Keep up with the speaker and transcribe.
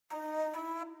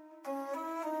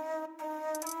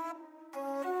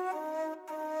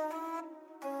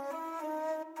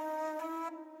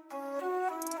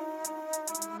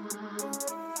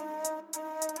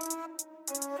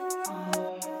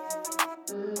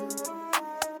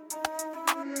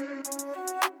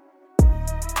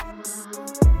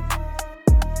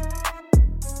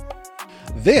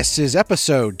This is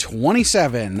episode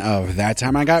 27 of That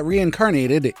Time I Got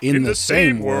Reincarnated in the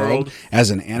Same World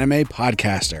as an Anime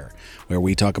Podcaster, where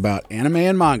we talk about anime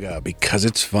and manga because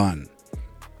it's fun.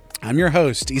 I'm your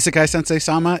host, Isekai Sensei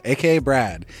Sama, aka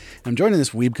Brad. I'm joined in this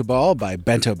weeb cabal by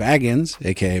Bento Baggins,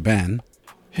 aka Ben.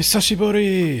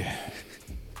 Hisashibori!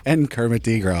 And Kermit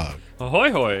D. Grog.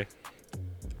 Ahoy hoy!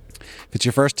 If it's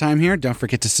your first time here, don't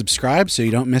forget to subscribe so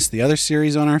you don't miss the other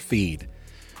series on our feed.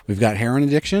 We've got Heroin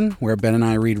Addiction, where Ben and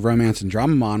I read romance and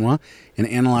drama manhwa and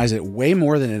analyze it way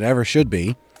more than it ever should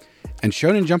be. And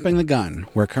Shonen Jumping the Gun,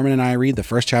 where Kermit and I read the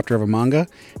first chapter of a manga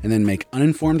and then make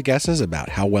uninformed guesses about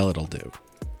how well it'll do.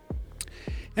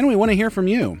 And we want to hear from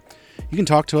you. You can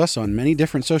talk to us on many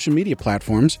different social media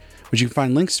platforms, which you can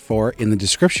find links for in the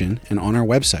description and on our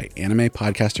website,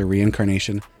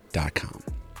 animepodcasterreincarnation.com.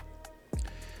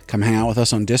 Come hang out with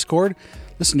us on Discord,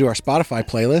 listen to our Spotify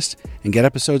playlist, and get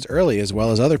episodes early as well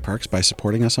as other perks by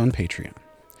supporting us on Patreon.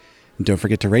 And don't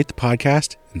forget to rate the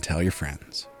podcast and tell your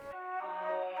friends.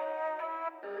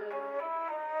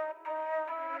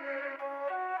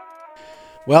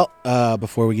 Well,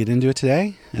 before we get into it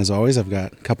today, as always, I've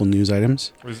got a couple news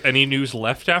items. Was any news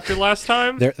left after last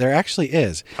time? There actually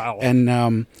is. Wow.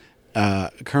 And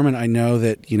Kermit, I know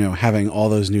that having all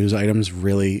those news items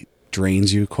really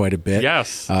drains you quite a bit.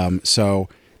 Yes. So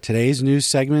today's news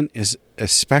segment is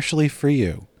especially for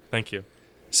you. Thank you.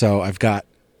 So I've got,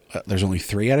 there's only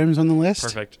 3 items on the list.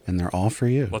 Perfect. And they're all for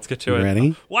you. Let's get to it.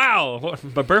 Ready? Wow.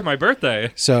 My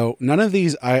birthday. So none of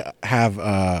these I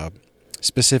have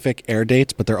specific air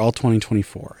dates, but they're all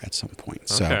 2024 at some point.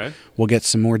 So Okay. we'll get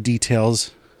some more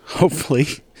details, hopefully,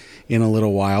 in a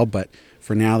little while. But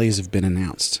for now, these have been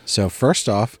announced. So first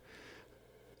off,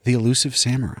 The Elusive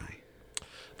Samurai.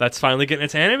 That's finally getting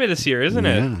its anime this year, isn't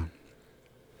it? Yeah.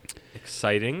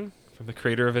 Exciting. From the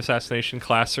creator of Assassination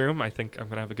Classroom. I think I'm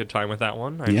going to have a good time with that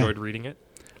one. I enjoyed reading it.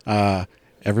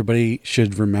 Everybody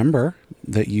should remember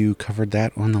that you covered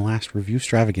that on the last review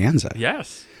extravaganza.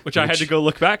 Yes. Which I had to go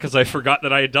look back because I forgot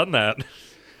that I had done that.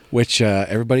 Which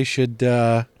everybody should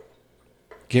get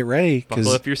ready. Buckle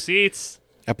up your seats.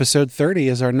 Episode 30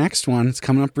 is our next one. It's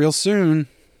coming up real soon.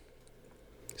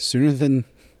 Sooner than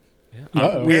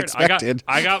we expected.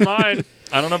 I got mine.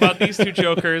 I don't know about these two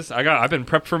jokers. I've been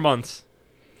prepped for months.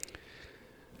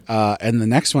 And the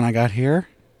next one I got here,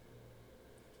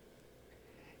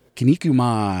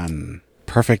 Kinnikuman,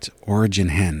 Perfect Origin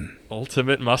Hen.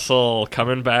 Ultimate Muscle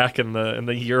coming back in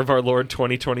the year of our Lord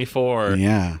 2024.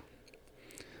 Yeah.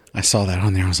 I saw that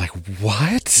on there. I was like,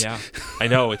 what? Yeah. I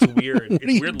know. It's weird. What it's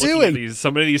are you weird doing? looking at these.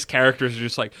 Some of these characters are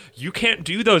just like, you can't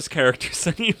do those characters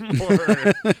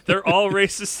anymore. They're all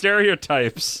racist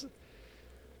stereotypes.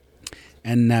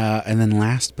 And then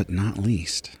last but not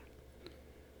least,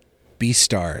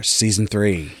 Beastars Season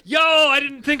 3. Yo, I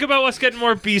didn't think about us getting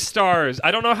more B-Stars.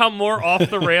 I don't know how more off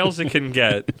the rails it can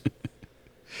get.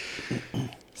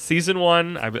 Season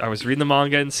 1, I was reading the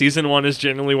manga, and Season 1 is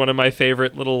generally one of my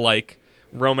favorite little,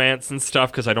 romance and stuff,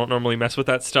 because I don't normally mess with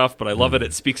that stuff, but I love it.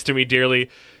 It speaks to me dearly.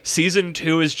 Season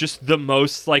 2 is just the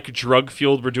most,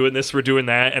 drug-fueled, we're doing this, we're doing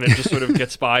that, and it just sort of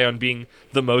gets by on being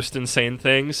the most insane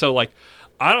thing. So, I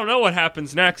don't know what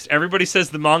happens next. Everybody says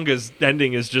the manga's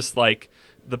ending is just, the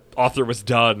author was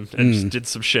done and just did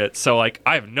some shit. So, I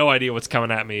have no idea what's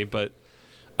coming at me, but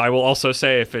I will also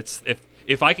say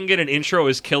if I can get an intro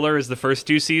as killer as the first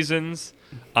 2 seasons,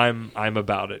 I'm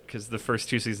about it, because the first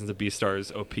 2 seasons of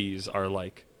Beastars OPs are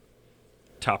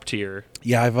top tier.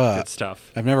 Yeah, good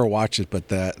stuff. I've never watched it, but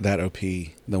that OP,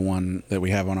 the one that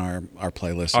we have on our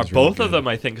playlist, Are is really both good. of them?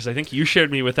 I think, because I think you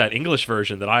shared me with that English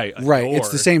version that I adore. Right. It's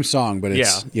the same song, but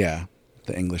it's the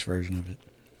English version of it.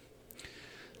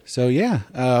 So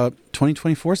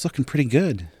 2024 is looking pretty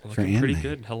good for anime. Pretty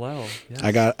good. Hello. Yes.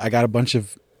 I got a bunch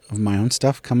of my own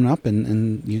stuff coming up,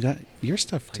 and you got your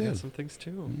stuff too. I got some things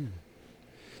too. Yeah.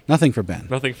 Nothing for Ben.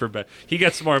 Nothing for Ben. He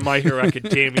gets more My Hero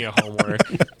Academia homework.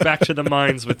 Back to the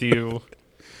mines with you.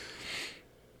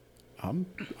 I'm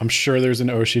sure there's an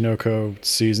Oshinoko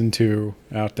Season 2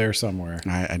 out there somewhere.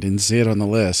 I didn't see it on the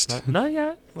list. Not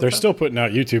yet. They're still putting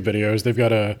out YouTube videos. They've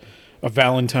got a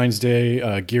Valentine's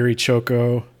Day Giri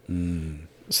Choco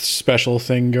special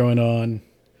thing going on,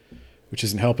 which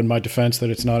isn't helping my defense that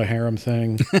it's not a harem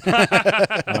thing.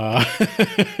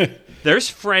 There's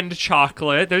friend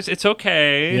chocolate. It's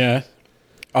okay. Yeah.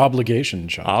 Obligation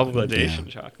chocolate.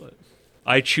 Chocolate.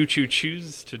 I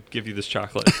choose to give you this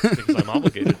chocolate because I'm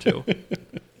obligated to.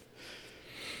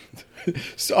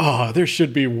 There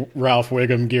should be Ralph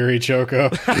Wiggum Giri Choco.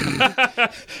 I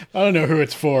don't know who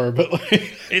it's for, but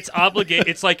it's obligated.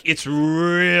 It's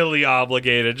really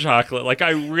obligated chocolate.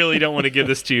 I really don't want to give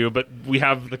this to you, but we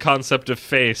have the concept of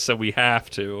face, so we have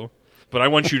to. but I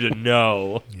want you to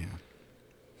know. Yeah.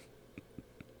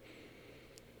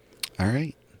 All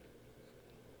right.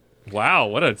 Wow,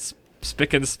 what a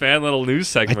spick and span little news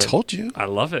segment. I told you. I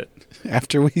love it.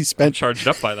 After we I'm spent charged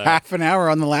up by that. half an hour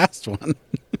on the last one.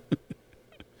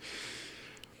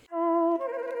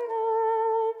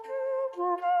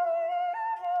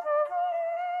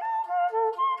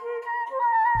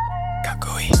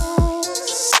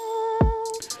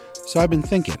 So I've been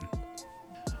thinking.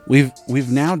 We've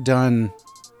now done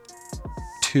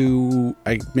 2,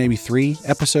 maybe 3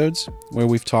 episodes where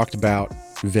we've talked about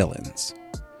villains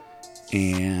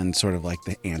and sort of like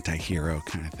the anti-hero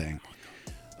kind of thing.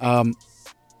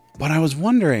 But I was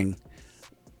wondering,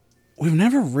 we've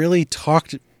never really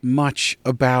talked much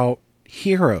about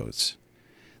heroes.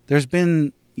 There's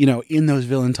been, in those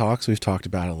villain talks, we've talked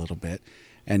about it a little bit.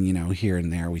 And, here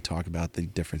and there we talk about the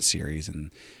different series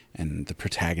and the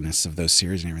protagonists of those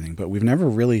series and everything. But we've never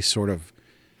really sort of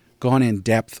gone in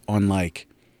depth on like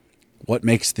what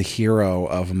makes the hero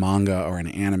of a manga or an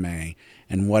anime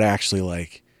and what actually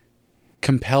like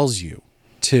compels you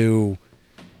to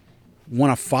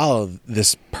want to follow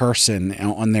this person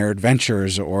on their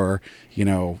adventures or,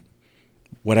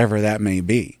 whatever that may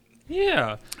be.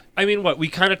 Yeah. I mean, we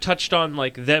kind of touched on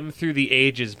like them through the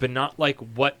ages, but not like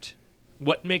what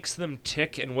makes them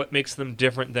tick and what makes them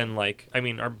different than like, I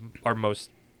mean, our most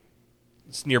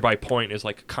nearby point is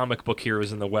like comic book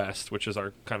heroes in the West, which is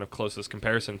our kind of closest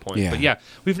comparison point. Yeah.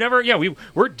 But yeah,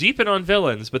 we're deep in on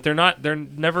villains, but they're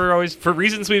never always, for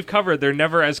reasons we've covered, they're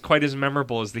never as quite as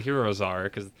memorable as the heroes are,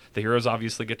 because the heroes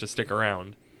obviously get to stick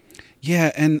around.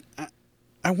 Yeah, and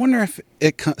I wonder if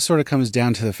it sort of comes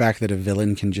down to the fact that a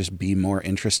villain can just be more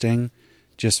interesting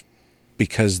just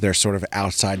because they're sort of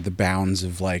outside the bounds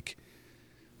of like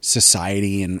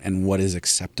society and what is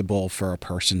acceptable for a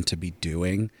person to be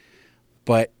doing.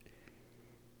 But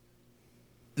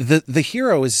the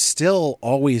hero is still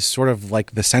always sort of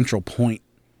like the central point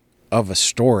of a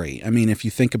story. I mean, if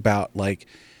you think about like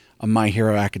a My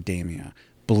Hero Academia,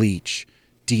 Bleach,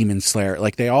 Demon Slayer,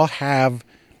 like they all have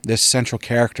this central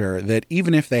character that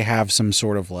even if they have some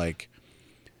sort of like,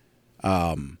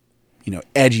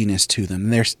 edginess to them,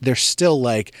 they're still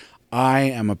like, I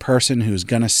am a person who's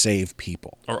gonna save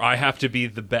people, or I have to be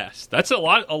the best. That's a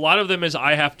lot of them is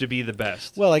I have to be the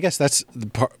best. Well, I guess that's the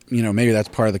part. Maybe that's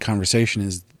part of the conversation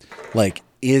is like,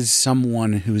 is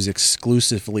someone who's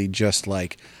exclusively just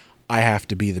like, I have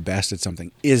to be the best at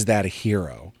something, is that a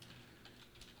hero?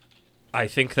 I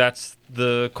think that's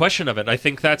the question of it. I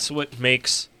think that's what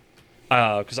makes.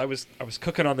 Because I was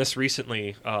cooking on this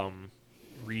recently,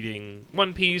 reading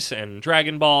One Piece and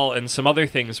Dragon Ball and some other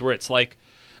things where it's like,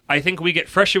 I think we get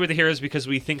frustrated with the heroes because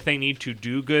we think they need to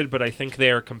do good, but I think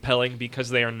they are compelling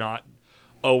because they are not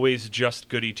always just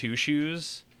goody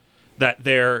two-shoes. That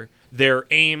their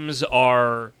aims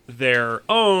are their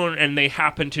own, and they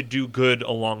happen to do good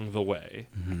along the way.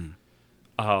 Mm-hmm.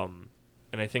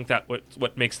 And I think that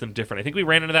what makes them different. I think we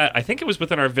ran into that. I think it was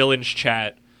within our Villains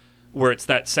chat, where it's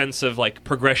that sense of like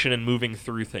progression and moving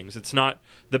through things. It's not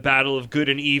the battle of good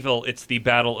and evil; it's the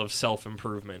battle of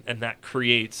self-improvement, and that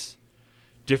creates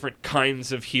different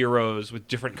kinds of heroes with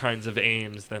different kinds of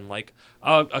aims than like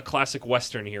a classic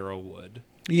Western hero would.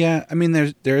 Yeah, I mean,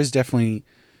 there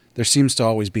seems to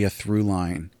always be a through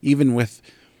line, even with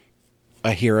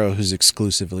a hero who's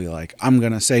exclusively like, I'm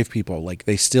going to save people. Like,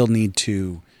 they still need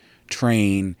to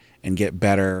train and get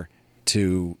better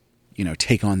to,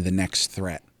 take on the next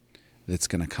threat that's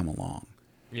going to come along.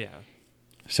 Yeah.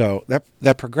 So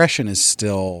that progression is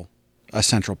still a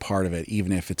central part of it,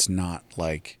 even if it's not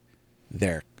like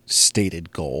their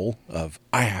stated goal of,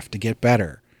 I have to get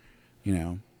better,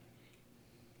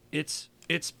 It's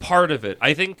part of it.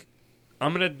 I think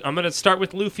I'm gonna start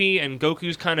with Luffy, and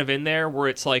Goku's kind of in there where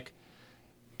it's like,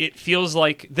 it feels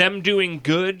like them doing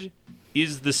good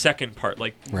is the second part.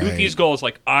 Like, right. Luffy's goal is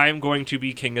like, I'm going to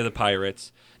be king of the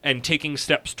pirates, and taking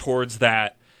steps towards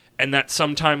that, and that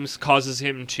sometimes causes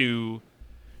him to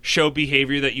show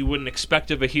behavior that you wouldn't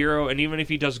expect of a hero, and even if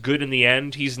he does good in the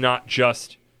end, he's not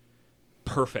just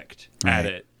perfect at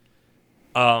it.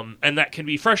 And that can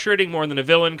be frustrating more than a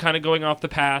villain kind of going off the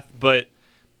path, but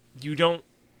you don't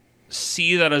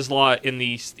see that as a lot in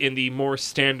the more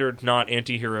standard not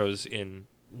anti-heroes in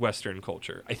Western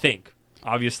culture, I think.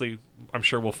 Obviously, I'm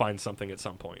sure we'll find something at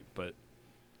some point, but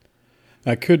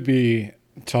I could be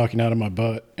talking out of my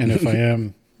butt, and if I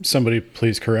am, somebody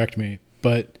please correct me,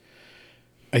 but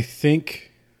I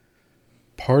think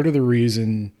part of the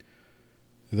reason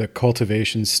the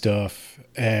cultivation stuff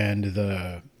and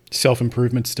the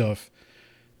self-improvement stuff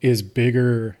is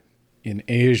bigger in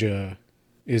Asia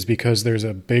is because there's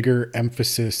a bigger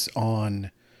emphasis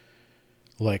on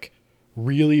like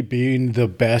really being the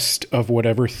best of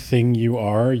whatever thing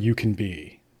you can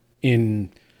be.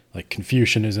 In like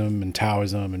Confucianism and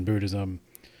Taoism and Buddhism,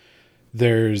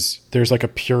 there's like a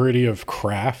purity of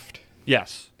craft.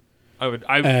 Yes. I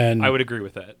would agree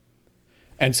with that.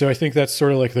 And so I think that's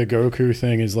sort of like the Goku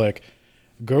thing is like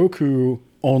Goku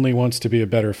only wants to be a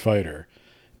better fighter.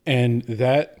 And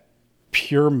that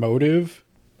pure motive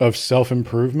of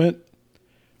self-improvement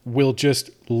will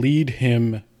just lead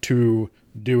him to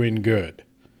doing good.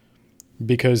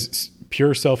 Because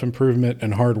pure self-improvement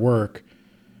and hard work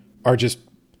are just,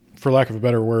 for lack of a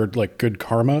better word, like good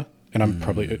karma.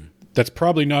 And that's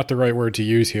probably not the right word to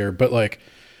use here, but like,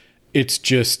 it's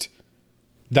just,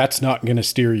 that's not going to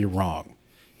steer you wrong.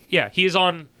 Yeah,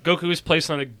 Goku is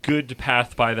placed on a good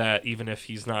path by that, even if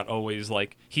he's not always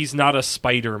like, he's not a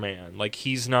Spider-Man. Like,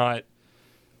 he's not,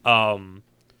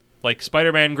 like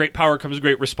Spider-Man, great power comes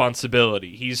great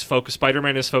responsibility.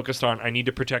 Spider-Man is focused on, I need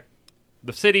to protect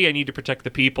the city, I need to protect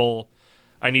the people,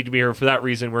 I need to be here for that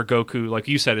reason, where Goku, like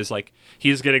you said, is like, he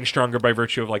is getting stronger by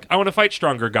virtue of like, I want to fight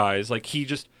stronger guys. Like,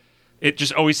 it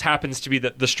just always happens to be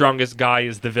that the strongest guy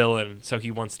is the villain, so he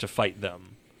wants to fight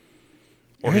them.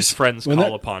 Or his friends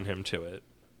call upon him to it.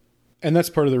 And that's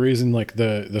part of the reason, like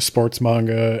the sports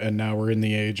manga, and now we're in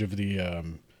the age of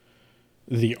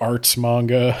the arts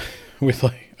manga with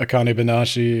like Akane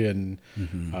Banashi and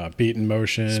Beat in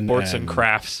Motion. Sports and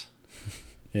crafts.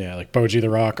 Yeah, like Boji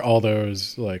the Rock, all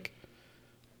those like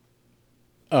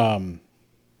or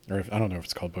I don't know if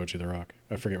it's called Boji the Rock.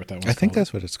 I forget what that one's called. I think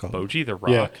that's what it's called. Boji the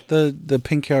Rock? Yeah. The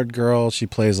pink-haired girl, she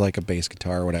plays like a bass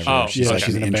guitar or whatever. Oh, she's yeah, like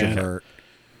she's an in a band.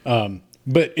 introvert.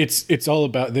 But it's all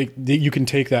about you can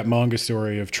take that manga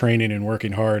story of training and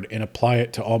working hard and apply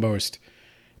it to almost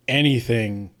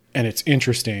anything, and it's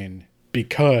interesting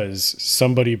because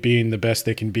somebody being the best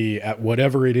they can be at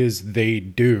whatever it is they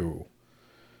do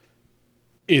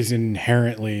is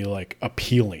inherently like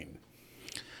appealing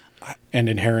and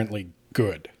inherently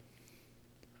good.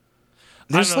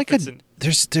 There's like there's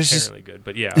inherently good,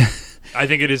 but yeah, I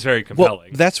think it is very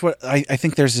compelling. Well, that's what I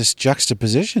think. There's this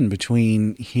juxtaposition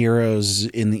between heroes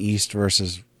in the East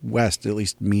versus West, at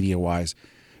least media wise,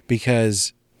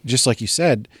 because just like you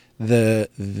said,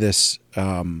 this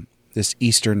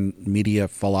Eastern media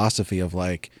philosophy of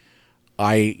like,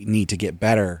 I need to get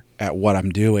better at what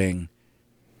I'm doing,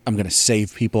 I'm going to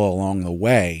save people along the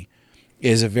way,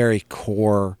 is a very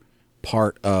core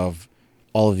part of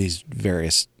all of these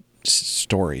various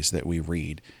stories that we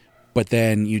read. But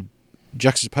then you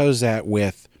juxtapose that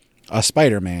with a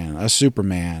Spider-Man, a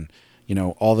Superman,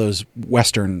 all those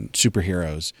Western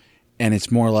superheroes, and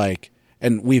it's more like,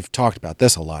 and we've talked about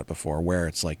this a lot before, where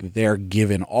it's like they're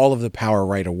given all of the power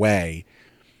right away,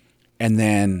 and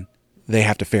then they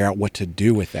have to figure out what to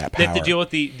do with that power. They have to deal with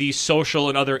the social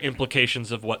and other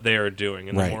implications of what they are doing,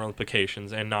 and the Right. moral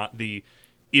implications, and not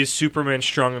is Superman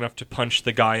strong enough to punch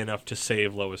the guy enough to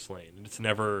save Lois Lane? It's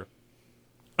never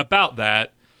about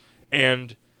that.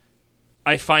 And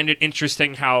I find it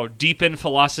interesting how deep in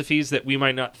philosophies that we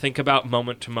might not think about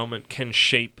moment to moment can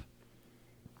shape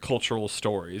cultural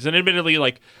stories. And admittedly,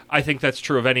 like, I think that's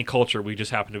true of any culture. We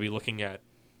just happen to be looking at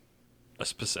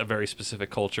a very specific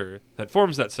culture that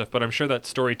forms that stuff. But I'm sure that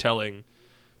storytelling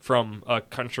from a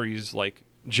country's like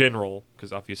general,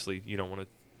 because obviously you don't want to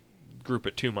group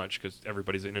it too much because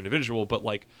everybody's an individual, but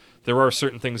like there are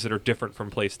certain things that are different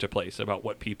from place to place about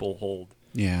what people hold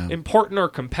important or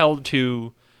compelled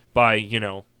to by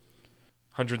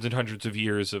hundreds and hundreds of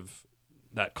years of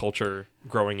that culture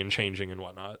growing and changing and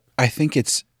whatnot. I think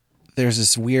there's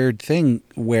this weird thing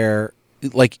where,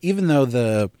 like, even though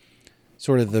the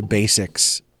sort of the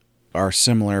basics are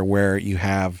similar, where you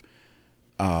have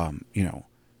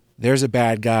there's a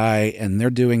bad guy and they're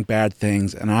doing bad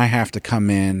things, and I have to come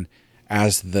in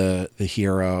as the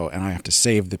hero, and I have to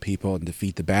save the people and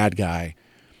defeat the bad guy.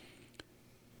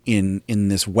 In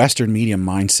this Western media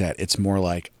mindset, it's more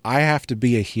like, I have to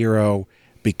be a hero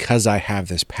because I have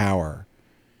this power.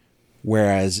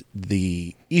 Whereas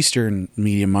the Eastern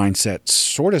media mindset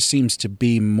sort of seems to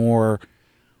be more,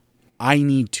 I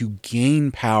need to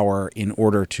gain power in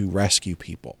order to rescue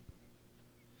people.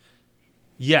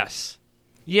 Yes.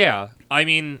 Yeah. I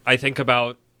mean, I think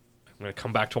about, I'm going to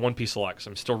come back to One Piece a lot because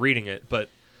I'm still reading it, but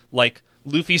like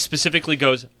Luffy specifically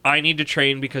goes, I need to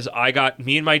train because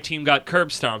me and my team got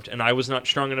curb stomped and I was not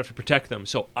strong enough to protect them.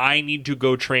 So I need to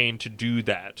go train to do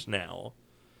that now.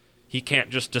 He can't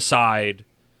just decide.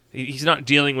 He's not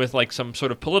dealing with like some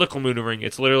sort of political maneuvering.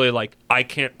 It's literally like, I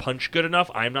can't punch good enough.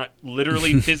 I'm not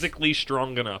literally physically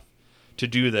strong enough to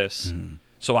do this.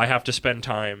 So I have to spend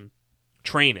time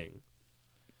training.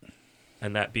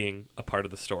 And that being a part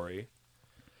of the story.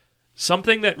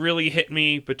 something that really hit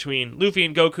me between Luffy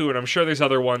and Goku, and I'm sure there's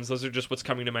other ones, those are just what's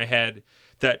coming to my head,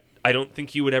 that I don't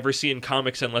think you would ever see in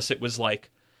comics unless it was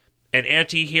like an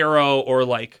anti-hero or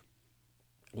like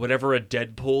whatever a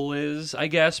Deadpool is, I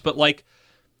guess. But like,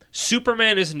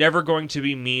 Superman is never going to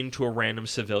be mean to a random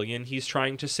civilian he's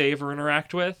trying to save or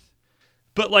interact with.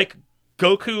 But like,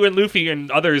 Goku and Luffy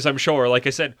and others, I'm sure, like I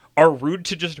said, are rude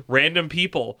to just random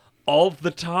people all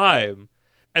the time.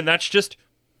 And that's just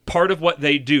part of what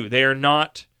they do. They are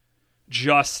not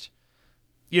just,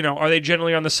 you know, are they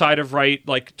generally on the side of right?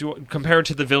 Like, compared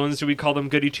to the villains, do we call them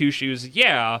goody two-shoes?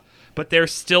 Yeah, but they're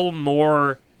still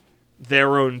more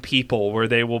their own people, where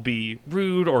they will be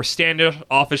rude or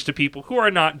standoffish to people who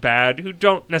are not bad, who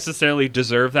don't necessarily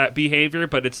deserve that behavior,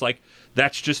 but it's like,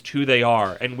 that's just who they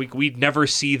are. And we'd never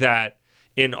see that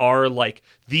in our, like,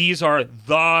 these are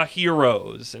the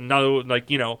heroes. And no, like,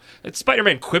 you know,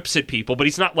 Spider-Man quips at people, but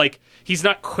he's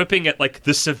not quipping at, like,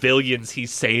 the civilians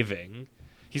he's saving.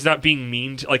 He's not being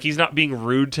mean to, like, he's not being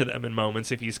rude to them in moments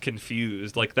if he's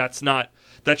confused. Like, that's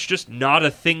just not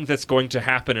a thing that's going to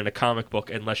happen in a comic book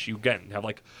unless you, again, have,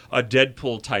 like, a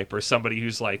Deadpool type or somebody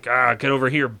who's like, get over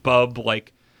here, bub.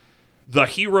 Like, the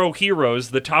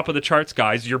heroes, the top of the charts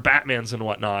guys, your Batmans and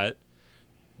whatnot,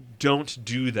 don't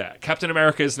do that. Captain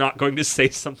America is not going to say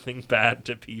something bad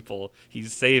to people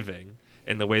he's saving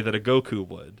in the way that a Goku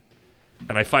would.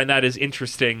 And I find that is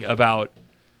interesting about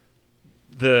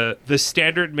the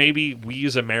standard maybe we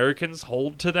as Americans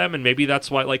hold to them, and maybe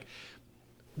that's why, like,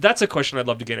 that's a question I'd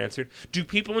love to get answered. Do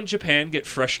people in Japan get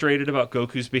frustrated about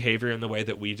Goku's behavior in the way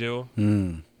that we do?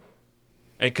 And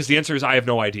because the answer is I have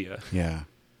no idea. Yeah.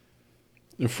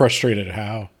 Frustrated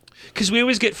how? Because we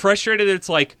always get frustrated that it's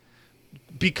like,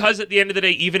 because at the end of the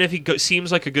day, even if he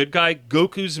seems like a good guy,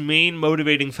 Goku's main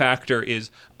motivating factor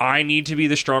is, I need to be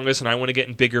the strongest and I want to get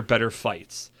in bigger, better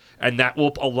fights. And that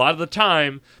will, a lot of the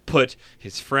time, put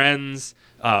his friends,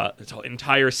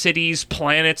 entire cities,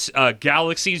 planets,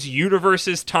 galaxies,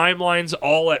 universes, timelines,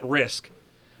 all at risk.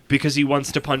 Because he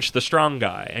wants to punch the strong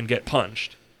guy and get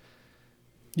punched.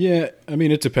 Yeah, I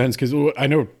mean, it depends. Because I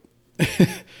know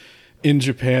in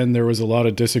Japan there was a lot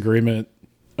of disagreement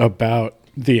about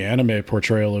the anime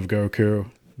portrayal of Goku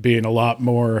being a lot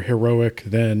more heroic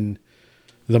than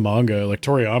the manga. Like,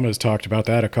 Toriyama's talked about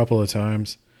that a couple of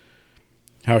times.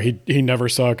 How he never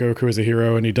saw Goku as a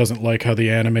hero, and he doesn't like how the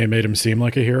anime made him seem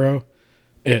like a hero.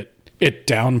 It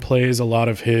downplays a lot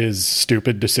of his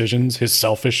stupid decisions, his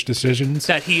selfish decisions.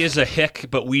 That he is a hick,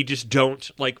 but we just don't,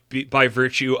 like, by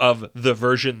virtue of the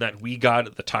version that we got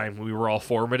at the time we were all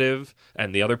formative,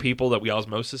 and the other people that we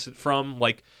osmosis it from,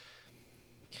 like,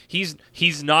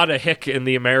 he's not a hick in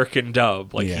the American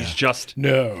dub. Like, he's just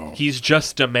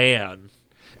a man.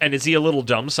 And is he a little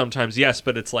dumb sometimes? Yes,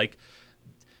 but it's like,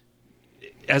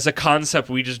 as a concept,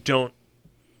 we just don't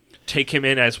take him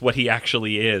in as what he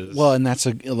actually is. Well, and that's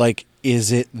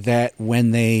is it that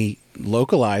when they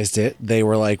localized it, they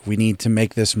were like, we need to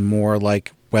make this more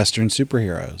like Western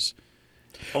superheroes?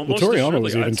 Almost Toriyama surely,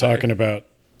 was even I'd say. talking about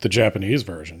the Japanese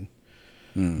version.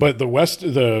 But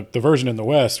the version in the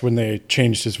West, when they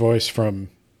changed his voice from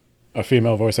a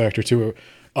female voice actor to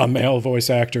a male voice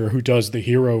actor who does the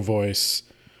hero voice,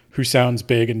 who sounds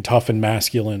big and tough and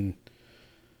masculine,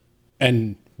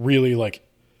 and really, like,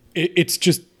 it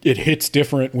hits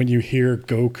different when you hear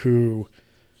Goku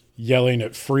yelling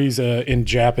at Frieza in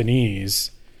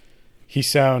Japanese. He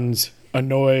sounds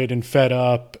annoyed and fed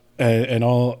up and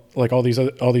all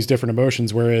these different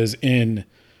emotions, whereas in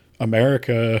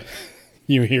America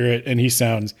you hear it and he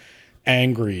sounds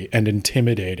angry and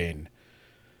intimidating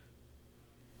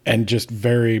and just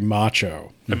very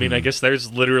macho. I mean, I guess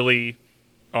there's literally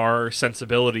our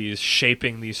sensibilities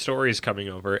shaping these stories coming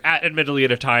over, admittedly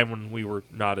at a time when we were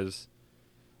not as,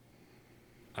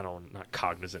 not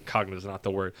cognizant is not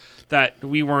the word, that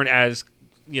we weren't as,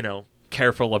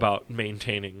 careful about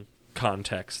maintaining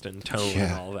context and tone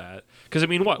and all that. Because, I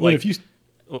mean, what? Well,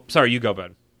 like, sorry, you go,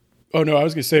 Ben. Oh, no, I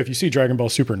was going to say, if you see Dragon Ball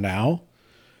Super now,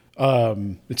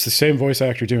 it's the same voice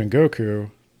actor doing Goku,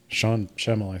 Sean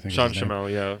Schemmel, I think. Sean Schemmel,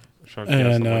 yeah.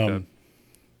 And like that.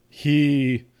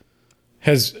 He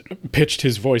has pitched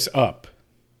his voice up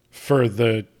for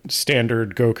the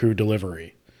standard Goku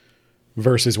delivery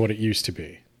versus what it used to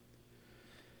be.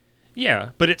 Yeah,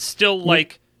 but it's still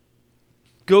like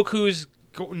Goku's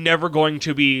never going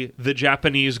to be the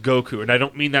Japanese Goku, and I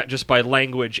don't mean that just by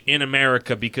language in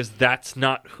America, because that's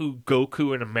not who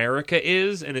Goku in America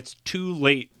is, and it's too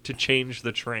late to change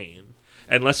the train.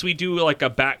 Unless we do like a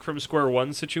back from square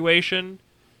one situation.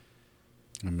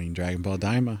 I mean, Dragon Ball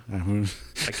Daima.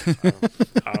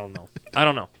 I don't know. I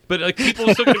don't know. But like people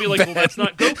are still going to be like, well, that's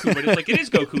not Goku. But it's like, it is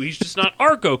Goku. He's just not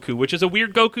our Goku, which is a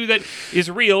weird Goku that is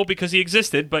real because he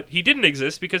existed, but he didn't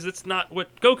exist because it's not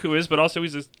what Goku is, but also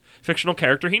he's a fictional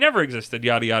character. He never existed,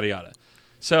 yada, yada, yada.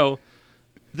 So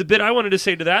the bit I wanted to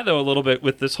say to that, though, a little bit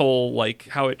with this whole, like,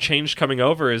 how it changed coming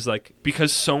over is, like,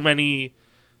 because so many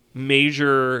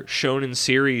major shonen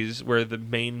series where the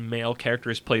main male character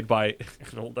is played by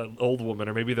an old woman,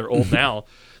 or maybe they're old now,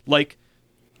 like,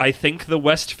 I think the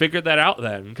West figured that out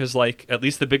then, because, like, at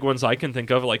least the big ones I can think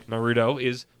of, like Naruto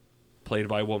is played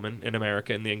by a woman in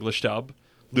America in the English dub.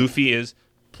 Luffy is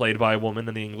played by a woman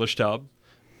in the English dub.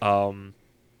 I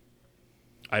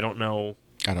don't know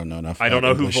enough. I don't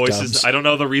know English who voices. dubs. I don't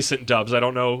know the recent dubs. I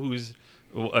don't know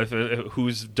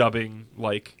who's dubbing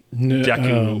like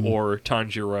Deku or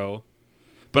Tanjiro.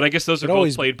 But I guess those are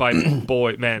both played by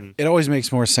men. It always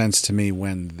makes more sense to me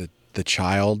when the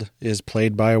child is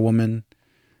played by a woman.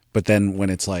 But then when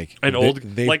it's like an old,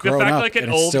 like the fact like an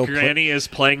old still granny is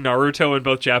playing Naruto in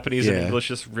both Japanese and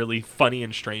English is really funny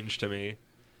and strange to me.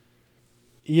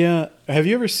 Yeah. Have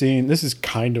you ever seen, this is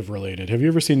kind of related, have you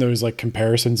ever seen those like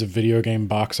comparisons of video game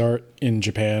box art in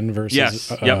Japan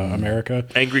versus America?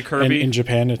 Angry Kirby. And in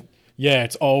Japan,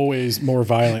 it's always more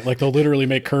violent. Like they'll literally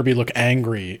make Kirby look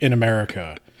angry in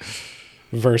America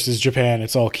versus Japan.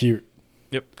 It's all cute.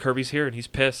 Yep. Kirby's here and he's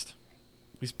pissed.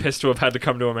 He's pissed to have had to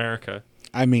come to America.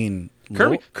 I mean,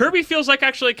 Kirby feels like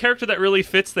actually a character that really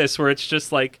fits this, where it's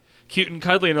just like cute and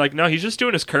cuddly, and like, no, he's just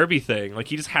doing his Kirby thing. Like,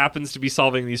 he just happens to be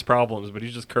solving these problems, but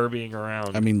he's just Kirbying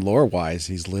around. I mean, lore-wise,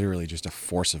 he's literally just a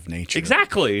force of nature.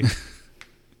 Exactly.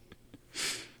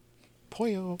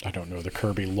 Poyo. I don't know the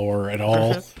Kirby lore at all.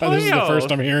 This is the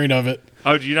first I'm hearing of it.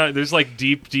 Oh, do you know? There's like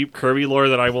deep Kirby lore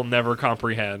that I will never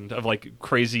comprehend, of like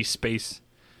crazy space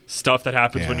stuff that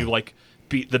happens when you like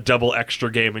beat the double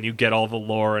extra game and you get all the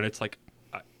lore, and it's like,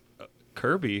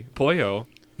 Kirby, Poyo.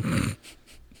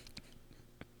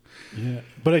 Yeah,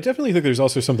 but I definitely think there's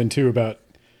also something too about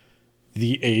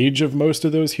the age of most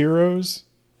of those heroes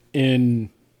in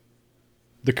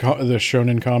the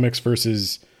shonen comics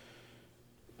versus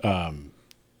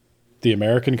the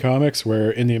American comics,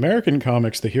 where in the American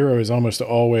comics the hero is almost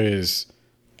always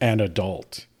an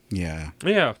adult. Yeah.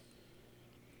 Yeah.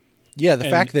 Yeah, the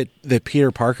fact that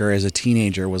Peter Parker as a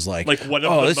teenager was like one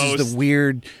of this is the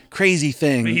weird, crazy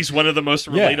thing. He's one of the most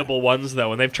relatable ones,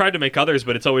 though, and they've tried to make others,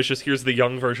 but it's always just, here's the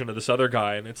young version of this other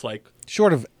guy, and it's like...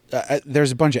 Short of...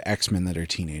 there's a bunch of X-Men that are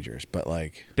teenagers, but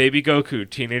like... Baby Goku,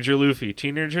 teenager Luffy,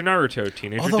 teenager Naruto,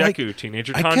 teenager Deku,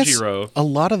 teenager Tanjiro. I guess a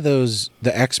lot of those,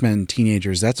 the X-Men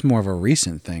teenagers, that's more of a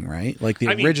recent thing, right? Like the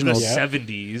original... the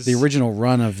 70s. The original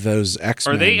run of those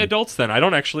X-Men... Are they adults then? I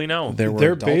don't actually know.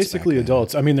 They're basically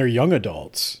adults. I mean, they're young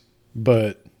adults,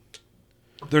 but...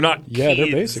 They're not kids.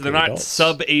 They're basically They're not adults.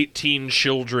 sub-18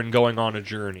 children going on a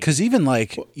journey. Because even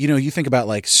like, you think about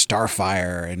like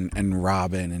Starfire and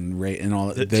Robin and Ray and all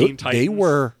that. Teen Titans.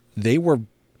 They were,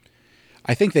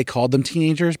 I think they called them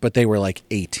teenagers, but they were like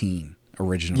 18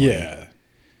 originally. Yeah.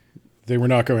 They were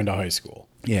not going to high school.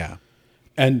 Yeah.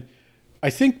 And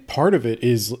I think part of it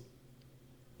is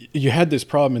you had this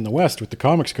problem in the West with the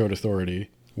Comics Code Authority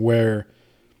where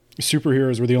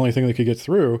superheroes were the only thing that could get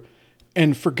through.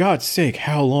 And for God's sake,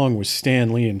 how long was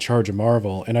Stan Lee in charge of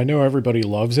Marvel? And I know everybody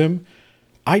loves him.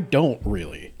 I don't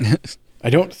really. I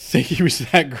don't think he was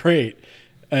that great.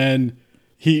 And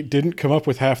he didn't come up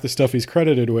with half the stuff he's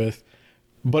credited with.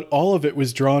 But all of it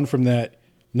was drawn from that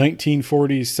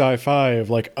 1940s sci-fi of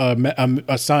like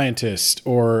a scientist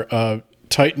or a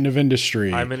titan of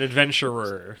industry. I'm an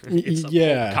adventurer. It's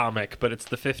a old comic, but it's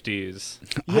the 50s.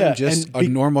 Yeah, I'm just a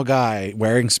normal guy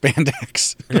wearing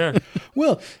spandex. Yeah.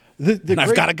 Well...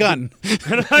 I've got a gun.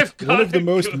 One of the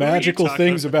most magical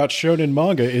things about shonen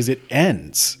manga is it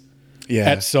ends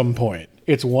at some point.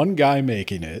 It's one guy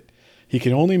making it. He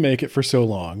can only make it for so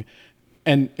long.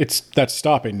 And that's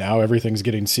stopping now. Everything's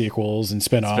getting sequels and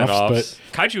spin-offs.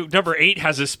 But Kaiju number 8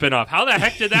 has a spin-off. How the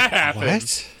heck did that happen? What?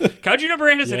 Kaiju number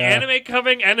 8 has an anime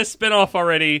coming and a spin-off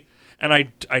already. And I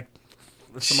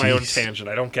it's my own tangent.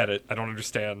 I don't get it. I don't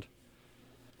understand.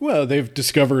 Well, they've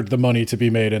discovered the money to be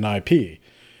made in IP.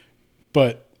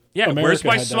 But where's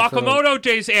my Sakamoto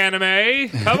Days anime?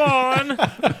 Come on.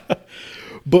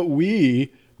 But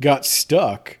we got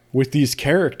stuck with these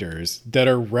characters that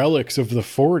are relics of the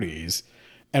 40s,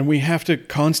 and we have to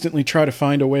constantly try to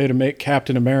find a way to make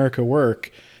Captain America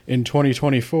work in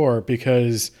 2024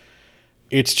 because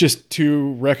it's just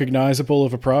too recognizable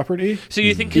of a property. So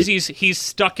you think because he's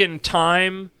stuck in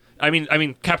time? I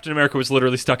mean, Captain America was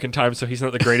literally stuck in time, so he's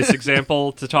not the greatest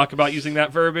example to talk about using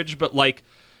that verbiage, but like...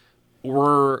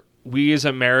 we as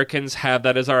Americans have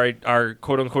that as our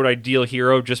quote-unquote ideal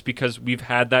hero just because we've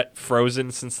had that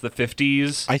frozen since the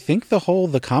 50s? I think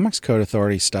the Comics Code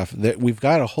Authority stuff, that we've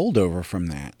got a holdover from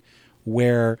that,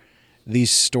 where these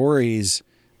stories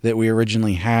that we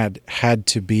originally had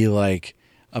to be like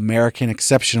American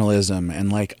exceptionalism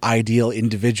and like ideal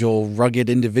individual, rugged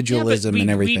individualism and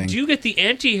everything. We do get the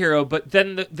anti-hero, but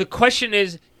then the question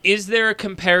is there a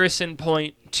comparison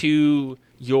point to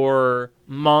your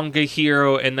manga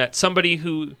hero, and that somebody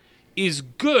who is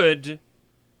good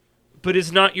but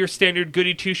is not your standard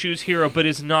goody two-shoes hero, but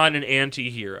is not an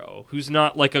anti-hero, who's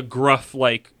not like a gruff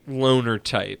like loner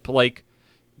type? Like,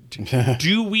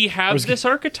 do we have this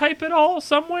archetype at all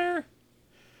somewhere?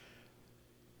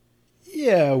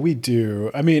 Yeah, we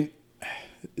do. I mean,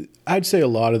 I'd say a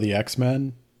lot of the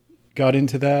X-Men got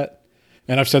into that.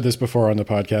 And I've said this before on the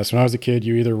podcast. When I was a kid,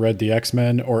 you either read the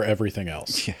X-Men or everything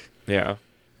else. Yeah.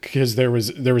 Because there was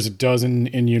a dozen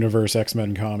in-universe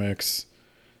X-Men comics,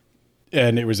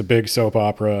 and it was a big soap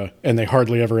opera, and they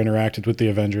hardly ever interacted with the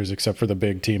Avengers except for the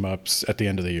big team-ups at the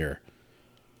end of the year.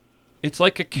 It's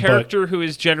like a character who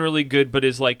is generally good but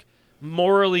is like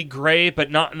morally gray, but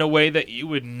not in a way that you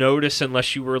would notice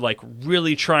unless you were like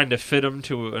really trying to fit him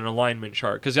to an alignment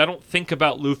chart. Because I don't think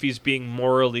about Luffy's being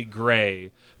morally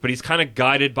gray, but he's kind of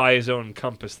guided by his own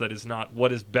compass that is not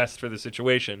what is best for the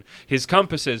situation. His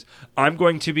compass is, I'm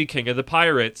going to be king of the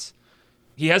pirates.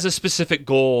 He has a specific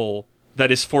goal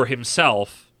that is for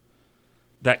himself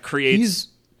that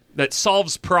that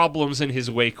solves problems in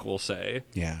his wake, we'll say.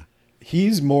 Yeah.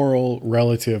 He's moral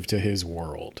relative to his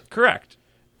world. Correct.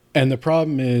 And the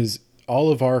problem is,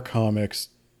 all of our comics,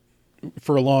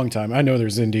 for a long time, I know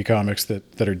there's indie comics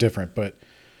that are different, but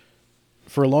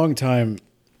for a long time,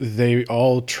 they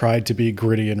all tried to be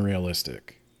gritty and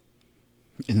realistic.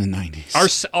 In the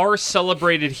 90s. Our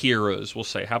celebrated heroes, we'll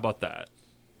say. How about that?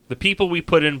 The people we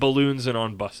put in balloons and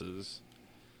on buses.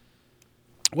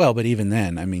 Well, but even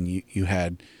then, I mean, you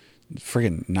had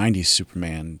friggin' 90s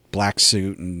Superman, black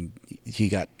suit, and he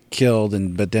got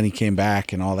killed, but then he came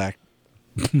back and all that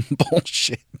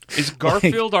bullshit. Is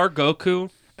Garfield our Goku?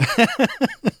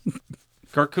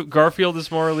 Garfield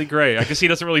is morally gray. I guess he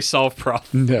doesn't really solve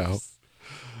problems.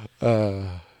 No.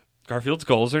 Garfield's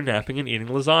goals are napping and eating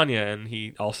lasagna, and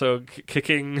he also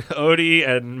kicking Odie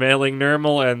and mailing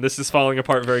Nermal, and this is falling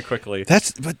apart very quickly.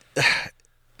 That's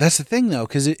the thing, though,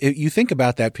 because you think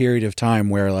about that period of time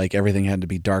where like everything had to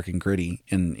be dark and gritty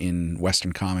in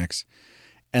Western comics,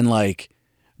 and like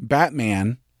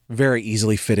Batman very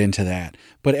easily fit into that,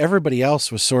 but everybody else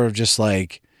was sort of just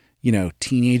like,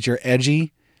 teenager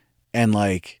edgy and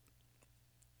like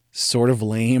sort of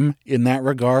lame in that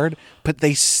regard, but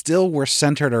they still were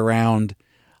centered around,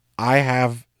 I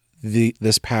have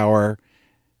this power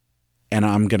and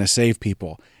I'm going to save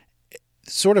people.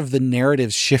 Sort of the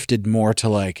narrative shifted more to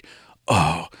like,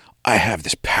 oh, I have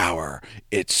this power.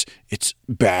 It's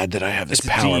bad that I have this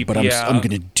power, deep, but I'm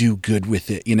going to do good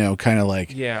with it, kind of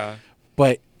like. Yeah.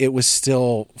 But it was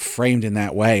still framed in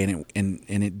that way, and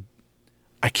it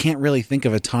I can't really think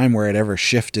of a time where it ever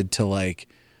shifted to like,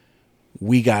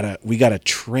 we gotta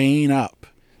train up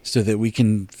so that we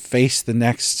can face the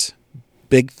next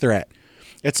big threat.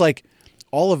 It's like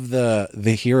all of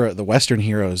the Western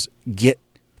heroes get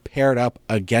paired up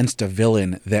against a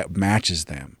villain that matches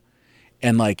them.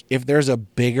 And like, if there's a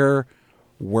bigger,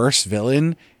 worse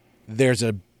villain, there's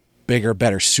a bigger,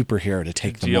 better superhero to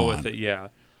take them on. Deal with it, yeah.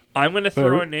 I'm going to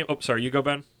throw a name. Oh, sorry, you go,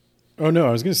 Ben. Oh, no,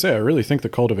 I was going to say, I really think the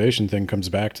cultivation thing comes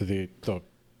back to the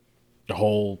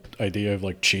whole idea of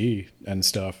like chi and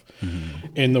stuff. Mm-hmm.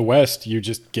 In the West, you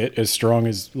just get as strong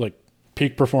as like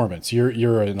peak performance.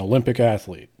 You're an Olympic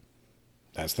athlete.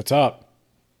 That's the top.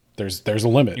 There's a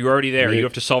limit. You're already there. You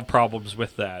have to solve problems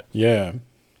with that. Yeah.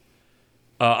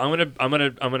 I'm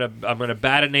gonna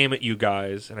bat a name at you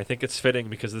guys, and I think it's fitting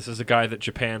because this is a guy that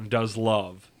Japan does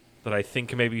love, that I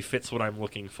think maybe fits what I'm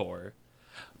looking for.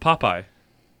 Popeye.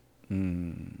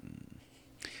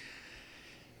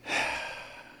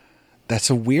 That's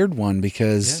a weird one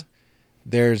because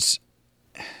there's...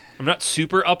 I'm not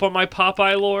super up on my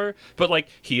Popeye lore, but like,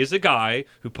 he is a guy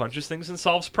who punches things and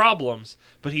solves problems,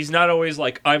 but he's not always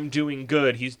like, I'm doing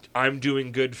good. I'm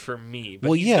doing good for me.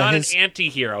 But he's not an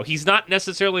anti-hero. He's not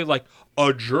necessarily like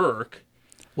a jerk.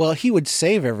 Well, he would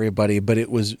save everybody, but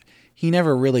he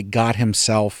never really got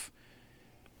himself...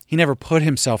 He never put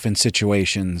himself in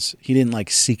situations. He didn't like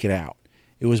seek it out.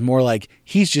 It was more like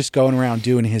he's just going around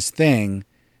doing his thing,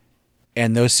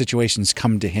 and those situations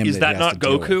come to him. Is that not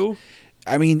Goku?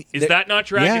 I mean, is that not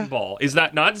Dragon Ball? Is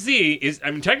that not Z?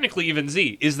 Technically even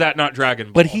Z. Is that not Dragon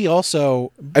Ball? But he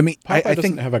also, I mean, Popeye I doesn't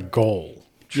think have a goal.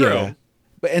 True. Yeah,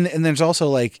 But and there's also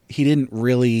like he didn't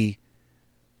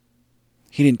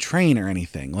train or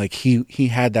anything. Like he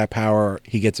had that power.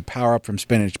 He gets a power up from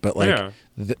spinach, but like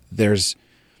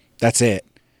that's it.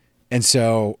 And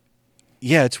so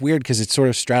yeah, it's weird because it sort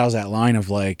of straddles that line of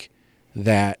like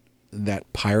that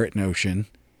pirate notion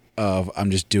of I'm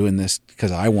just doing this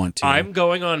because I want to. I'm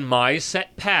going on my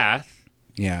set path.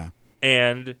 Yeah.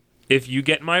 And if you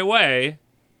get in my way,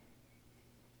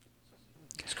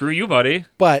 screw you, buddy.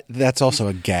 But that's also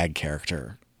a gag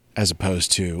character as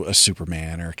opposed to a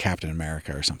Superman or a Captain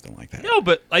America or something like that. No,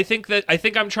 but I think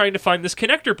I'm trying to find this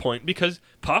connector point because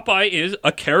Popeye is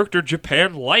a character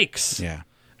Japan likes. Yeah.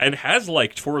 And has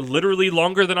liked for literally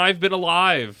longer than I've been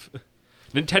alive.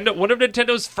 One of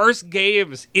Nintendo's first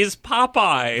games is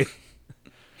Popeye.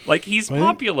 Like, he's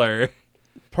popular.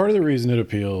 Part of the reason it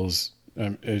appeals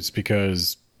is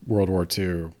because World War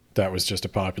II, that was just a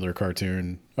popular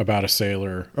cartoon about a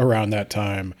sailor around that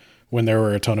time when there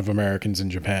were a ton of Americans in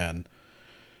Japan.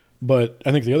 But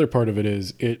I think the other part of it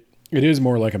is it is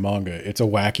more like a manga. It's a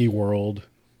wacky world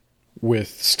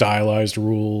with stylized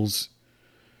rules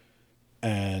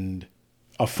and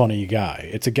a funny guy.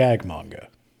 It's a gag manga.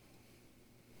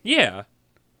 Yeah.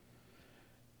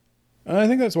 I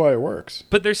think that's why it works.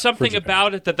 But there's something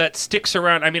about it that sticks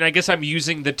around. I mean, I guess I'm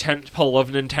using the tentpole of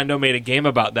Nintendo made a game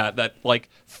about that like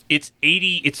it's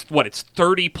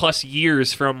 30 plus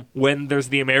years from when there's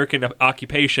the American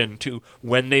occupation to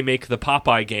when they make the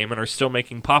Popeye game and are still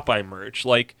making Popeye merch.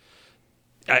 Like,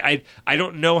 I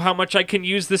don't know how much I can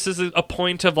use this as a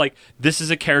point of like, this is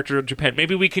a character of Japan.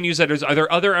 Maybe we can use that as, are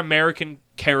there other American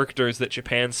characters that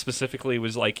Japan specifically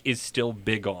was like, is still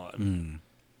big on?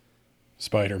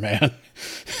 Spider-Man.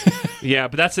 Yeah,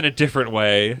 but that's in a different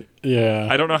way. Yeah.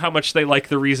 I don't know how much they like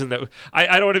the reason that...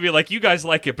 I don't want to be like, you guys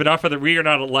like it, but not for the... We are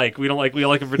not alike. We like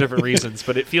it for different reasons.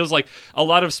 But it feels like a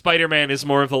lot of Spider-Man is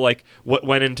more of the, like, what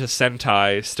went into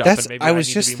Sentai stuff. And maybe I was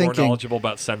just thinking, more knowledgeable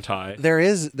about Sentai. There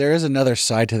is another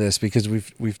side to this because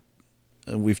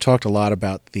we've talked a lot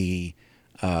about the...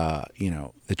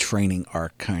 the training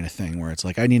arc kind of thing where it's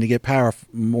like, I need to get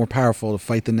more powerful to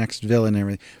fight the next villain and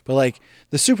everything. But like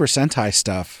the Super Sentai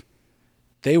stuff,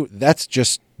 they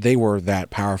were that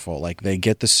powerful. Like they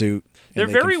get the suit. They're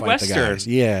very Western.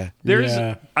 Yeah.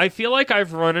 I feel like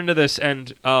I've run into this,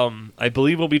 and I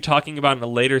believe we'll be talking about in a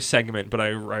later segment, but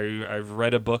I've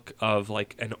read a book of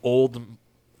like an old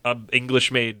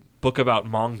English-made book about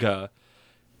manga,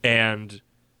 and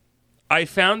I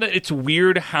found that it's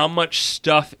weird how much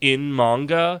stuff in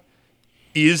manga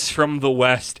is from the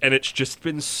West, and it's just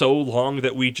been so long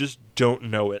that we just don't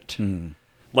know it.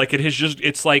 Like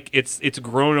it's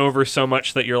grown over so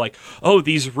much that you're like, oh,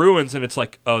 these ruins, and it's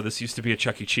like, oh, this used to be a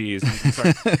Chuck E. Cheese.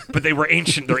 But they're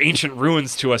ancient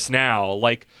ruins to us now.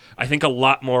 Like, I think a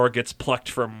lot more gets plucked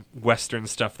from Western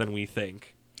stuff than we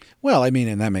think. Well, I mean,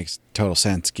 and that makes total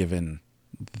sense given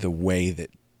the way that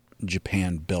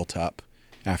Japan built up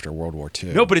after World War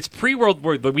II. No, but it's pre-World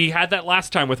War. We had that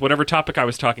last time with whatever topic I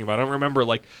was talking about. I don't remember,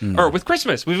 or with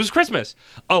Christmas. It was Christmas.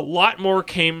 A lot more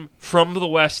came from the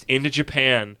West into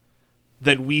Japan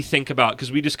than we think about,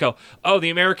 because we just go, oh, the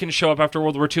Americans show up after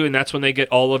World War II, and that's when they get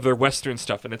all of their Western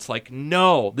stuff. And it's like,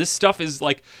 no, this stuff is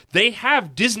like, they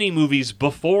have Disney movies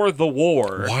before the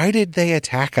war. Why did they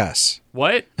attack us?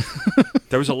 What?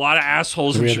 There was a lot of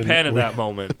assholes in Japan at that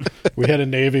moment. We had a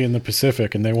navy in the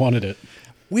Pacific, and they wanted it.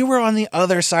 We were on the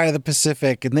other side of the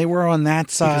Pacific, and they were on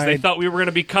that side. Because they thought we were going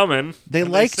to be coming. They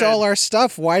liked all our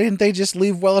stuff. Why didn't they just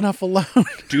leave well enough alone?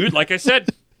 Dude, like I said,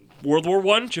 World War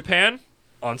I, Japan,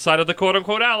 on side of the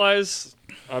quote-unquote allies,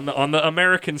 on the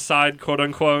American side,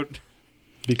 quote-unquote.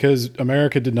 Because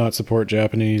America did not support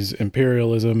Japanese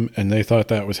imperialism, and they thought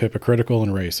that was hypocritical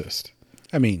and racist.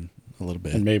 I mean, a little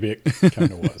bit. And maybe it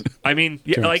kind of was. I mean,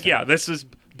 this is...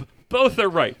 Both are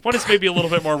right. One is maybe a little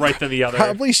bit more right than the other.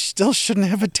 Probably still shouldn't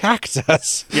have attacked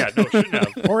us. Yeah, no, shouldn't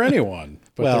have. Or anyone.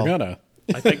 But they're gonna.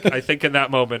 I think in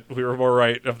that moment we were more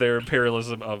right of their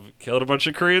imperialism of killing a bunch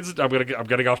of Koreans. I'm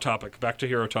getting off topic. Back to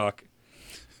Hero Talk.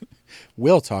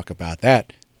 We'll talk about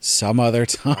that some other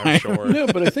time. I'm sure. No,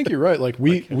 but I think you're right. Like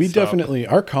we definitely,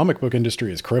 our comic book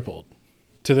industry is crippled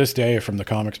to this day from the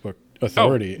comics book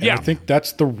authority. And I think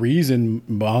that's the reason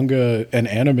manga and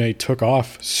anime took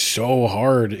off so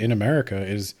hard in America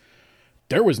is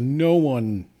there was no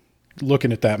one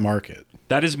looking at that market.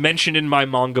 That is mentioned in my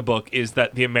manga book, is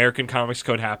that the American Comics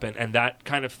Code happened, and that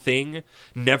kind of thing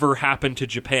never happened to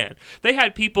Japan. They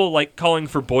had people like calling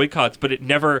for boycotts, but it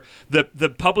never,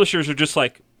 the publishers are just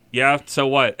like, yeah, so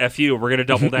what? F you, we're going to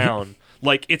double down.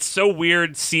 Like, it's so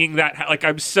weird seeing that. Like,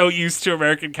 I'm so used to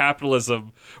American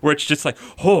capitalism where it's just like,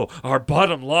 oh, our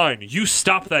bottom line, you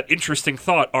stop that interesting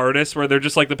thought, artist, where they're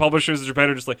just like, the publishers in Japan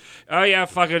are just like, oh yeah,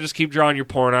 fuck it, just keep drawing your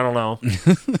porn, I don't know.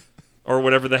 Or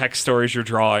whatever the heck stories you're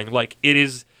drawing. Like,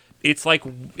 it's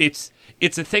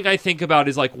a thing I think about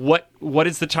is like, what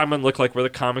does the timeline look like where the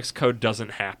comics code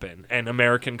doesn't happen and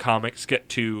American comics get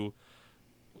to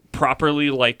properly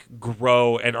like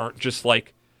grow and aren't just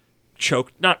like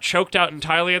not choked out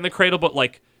entirely in the cradle, but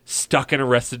like stuck in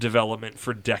Arrested Development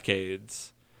for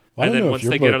decades. And then once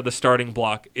they get out of the starting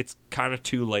block, it's kind of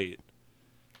too late.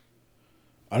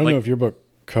 I don't know if your book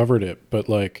covered it, but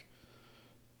like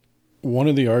one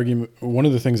of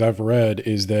the things I've read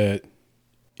is that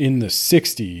in the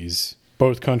 60s,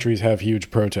 both countries have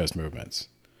huge protest movements.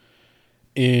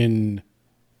 In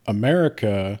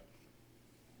America,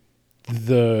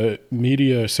 the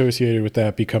media associated with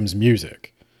that becomes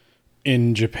music.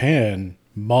 In Japan,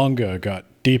 manga got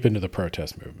deep into the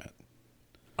protest movement.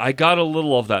 I got a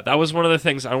little of that. That was one of the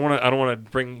things. I don't want to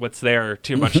bring what's there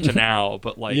too much to now,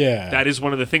 but like that is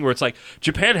one of the things where it's like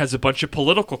Japan has a bunch of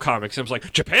political comics. And I was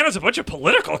like, Japan has a bunch of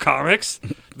political comics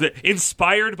that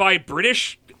inspired by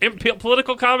British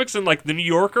political comics and like the New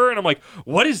Yorker, and I'm like,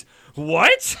 what?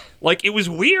 Like, it was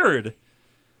weird.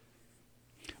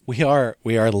 We are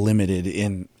limited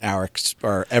in our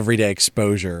everyday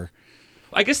exposure.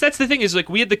 I guess that's the thing is like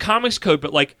we had the comics code,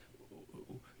 but like,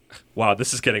 wow,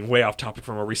 this is getting way off topic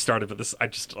from where we started. But I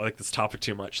just like this topic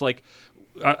too much. Like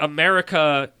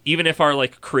America, even if our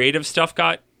like creative stuff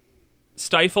got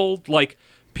stifled, like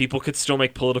people could still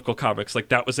make political comics. Like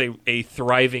that was a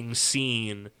thriving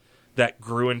scene that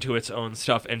grew into its own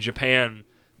stuff. And Japan,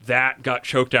 that got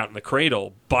choked out in the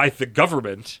cradle by the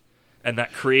government, and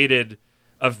that created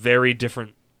a very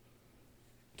different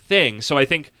thing. So I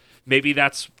think maybe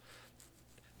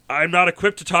I'm not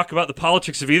equipped to talk about the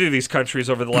politics of either of these countries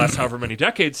over the last however many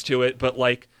decades to it, but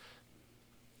like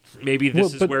maybe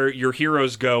this is where your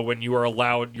heroes go when you are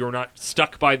allowed, you're not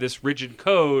stuck by this rigid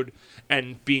code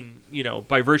and being,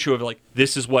 by virtue of like,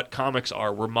 this is what comics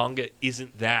are, where manga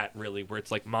isn't that really, where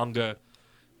it's like manga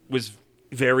was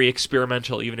very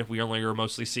experimental, even if we only are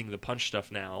mostly seeing the punch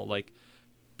stuff now. Like,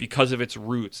 because of its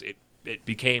roots, it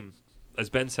became, as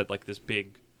Ben said, like this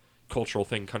big cultural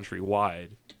thing countrywide.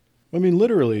 I mean,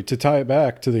 literally, to tie it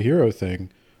back to the hero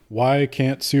thing, why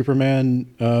can't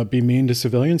Superman be mean to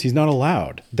civilians? He's not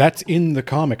allowed. That's in the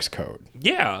comics code.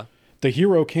 Yeah. The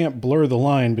hero can't blur the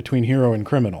line between hero and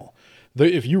criminal.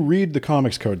 If you read the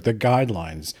comics code, the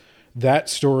guidelines, that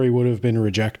story would have been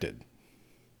rejected.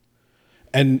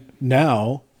 And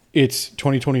now it's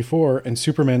 2024 and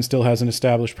Superman still has an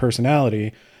established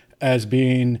personality as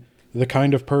being the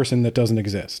kind of person that doesn't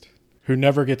exist, who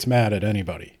never gets mad at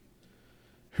anybody,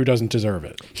 who doesn't deserve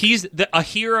it. A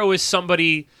hero is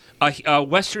somebody, a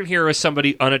Western hero is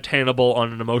somebody unattainable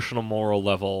on an emotional, moral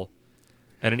level,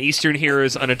 and an Eastern hero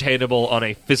is unattainable on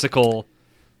a physical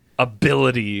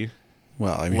ability.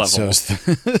 Well, I mean, level. so is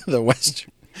the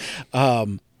Western.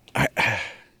 I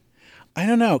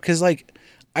don't know, because like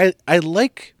I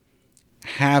like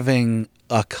having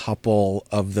a couple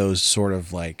of those sort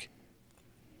of like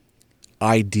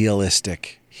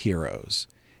idealistic heroes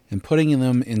and putting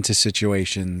them into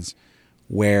situations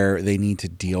where they need to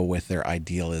deal with their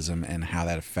idealism and how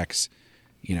that affects,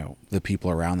 the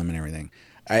people around them and everything.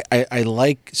 I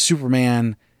like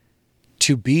Superman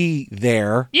to be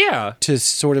there. Yeah. To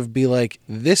sort of be like,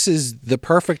 this is the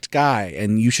perfect guy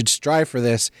and you should strive for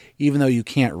this even though you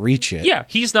can't reach it. Yeah,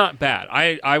 he's not bad.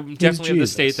 I'm definitely of the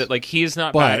state that like he is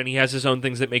not bad and he has his own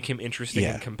things that make him interesting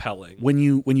and compelling. When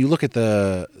you look at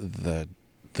the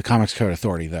Comics Code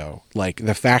Authority though, like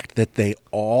the fact that they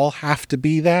all have to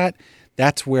be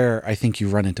that's where I think you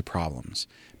run into problems,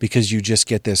 because you just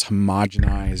get this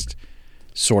homogenized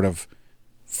sort of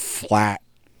flat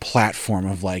platform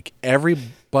of like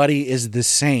everybody is the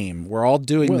same. We're all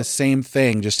doing the same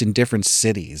thing, just in different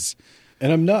cities.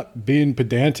 And I'm not being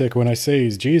pedantic when I say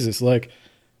he's Jesus. Like,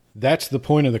 that's the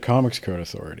point of the Comics Code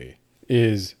Authority,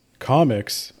 is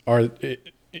comics are,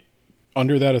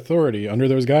 under that authority, under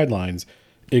those guidelines,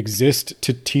 exist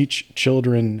to teach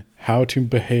children how to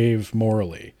behave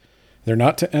morally. They're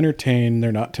not to entertain.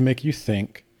 They're not to make you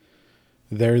think.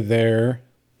 They're there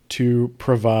to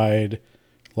provide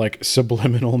like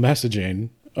subliminal messaging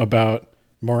about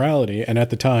morality. And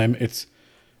at the time, it's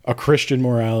a Christian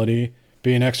morality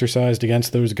being exercised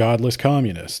against those godless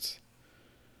communists.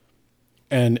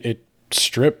 And it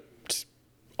stripped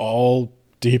all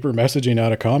deeper messaging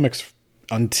out of comics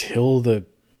until the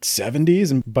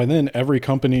 70s. And by then, every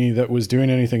company that was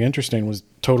doing anything interesting was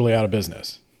totally out of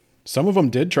business. Some of them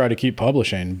did try to keep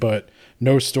publishing, but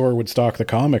no store would stock the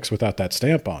comics without that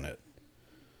stamp on it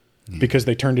because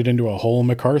they turned it into a whole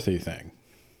McCarthy thing.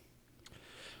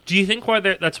 Do you think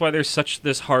that's why there's such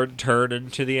this hard turn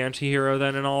into the anti-hero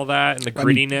then and all that and the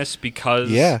grittiness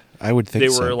because I would think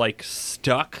they were like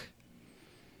stuck,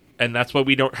 and that's why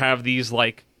we don't have these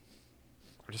like,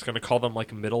 we're just going to call them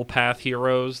like middle path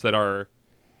heroes that are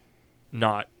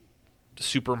not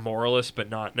super moralist but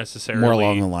not necessarily more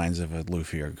along the lines of a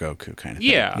Luffy or Goku kind of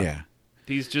thing. Yeah.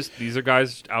 These are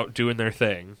guys out doing their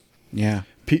thing. Yeah.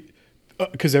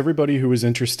 Because everybody who was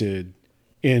interested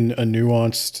in a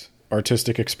nuanced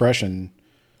artistic expression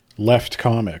left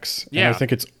comics. Yeah. And I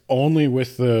think it's only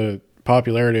with the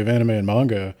popularity of anime and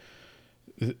manga,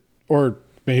 or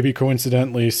maybe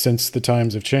coincidentally since the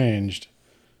times have changed,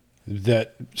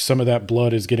 that some of that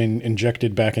blood is getting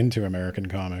injected back into American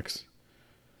comics.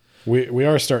 We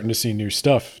are starting to see new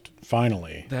stuff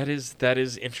finally. That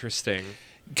is interesting.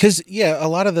 Because, a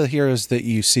lot of the heroes that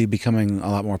you see becoming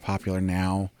a lot more popular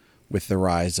now with the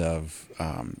rise of,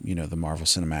 the Marvel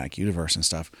Cinematic Universe and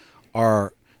stuff,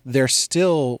 they're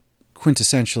still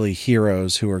quintessentially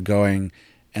heroes who are going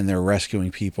and they're rescuing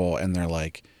people and they're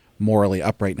like morally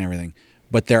upright and everything.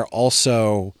 But they're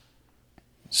also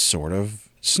sort of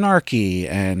snarky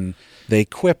and they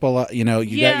quip a lot. You got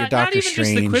your Doctor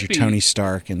Strange, your Tony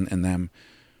Stark and them.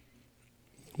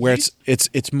 Where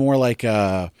it's more like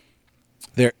their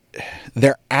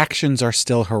actions are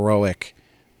still heroic,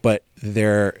 but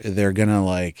they're gonna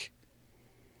like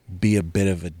be a bit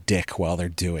of a dick while they're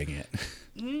doing it.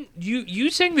 You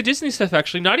saying the Disney stuff,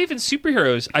 actually, not even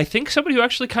superheroes. I think somebody who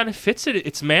actually kind of fits it,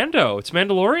 it's Mando. It's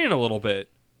Mandalorian a little bit.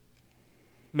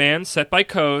 Man set by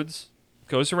codes,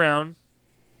 goes around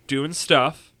doing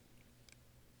stuff.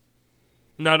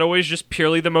 Not always just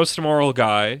purely the most moral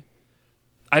guy.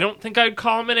 I don't think I'd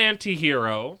call him an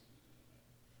anti-hero.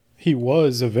 He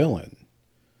was a villain.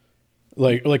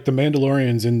 Like the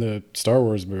Mandalorians in the Star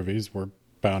Wars movies were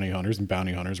bounty hunters, and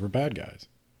bounty hunters were bad guys.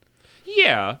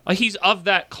 Yeah, he's of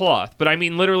that cloth, but I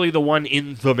mean literally the one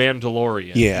in The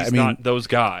Mandalorian. Yeah, he's not those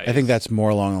guys. I think that's more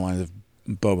along the lines of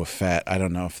Boba Fett. I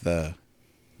don't know if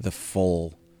the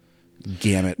full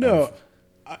gamut. No,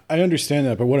 I understand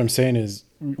that, but what I'm saying is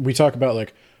we talk about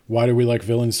like why do we like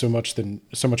villains so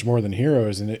much more than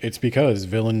heroes, and it's because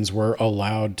villains were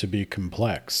allowed to be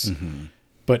complex,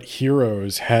 but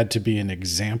heroes had to be an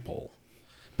example.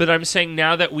 But I'm saying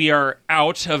now that we are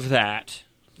out of that,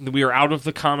 we are out of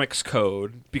the comics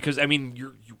code, because I mean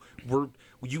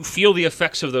you feel the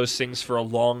effects of those things for a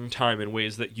long time in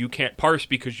ways that you can't parse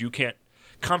because you can't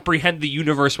comprehend the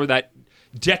universe where that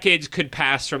decades could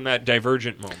pass from that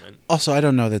divergent moment. Also, I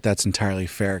don't know that that's entirely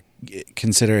fair,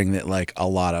 considering that like a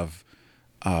lot of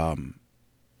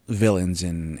villains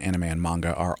in anime and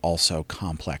manga are also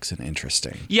complex and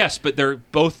interesting. Yes, but they're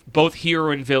both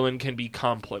hero and villain can be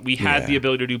complex. We had the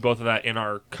ability to do both of that in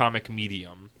our comic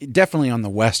medium. Definitely on the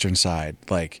Western side,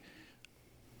 like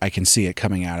I can see it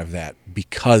coming out of that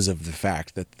because of the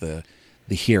fact that the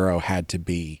hero had to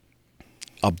be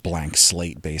a blank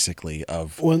slate, basically,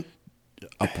 of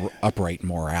upright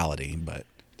morality. But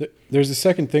there's a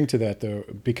second thing to that, though,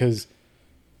 because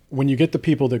when you get the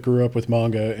people that grew up with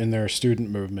manga in their student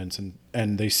movements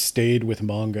and they stayed with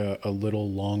manga a little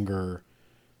longer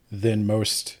than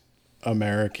most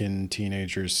American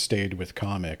teenagers stayed with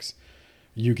comics,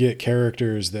 you get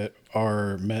characters that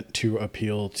are meant to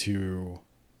appeal to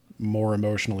more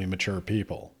emotionally mature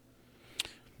people.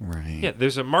 Right. Yeah,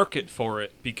 there's a market for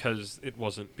it because it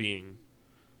wasn't being,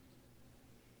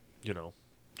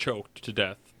 choked to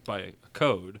death by a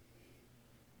code.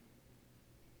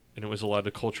 And it was allowed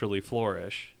to culturally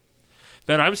flourish.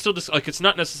 Ben, I'm still just, it's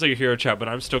not necessarily a hero chat, but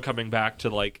I'm still coming back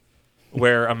to,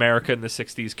 where America in the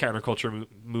 60s counterculture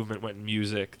movement went in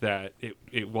music, that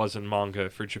it was in manga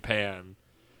for Japan,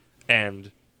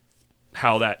 and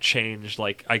how that changed.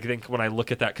 I think when I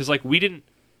look at that, because,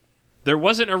 there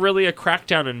wasn't really a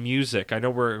crackdown in music. I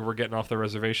know we're getting off the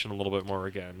reservation a little bit more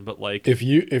again, but if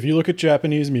you look at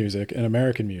Japanese music and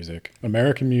American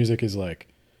music is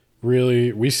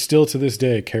really, we still to this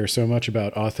day care so much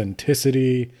about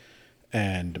authenticity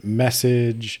and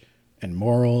message and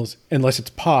morals, unless it's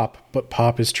pop, but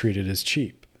pop is treated as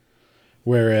cheap.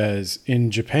 Whereas in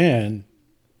Japan,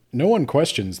 no one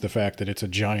questions the fact that it's a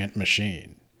giant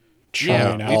machine.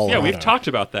 We've talked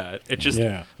about that. It just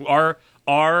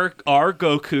our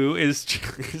Goku is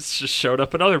just showed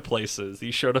up in other places.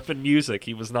 He showed up in music.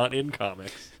 He was not in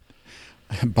comics.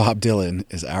 Bob Dylan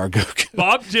is our Goku.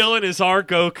 Bob Dylan is our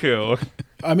Goku.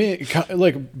 I mean,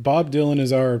 Bob Dylan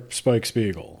is our Spike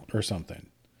Spiegel or something.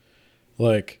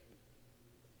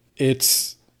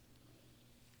 It's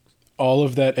all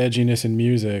of that edginess in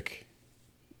music,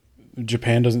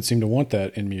 Japan doesn't seem to want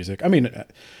that in music. I mean,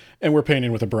 and we're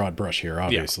painting with a broad brush here.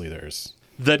 Obviously, there's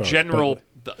the both, general,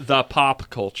 the pop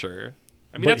culture.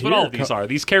 I mean, that's what all of these are.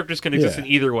 These characters can exist in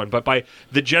either one, but by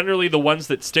generally the ones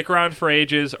that stick around for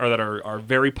ages or that are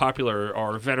very popular,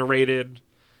 are venerated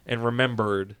and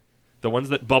remembered, the ones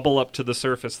that bubble up to the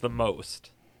surface the most.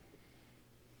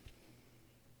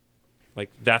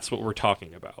 Like, that's what we're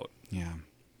talking about. Yeah.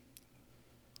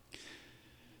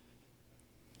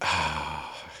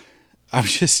 I'm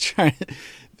just trying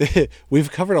to...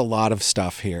 We've covered a lot of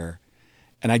stuff here,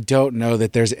 and I don't know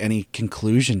that there's any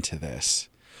conclusion to this.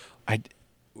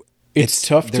 It's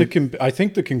tough to... I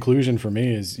think the conclusion for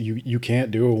me is you can't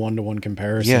do a one-to-one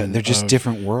comparison. Yeah, they're just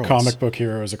different worlds. Comic book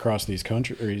heroes across these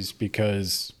countries,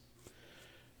 because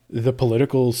the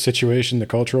political situation, the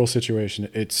cultural situation,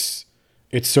 it's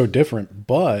so different.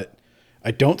 But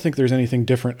I don't think there's anything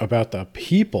different about the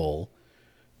people,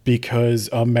 because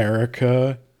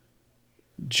America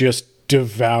just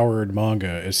devoured manga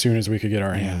as soon as we could get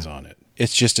our hands on it.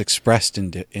 It's just expressed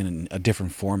in a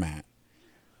different format.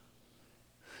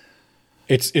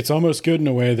 It's almost good in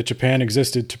a way that Japan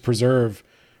existed to preserve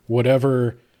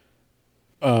whatever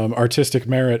artistic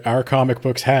merit our comic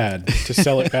books had to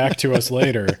sell it back to us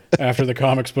later after the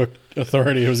comics book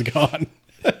authority was gone.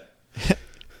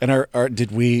 And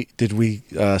did we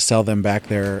sell them back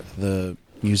the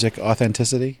music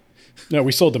authenticity? No,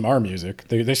 we sold them our music.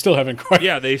 They still haven't quite.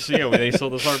 Yeah, they sold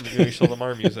them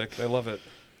our music. They love it.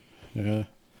 Yeah.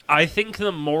 I think not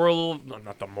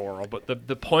the moral, but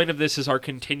the point of this is our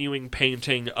continuing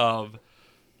painting of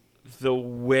the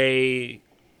way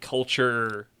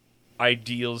culture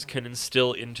ideals can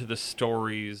instill into the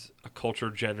stories a culture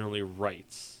generally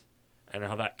writes, and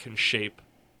how that can shape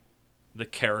the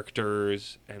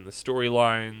characters and the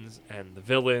storylines and the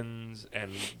villains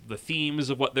and the themes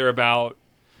of what they're about.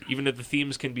 Even if the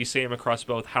themes can be same across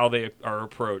both, how they are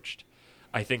approached.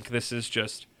 I think this is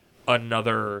just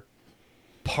another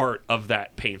part of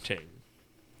that painting,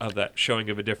 of that showing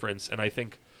of a difference. And I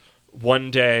think one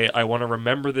day I want to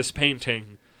remember this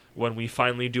painting when we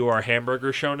finally do our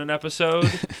Hamburger Shonen episode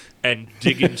and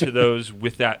dig into those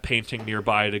with that painting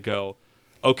nearby to go,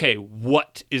 okay,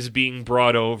 what is being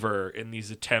brought over in these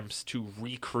attempts to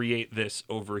recreate this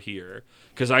over here?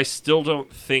 Because I still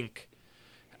don't think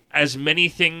as many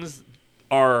things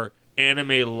are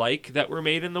anime-like that were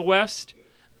made in the West.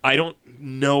 I don't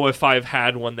know if I've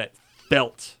had one that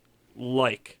felt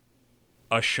like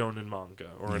a shonen manga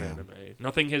or an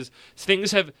anime.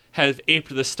 Things have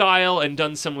aped the style and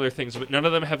done similar things, but none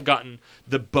of them have gotten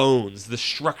the bones, the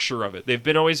structure of it. They've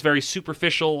been always very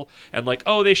superficial and like,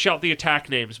 oh, they shout the attack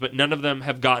names, but none of them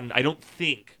have gotten, I don't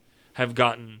think, have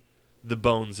gotten the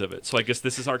bones of it. So I guess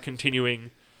this is our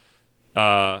continuing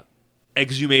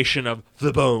exhumation of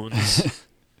the bones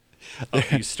of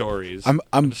these stories.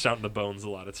 I'm shouting the bones a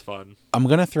lot. It's fun. I'm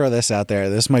gonna throw this out there.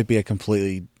 This might be a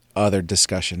completely other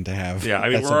discussion to have. Yeah, I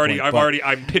mean,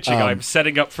 I'm pitching. I'm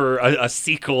setting up for a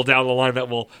sequel down the line that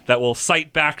will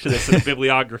cite back to this in a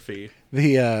bibliography.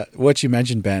 The what you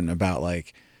mentioned, Ben, about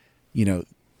like, you know,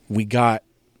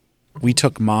 we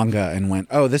took manga and went,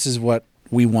 oh, this is what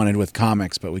we wanted with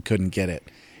comics, but we couldn't get it,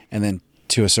 and then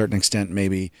to a certain extent,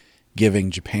 maybe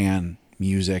giving Japan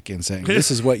music and saying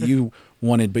this is what you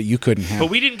wanted but you couldn't have.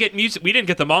 But we didn't get music, we didn't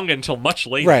get the manga until much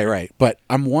later. Right. But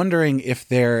I'm wondering if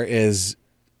there is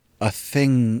a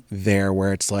thing there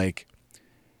where it's like,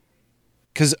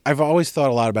 because I've always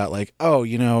thought a lot about like, oh,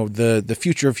 you know, the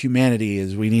future of humanity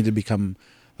is we need to become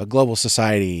a global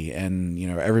society, and you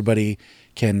know, everybody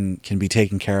can be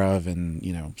taken care of, and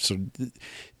you know, so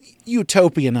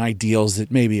utopian ideals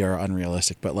that maybe are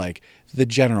unrealistic, but like the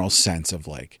general sense of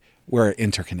like we're an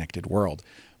interconnected world.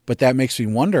 But that makes me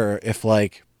wonder if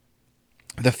like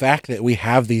the fact that we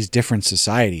have these different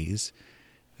societies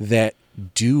that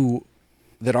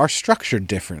are structured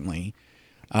differently,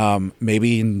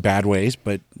 maybe in bad ways,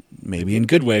 but maybe in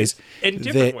good ways, in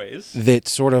different ways, that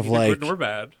sort of like good or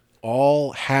bad,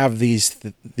 all have these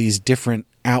different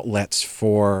outlets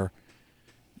for,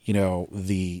 you know,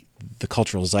 the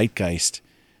cultural zeitgeist,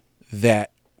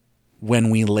 that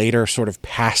when we later sort of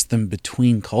pass them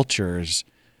between cultures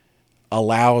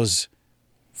allows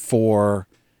for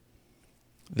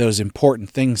those important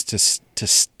things to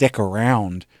stick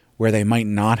around where they might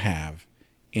not have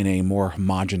in a more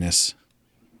homogeneous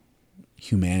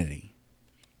humanity.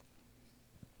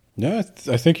 Yeah,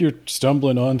 I think you're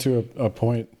stumbling onto a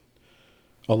point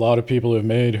a lot of people have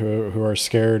made who are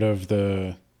scared of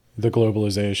the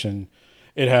globalization.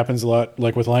 It happens a lot,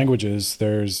 like with languages.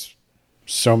 There's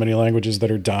so many languages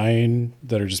that are dying,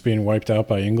 that are just being wiped out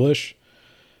by English.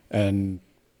 And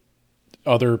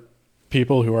other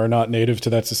people who are not native to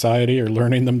that society or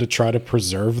learning them to try to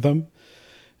preserve them.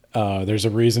 There's a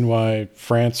reason why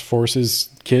France forces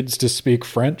kids to speak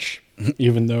French,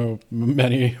 even though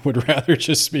many would rather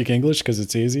just speak English because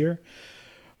it's easier.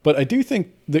 But I do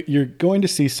think that you're going to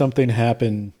see something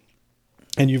happen,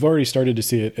 and you've already started to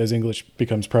see it as English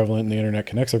becomes prevalent and the internet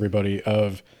connects everybody,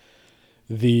 of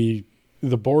the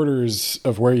borders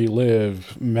of where you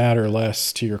live matter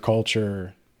less to your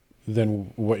culture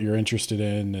than what you're interested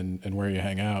in and where you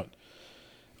hang out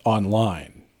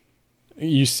online.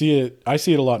 You see it. I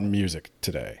see it a lot in music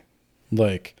today.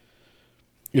 Like,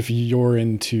 if you're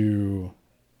into,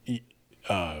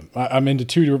 I'm into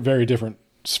two very different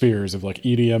spheres of like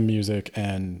EDM music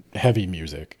and heavy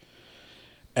music.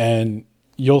 And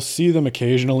you'll see them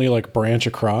occasionally like branch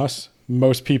across.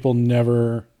 Most people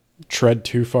never tread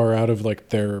too far out of like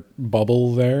their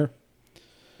bubble there.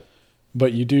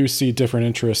 But you do see different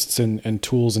interests and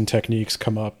tools and techniques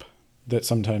come up that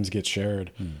sometimes get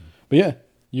shared. But yeah,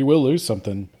 you will lose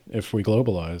something if we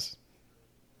globalize.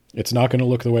 It's not going to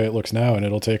look the way it looks now, and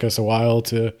it'll take us a while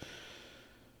to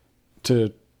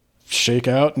shake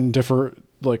out and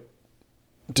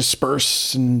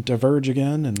disperse and diverge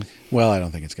again. And Well, I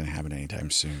don't think it's going to happen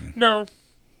anytime soon. No.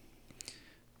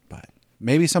 But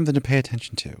maybe something to pay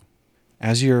attention to.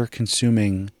 As you're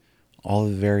consuming all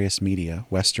of the various media,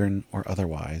 Western or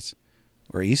otherwise,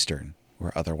 or Eastern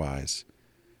or otherwise,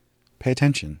 pay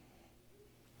attention.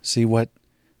 See what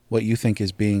you think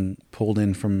is being pulled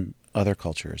in from other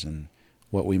cultures and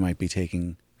what we might be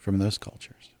taking from those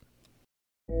cultures.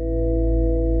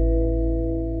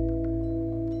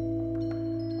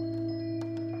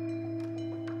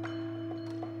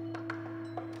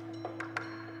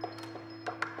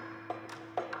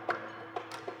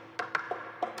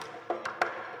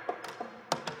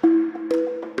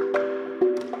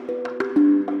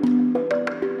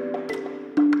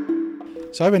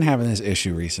 So I've been having this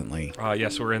issue recently.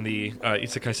 Yes, we're in the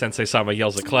Isekai Sensei Sama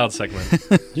Yells at Cloud segment.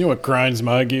 you know what grinds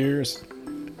my gears?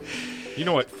 You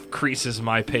know what creases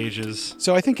my pages?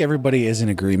 So I think everybody is in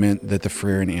agreement that the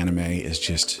Frieren anime is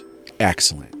just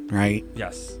excellent, right?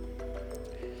 Yes.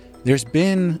 There's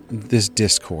been this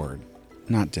Discord.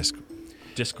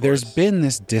 There's been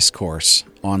this discourse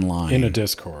online. In a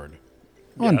Discord.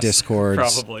 On Yes, Discords.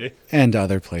 probably. And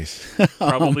other places.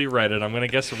 Probably Reddit. I'm going to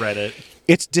guess Reddit.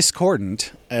 It's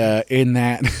discordant in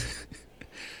that.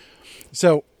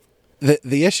 So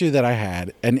the issue that I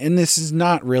had, and this is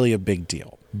not really a big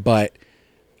deal, but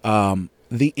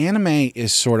the anime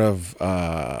is sort of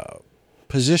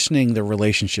positioning the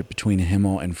relationship between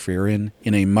Himmel and Frieren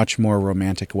in a much more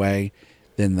romantic way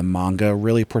than the manga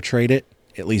really portrayed it,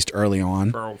 at least early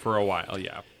on. For a while,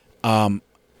 yeah.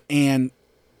 And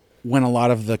when a lot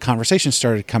of the conversations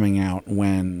started coming out,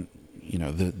 when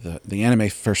the anime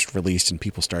first released and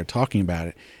people started talking about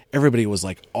it, everybody was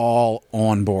like all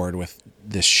on board with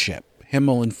this ship,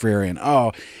 Himmel and Frieren.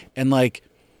 Oh, and like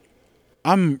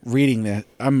I'm reading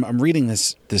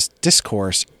this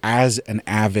discourse as an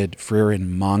avid Frieren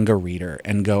manga reader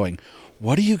and going,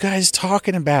 what are you guys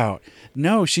talking about?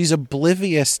 No, she's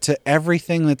oblivious to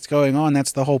everything that's going on.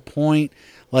 That's the whole point.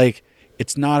 Like,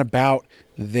 it's not about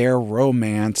their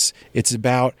romance. It's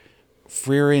about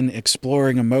Frieren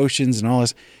exploring emotions and all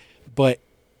this. But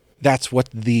that's what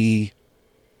the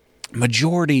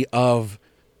majority of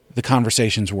the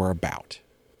conversations were about,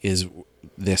 is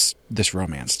this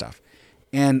romance stuff.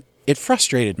 And it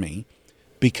frustrated me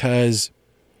because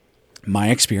my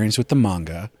experience with the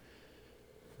manga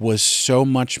was so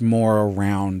much more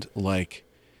around like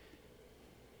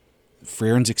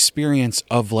Frieren's experience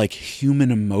of like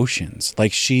human emotions.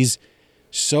 Like, she's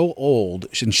so old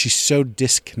and she's so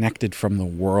disconnected from the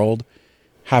world,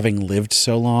 having lived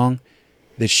so long,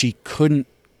 that she couldn't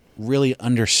really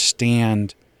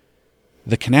understand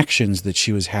the connections that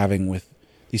she was having with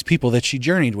these people that she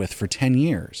journeyed with for 10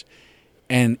 years.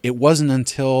 And it wasn't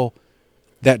until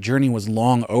that journey was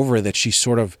long over that she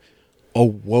sort of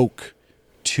awoke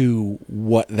to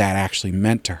what that actually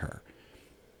meant to her.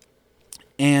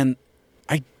 And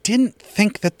I didn't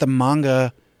think that the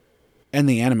manga, and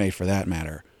the anime for that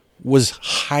matter, was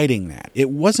hiding that. It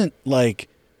wasn't like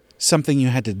something you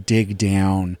had to dig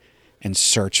down and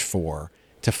search for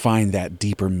to find that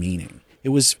deeper meaning. It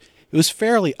was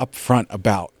fairly upfront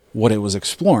about what it was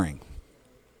exploring.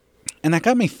 And that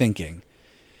got me thinking,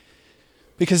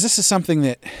 because this is something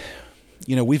that,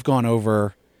 we've gone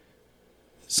over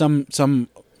somewhat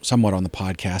on the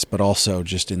podcast, but also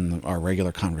just in our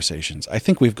regular conversations. I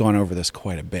think we've gone over this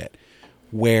quite a bit,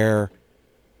 where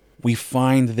we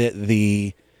find that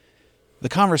the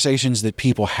conversations that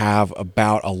people have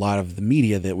about a lot of the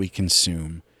media that we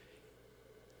consume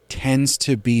tends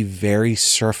to be very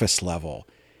surface level,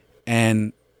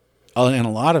 and a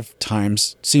lot of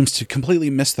times seems to completely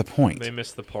miss the point. They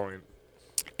miss the point.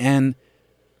 And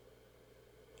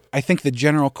I think the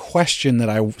general question that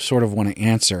I sort of want to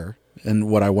answer, and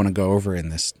what I want to go over in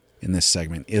this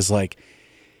segment, is like,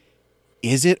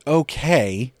 is it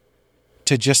okay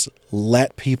to just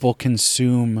let people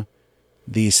consume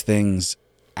these things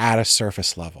at a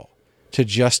surface level, to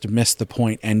just miss the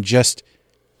point and just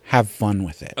have fun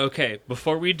with it? Okay,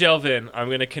 before we delve in, I'm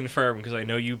going to confirm, because I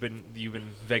know you've been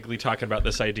vaguely talking about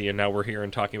this idea, and now we're here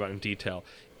and talking about it in detail.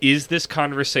 Is this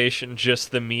conversation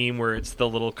just the meme where it's the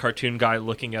little cartoon guy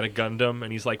looking at a Gundam,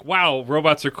 and he's like, wow,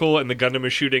 robots are cool, and the Gundam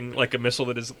is shooting like a missile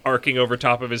that is arcing over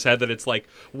top of his head, that it's like,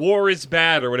 war is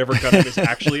bad, or whatever Gundam is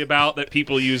actually about, that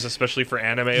people use, especially for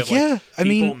anime, of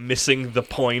people missing the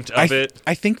point of it?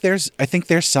 I think there's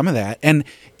some of that. And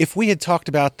if we had talked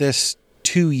about this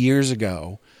 2 years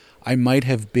ago, I might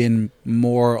have been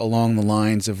more along the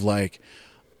lines of like,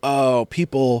 oh,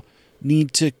 people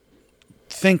need to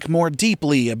think more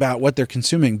deeply about what they're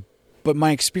consuming. But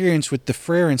my experience with the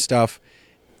Frere and stuff,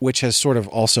 which has sort of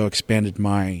also expanded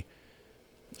my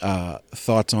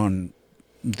thoughts on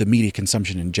the media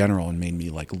consumption in general and made me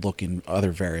like look in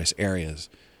other various areas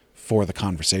for the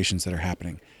conversations that are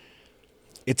happening.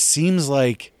 It seems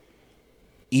like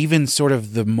even sort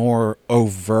of the more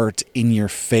overt, in your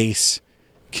face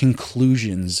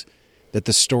conclusions that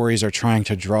the stories are trying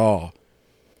to draw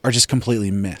are just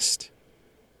completely missed.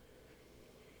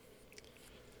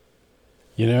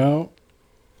 You know,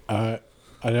 I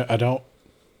don't.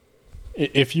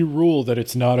 If you rule that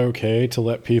it's not okay to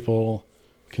let people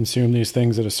consume these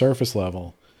things at a surface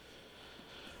level,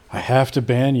 I have to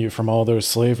ban you from all those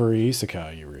slavery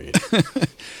isekai you read.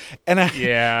 And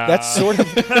that's sort of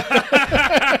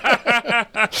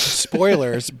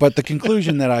spoilers, but the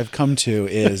conclusion that I've come to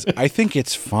is I think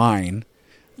it's fine.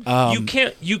 You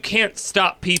can't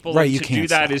stop people. Right, to you can't do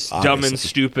that stop, is dumb obviously. and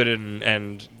stupid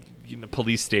and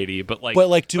police statey. But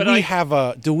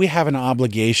do we have an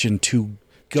obligation to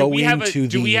go into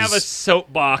do we have a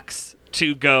soapbox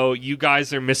to go, you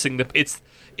guys are missing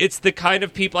it's the kind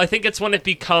of people, I think it's when it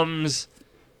becomes,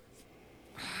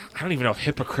 I don't even know if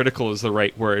hypocritical is the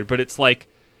right word, but it's like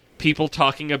people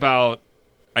talking about,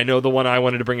 I know the one I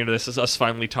wanted to bring into this is us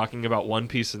finally talking about One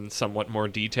Piece in somewhat more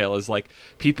detail, is like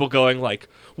people going like,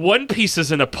 One Piece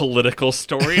isn't a political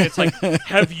story. And it's like,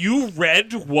 have you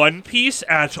read One Piece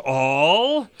at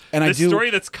all? And this story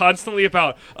that's constantly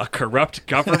about a corrupt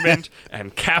government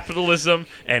and capitalism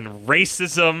and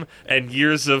racism and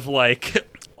years of like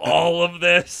all of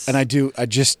this. And I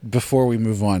just, before we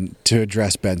move on, to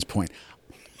address Ben's point,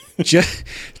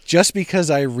 just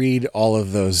because I read all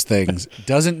of those things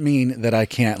doesn't mean that I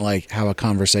can't like have a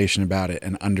conversation about it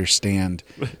and understand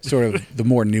sort of the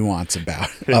more nuance of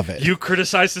it. You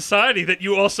criticize society that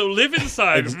you also live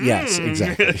inside. Yes,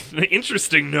 exactly.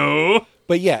 Interesting, no.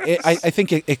 But yeah, I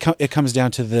think it comes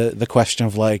down to the question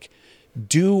of like,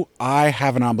 do I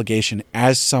have an obligation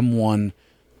as someone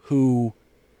who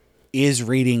is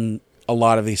reading a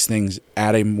lot of these things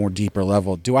at a more deeper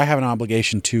level? Do I have an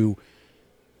obligation to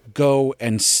go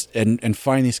and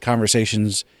find these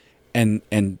conversations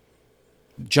and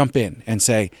jump in and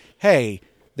say, hey,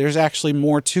 there's actually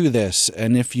more to this,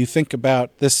 and if you think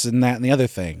about this and that and the other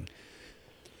thing?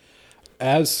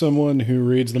 As someone who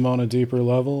reads them on a deeper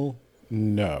level,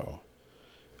 no.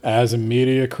 As a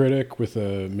media critic with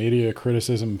a media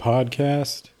criticism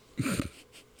podcast,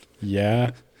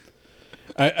 yeah.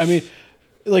 I mean,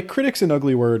 like, critic's an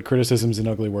ugly word, criticism's an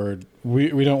ugly word.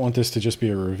 We don't want this to just be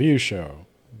a review show.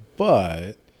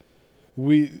 But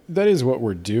that is what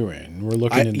we're doing. We're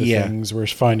looking into things. We're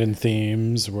finding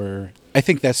themes. I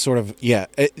think that's sort of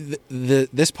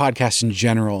this podcast in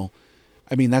general.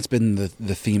 I mean, that's been the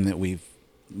theme that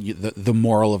the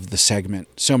moral of the segment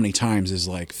so many times is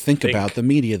like think about the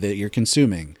media that you're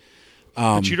consuming.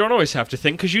 But you don't always have to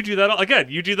think, because you do that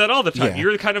you do that all the time. Yeah,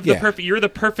 you're kind of you're the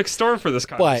perfect storm for this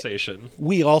conversation. But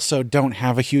we also don't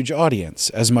have a huge audience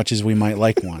as much as we might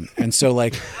like one, and so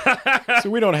like, so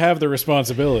we don't have the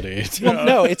responsibility. Well,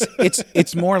 no,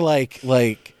 it's more like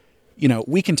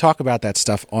we can talk about that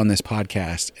stuff on this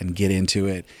podcast and get into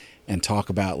it and talk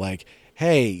about like,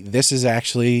 hey, this is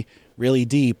actually really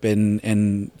deep,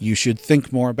 and you should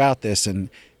think more about this, and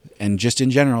just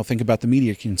in general think about the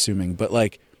media consuming, but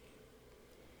like,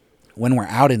 when we're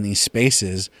out in these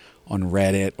spaces on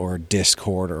Reddit or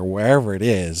Discord or wherever it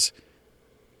is,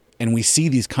 and we see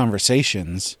these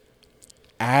conversations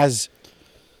as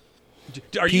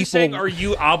you saying, are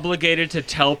you obligated to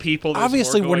tell people there's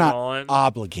obviously more we're going not on?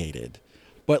 Obligated,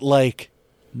 but like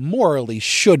morally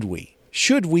should we?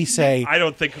 should we say, I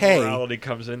don't think hey, morality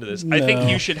comes into this. No. I think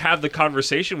you should have the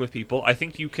conversation with people. I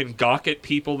think you can gawk at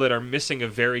people that are missing a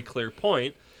very clear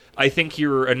point. I think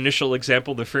your initial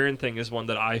example, the Frieren thing, is one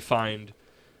that I find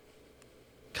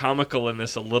comical in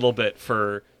this a little bit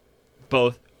for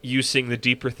both you seeing the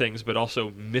deeper things, but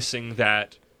also missing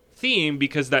that theme,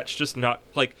 because that's just not,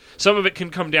 like, some of it can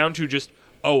come down to just,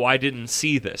 oh, I didn't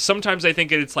see this. Sometimes I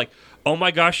think it's like, oh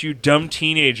my gosh, you dumb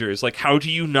teenagers, like, how do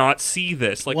you not see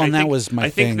this? Like, Well, and that was my I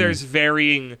think thing. there's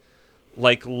varying,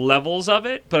 like, levels of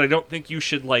it, but I don't think you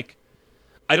should, like,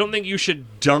 I don't think you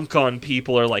should dunk on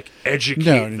people or, like, educate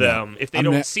No. them if they I'm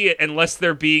don't not- see it, unless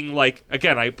they're being, like,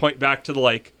 again, I point back to the,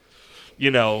 like, you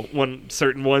know, one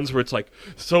certain ones where it's like,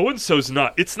 so-and-so's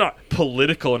not, it's not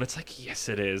political, and it's like, yes,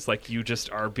 it is. Like, you just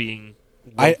are being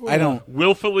I don't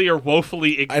willfully or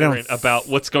woefully I don't ignorant about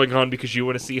what's going on because you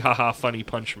want to see haha funny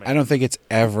punch man. I don't think it's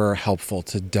ever helpful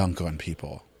to dunk on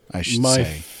people, I should My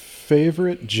say.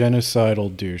 favorite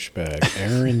genocidal douchebag,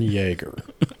 Eren Yeager.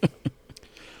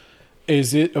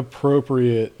 Is it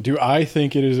appropriate? Do I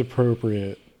think it is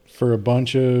appropriate for a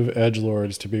bunch of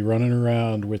edgelords to be running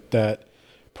around with that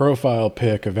profile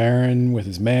pic of Eren with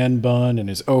his man bun and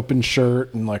his open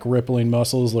shirt and like rippling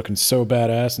muscles, looking so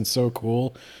badass and so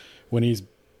cool, when he's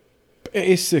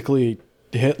basically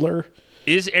Hitler?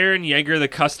 Is Eren Yeager the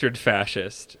custard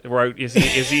fascist? Or is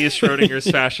he a Schrodinger's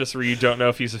fascist where you don't know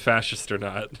if he's a fascist or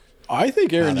not? I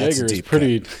think Eren that's a Yeager is deep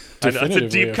pretty I know, it's a definitively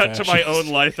deep cut to my fascist. own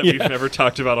life that we've never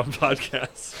talked about on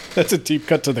podcasts. That's a deep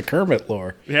cut to the Kermit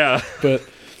lore. Yeah. But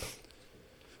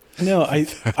no, I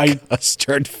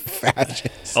Custard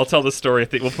fascist. I'll tell the story.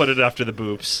 We'll put it after the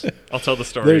boops. I'll tell the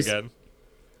story There's- again.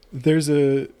 there's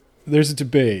a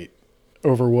debate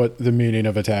over what the meaning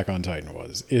of Attack on Titan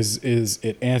was. Is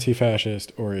it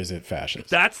anti-fascist or is it fascist?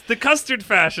 That's the custard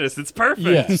fascist. It's perfect.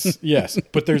 Yes, yes.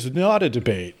 But there's not a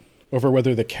debate over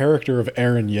whether the character of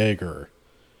Eren Yeager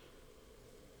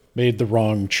made the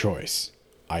wrong choice.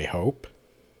 I hope.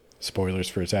 Spoilers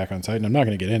for Attack on Titan. I'm not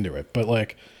going to get into it, but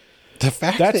like, The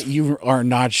fact That's- that you are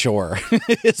not sure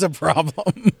is a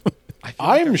problem. I feel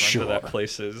I'm I've run sure. to that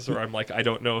places where I'm like, I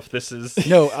don't know if this is.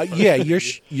 No, yeah, you're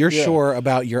Yeah. sure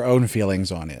about your own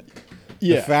feelings on it.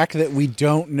 yeah. The fact that we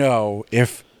don't know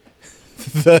if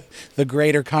the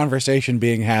greater conversation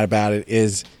being had about it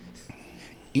is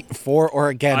for or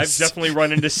I've against. definitely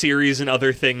run into series and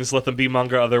other things, let them be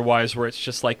manga otherwise, where it's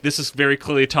just like, this is very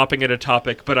clearly topping at a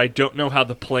topic, but I don't know how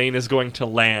the plane is going to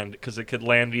land, because it could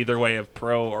land either way of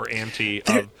pro or anti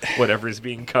of whatever is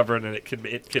being covered, and it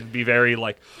can be very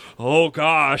like, oh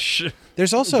gosh.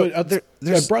 There's also But I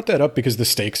there's brought that up because the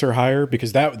stakes are higher,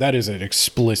 because that is an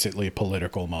explicitly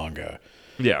political manga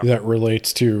Yeah. that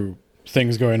relates to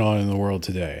things going on in the world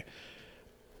today.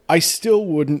 I still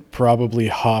wouldn't probably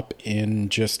hop in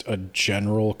just a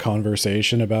general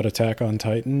conversation about Attack on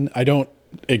Titan. I don't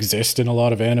exist in a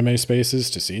lot of anime spaces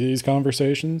to see these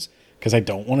conversations because I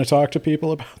don't want to talk to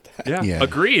people about that. Yeah.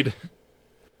 Agreed.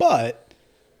 But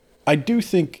I do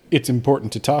think it's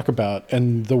important to talk about,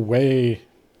 and the way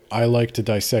I like to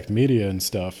dissect media and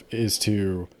stuff is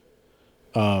to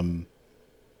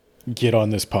get on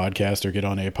this podcast or get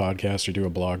on a podcast or do a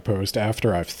blog post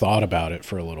after I've thought about it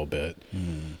for a little bit.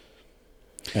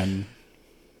 And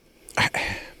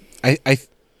I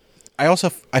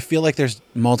also I feel like there's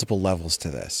multiple levels to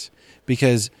this,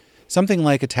 because something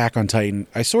like Attack on Titan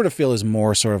I sort of feel is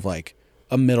more sort of like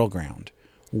a middle ground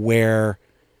where,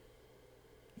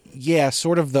 yeah,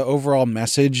 sort of the overall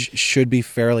message should be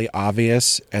fairly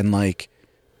obvious and like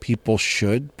people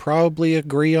should probably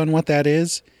agree on what that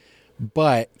is,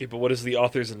 but Yeah, but what is the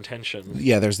author's intention?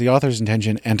 yeah, there's the author's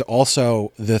intention and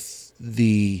also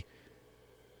the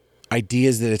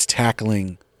ideas that it's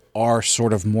tackling are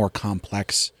sort of more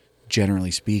complex,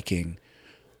 generally speaking.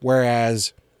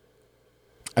 Whereas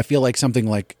I feel like something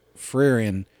like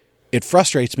Frieren, it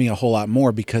frustrates me a whole lot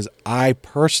more because I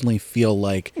personally feel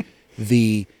like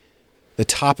the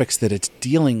topics that it's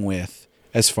dealing with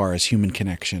as far as human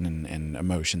connection and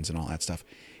emotions and all that stuff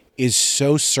is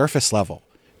so surface level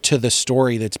to the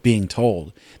story that's being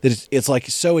told that it's like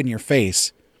so in your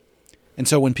face. And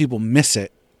so when people miss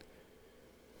it,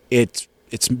 it's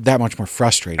that much more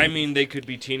frustrating. I mean, they could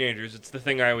be teenagers. It's the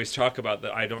thing I always talk about,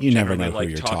 that I don't You never generally know who like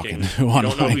you're talking. talking to You don't know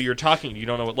online. who you're talking to. You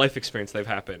don't know what life experience they've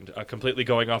happened. Completely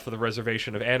going off of the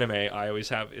reservation of anime, I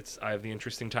have the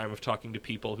interesting time of talking to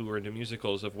people who are into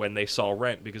musicals of when they saw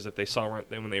Rent, because if they saw Rent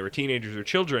when they were teenagers or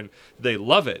children, they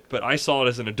love it. But I saw it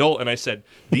as an adult and I said,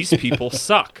 these people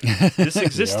suck. This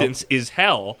existence is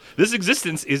hell. This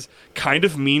existence is kind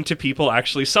of mean to people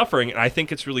actually suffering, and I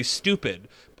think it's really stupid.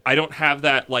 I don't have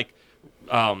that, like,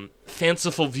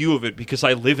 fanciful view of it because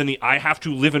I have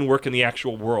to live and work in the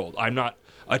actual world. I'm not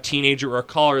a teenager or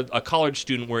a college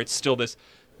student where it's still this.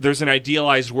 There's an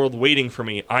idealized world waiting for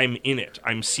me. I'm in it.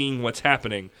 I'm seeing what's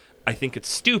happening. I think it's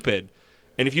stupid.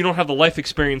 And if you don't have the life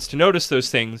experience to notice those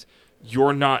things,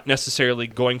 you're not necessarily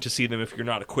going to see them if you're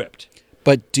not equipped.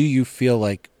 But do you feel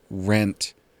like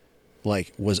Rent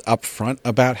was upfront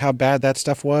about how bad that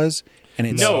stuff was? And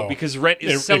it's, no, because Rent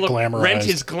is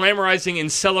glamorizing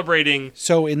and celebrating.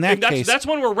 So in that case, that's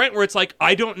one where it's like,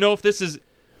 I don't know if this is.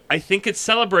 I think it's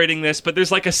celebrating this, but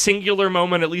there's like a singular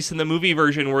moment, at least in the movie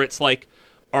version, where it's like,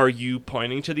 are you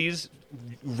pointing to these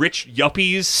rich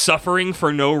yuppies suffering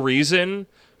for no reason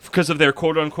because of their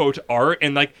quote unquote art?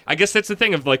 And like, I guess that's the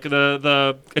thing of like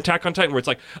the Attack on Titan, where it's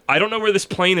like, I don't know where this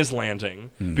plane is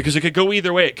landing because it could go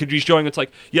either way. It could be showing it's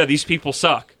like, yeah, these people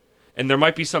suck. And there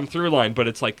might be some through line, but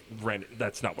it's like Rent.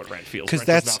 That's not what Rent feels. Rent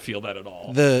does not feel that at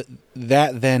all.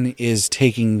 That then is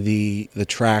taking the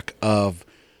track of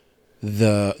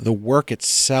the work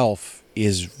itself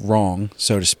is wrong,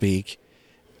 so to speak,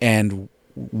 and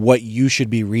what you should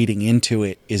be reading into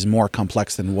it is more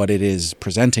complex than what it is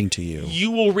presenting to you. You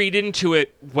will read into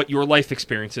it what your life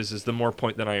experience is the more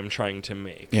point that I am trying to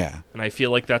make. Yeah. And I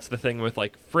feel like that's the thing with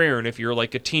like Freyr, and if you're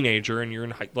like a teenager and you're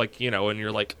in like, you know, and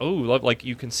you're like, oh, like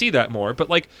you can see that more. But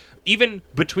like even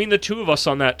between the two of us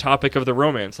on that topic of the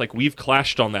romance, like we've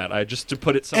clashed on that. Just to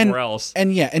put it somewhere else.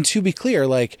 And yeah, and to be clear,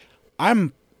 like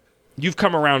You've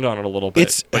come around on it a little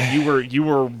bit, but you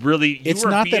were really it's were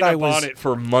not beating that I up was on it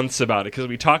for months about it because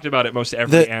we talked about it most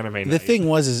every anime night. The thing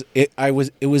was it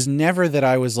was never that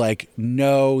I was like,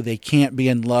 no, they can't be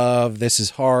in love. This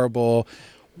is horrible.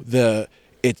 It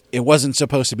wasn't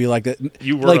supposed to be like that.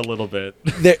 You were a little bit.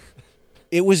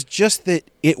 It was just that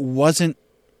it wasn't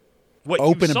what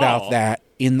open about that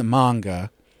in the manga,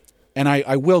 and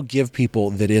I will give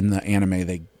people that in the anime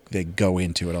they go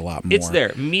into it a lot more. It's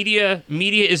there. Media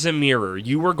is a mirror.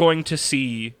 You are going to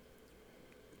see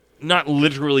not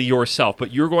literally yourself,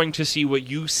 but you're going to see what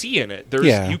you see in it.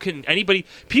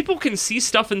 People can see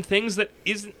stuff in things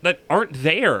that aren't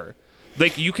there.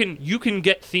 Like you can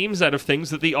get themes out of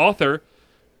things that the author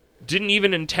didn't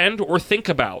even intend or think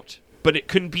about, but it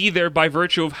can be there by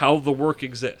virtue of how the work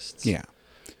exists. Yeah.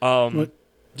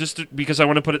 Because I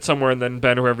want to put it somewhere, and then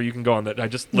Ben, whoever you can go on that. I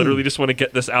just literally just want to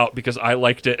get this out because I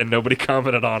liked it and nobody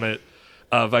commented on it.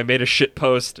 I made a shit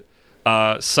post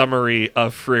summary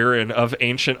of Freyr and of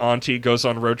Ancient Auntie goes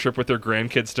on road trip with her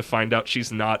grandkids to find out she's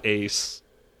not Ace.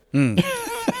 I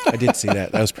did see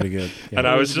that. That was pretty good. Yeah. And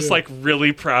I was just like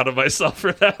really proud of myself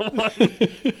for that one.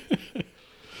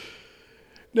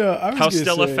 No, I was how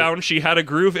Stella found she had a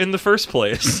groove in the first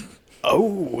place.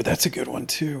 Oh, that's a good one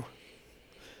too.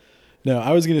 No,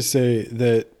 I was going to say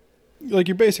that, like,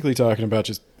 you're basically talking about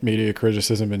just media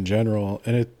criticism in general,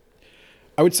 and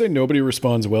I would say nobody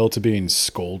responds well to being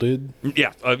scolded.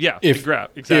 Yeah,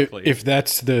 exactly. If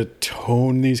that's the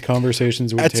tone these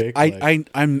conversations would take.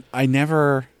 I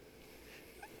never.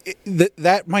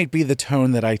 That might be the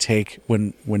tone that I take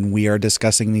when we are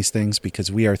discussing these things,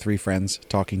 because we are three friends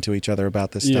talking to each other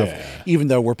about this stuff. Even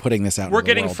though we're putting this out, we're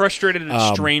getting frustrated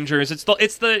at strangers. It's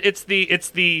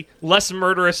the less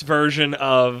murderous version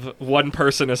of one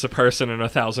person is a person and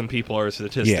 1,000 people are a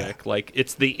statistic. Yeah. Like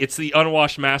it's the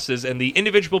unwashed masses and the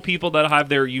individual people that have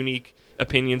their unique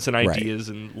opinions and ideas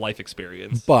and life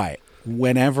experience. But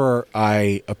whenever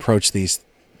I approach these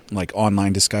like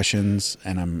online discussions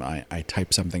and I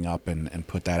type something up and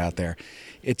put that out there,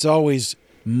 it's always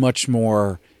much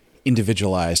more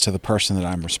individualized to the person that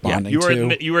I'm responding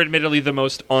to. You were admittedly the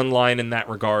most online in that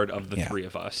regard of the three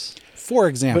of us. For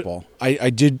example, I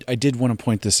did want to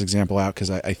point this example out because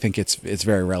I think it's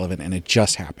very relevant, and it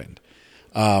just happened.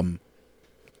 2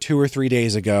 or 3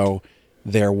 days ago,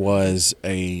 there was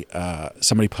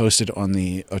somebody posted on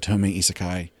the Otome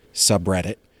Isekai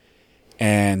subreddit,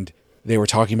 and they were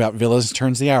talking about Villains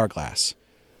Turns the Hourglass,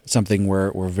 something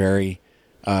we're very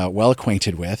well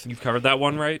acquainted with. You've covered that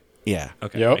one, right? Yeah.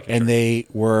 Okay. Yep. And they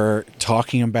were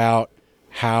talking about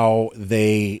how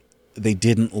they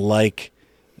didn't like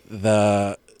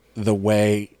the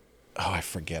way. Oh, I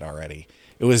forget already.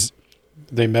 It was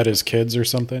they met as kids or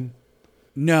something.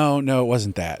 No, it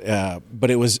wasn't that.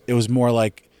 But it was more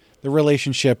like the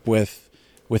relationship with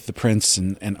the prince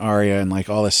and Arya and like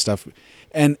all this stuff,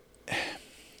 and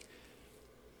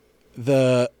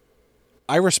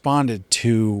I responded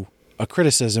to a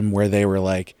criticism where they were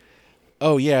like,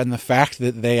 oh yeah, and the fact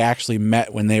that they actually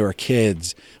met when they were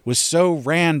kids was so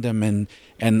random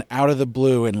and out of the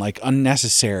blue and like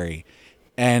unnecessary.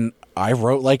 And I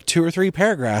wrote like 2 or 3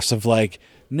 paragraphs of like,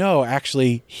 no,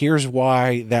 actually, here's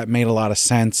why that made a lot of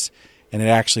sense and it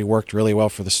actually worked really well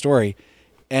for the story.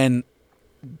 And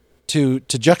to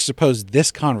juxtapose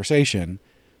this conversation,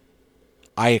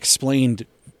 I explained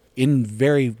in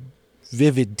very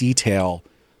vivid detail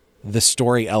the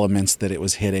story elements that it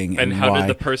was hitting. And how why. did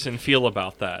the person feel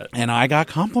about that? And I got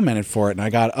complimented for it, and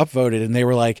I got upvoted, and they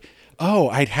were like, "Oh,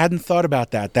 I hadn't thought about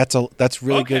that. That's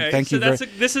really good. Thank you."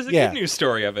 This is a good news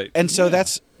story of it. And so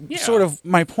that's sort of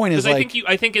my point. Is like,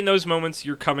 I think in those moments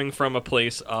you're coming from a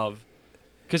place of,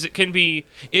 because it can be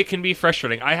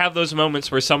frustrating. I have those moments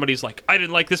where somebody's like, "I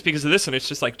didn't like this because of this," and it's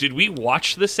just like, did we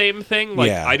watch the same thing? Like,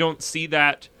 I don't see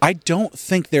that. I don't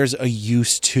think there's a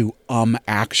use to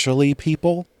actually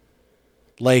people.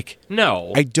 Like,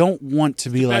 no, I don't want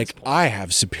to be like, I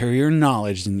have superior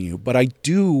knowledge than you, but I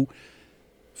do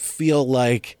feel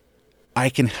like I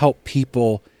can help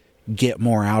people get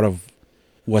more out of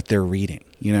what they're reading,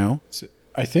 you know? So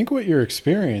I think what you're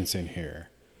experiencing here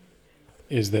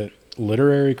is that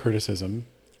literary criticism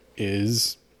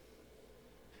is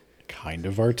kind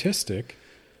of artistic,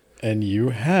 and you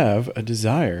have a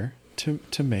desire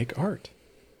to make art.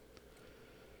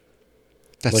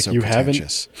 That's like so you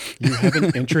pretentious. you have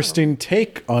an interesting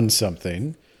take on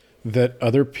something that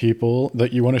other people,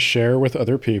 that you want to share with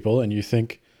other people, and you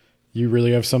think you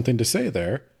really have something to say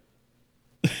there.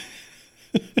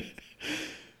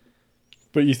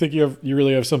 But you think you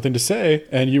really have something to say,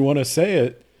 and you want to say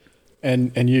it,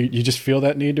 and you just feel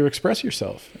that need to express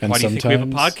yourself. And why do you think we have a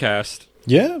podcast?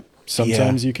 Yeah.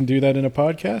 Sometimes you can do that in a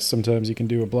podcast. Sometimes you can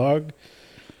do a blog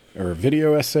or a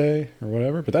video essay or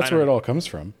whatever. But that's where it all comes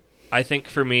from. I think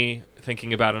for me,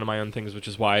 thinking about it in my own things, which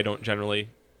is why I don't generally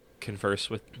converse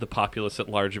with the populace at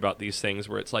large about these things,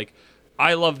 where it's like,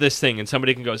 I love this thing, and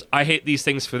somebody can go, I hate these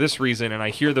things for this reason, and I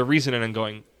hear the reason, and I'm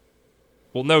going,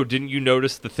 well, no, didn't you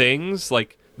notice the things?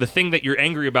 Like, the thing that you're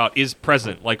angry about is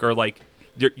present, like, or like,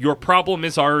 your problem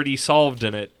is already solved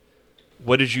in it.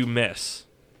 What did you miss?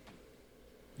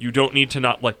 You don't need to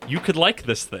not like, you could like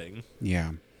this thing.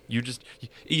 Yeah. You just,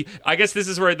 I guess this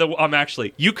is where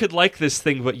actually, you could like this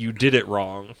thing, but you did it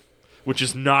wrong, which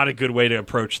is not a good way to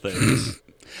approach things.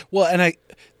 Well, and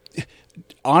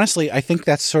honestly, I think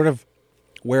that's sort of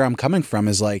where I'm coming from,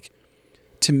 is like,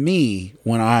 to me,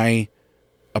 when I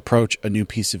approach a new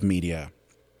piece of media,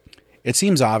 it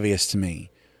seems obvious to me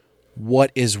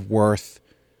what is worth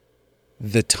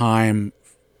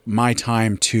my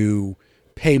time to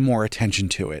pay more attention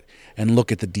to it and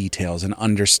look at the details and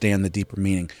understand the deeper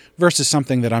meaning, versus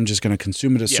something that I'm just going to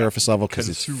consume at a surface level because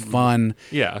it's fun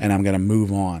and I'm going to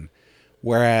move on.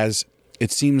 Whereas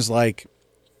it seems like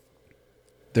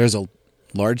there's a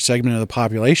large segment of the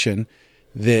population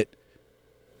that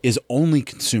is only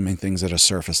consuming things at a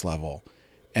surface level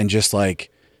and just like,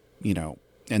 you know,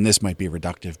 and this might be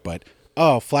reductive, but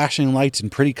flashing lights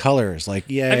and pretty colors, like,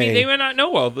 yay. I mean, they may not know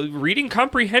well. The reading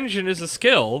comprehension is a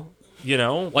skill. You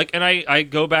know, like, and I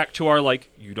go back to our,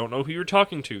 like, you don't know who you're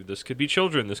talking to. This could be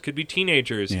children. This could be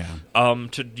teenagers. Yeah.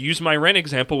 To use my Ren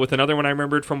example with another one I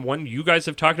remembered from one you guys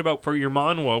have talked about for your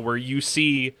manhwa, where you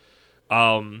see,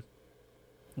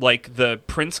 like, the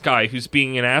prince guy who's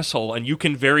being an asshole, and you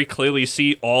can very clearly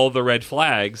see all the red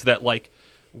flags that, like,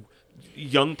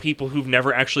 young people who've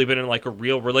never actually been in, like, a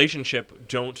real relationship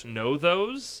don't know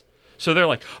those. So they're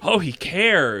like, oh, he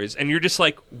cares. And you're just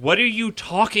like, what are you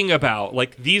talking about?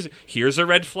 Like, here's a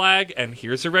red flag, and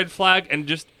here's a red flag, and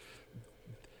just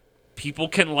people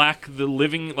can lack the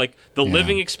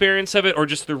living experience of it, or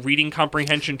just the reading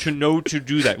comprehension to know to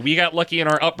do that. We got lucky in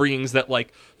our upbringings that,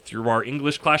 like, through our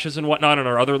English classes and whatnot and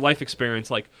our other life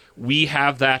experience, like, we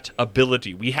have that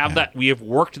ability. We have that. We have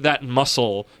worked that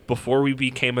muscle before we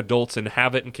became adults and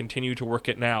have it and continue to work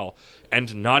it now.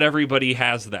 And not everybody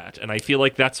has that. And I feel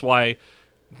like that's why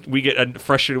we get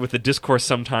frustrated with the discourse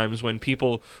sometimes when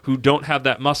people who don't have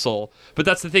that muscle. But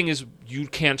that's the thing, is you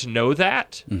can't know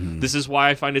that. Mm-hmm. This is why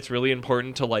I find it's really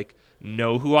important to, like,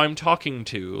 know who I'm talking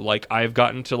to. Like, I've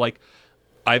gotten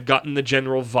the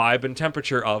general vibe and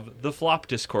temperature of the Flop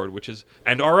Discord,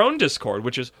 and our own Discord,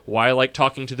 which is why I like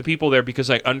talking to the people there, because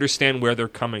I understand where they're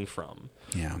coming from.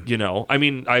 Yeah. You know, I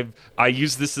mean, I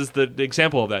use this as the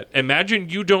example of that. Imagine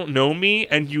you don't know me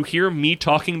and you hear me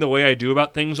talking the way I do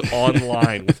about things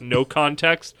online with no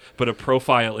context but a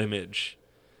profile image.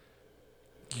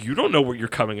 You don't know what you're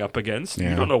coming up against. Yeah.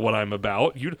 You don't know what I'm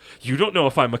about. You don't know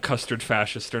if I'm a custard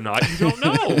fascist or not. You don't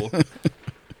know.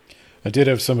 I did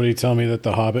have somebody tell me that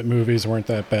the Hobbit movies weren't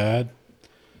that bad.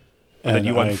 And then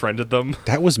you unfriended them?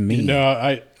 That was me. No,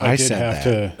 I did have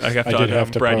to. I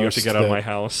have to Brad, you have to get out of my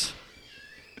house.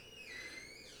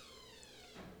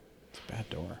 It's a bad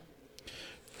door.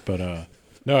 But,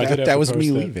 no, I did have that to was post me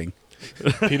that leaving.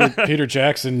 Peter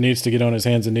Jackson needs to get on his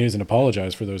hands and knees and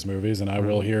apologize for those movies, and I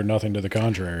will hear nothing to the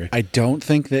contrary. I don't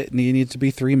think that it needs to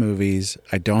be 3 movies.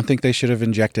 I don't think they should have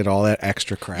injected all that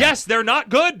extra crap. Yes, they're not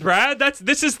good, Brad.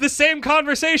 This is the same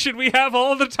conversation we have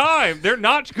all the time. They're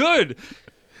not good.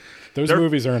 Those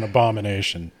movies are an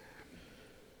abomination.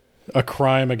 A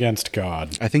crime against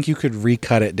God. I think you could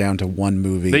recut it down to 1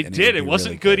 movie. They did. It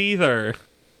wasn't really good either.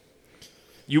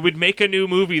 You would make a new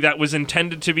movie that was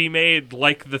intended to be made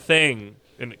like The Thing,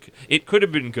 and it could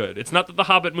have been good. It's not that the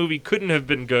Hobbit movie couldn't have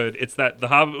been good. It's that the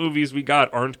Hobbit movies we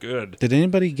got aren't good. Did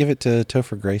anybody give it to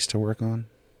Topher Grace to work on?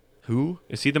 Who?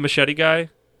 Is he the machete guy?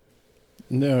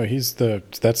 No, he's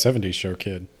that 70s show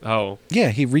kid. Oh. Yeah,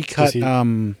 he recut,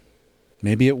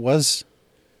 maybe it was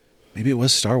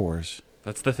Star Wars.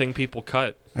 That's the thing people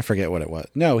cut. I forget what it was.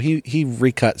 No, he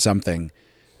recut something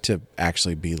to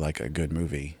actually be like a good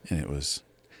movie, and it was...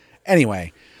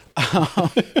 Anyway,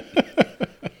 I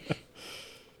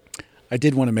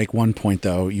did want to make one point,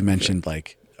 though. You mentioned,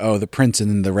 the prince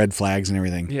and the red flags and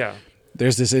everything. Yeah.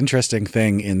 There's this interesting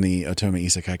thing in the Otome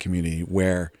Isekai community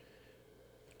where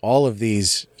all of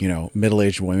these,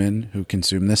 middle-aged women who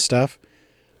consume this stuff,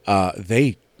 you're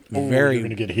going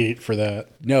to get heat for that.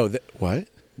 No, what?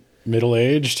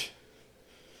 Middle-aged?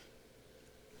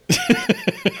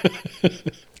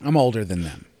 I'm older than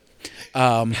them.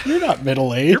 You're not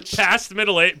middle-aged. You're past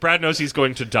middle-aged. Brad knows he's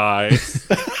going to die.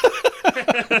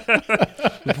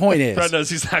 The point is... Brad knows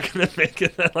he's not going to make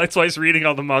it. That's why he's reading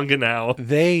all the manga now.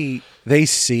 They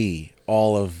see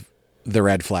all of the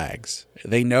red flags.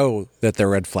 They know that they're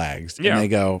red flags. Yeah. And they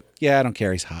go, yeah, I don't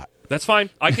care. He's hot. That's fine.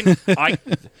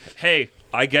 Hey,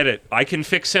 I get it. I can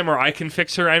fix him or I can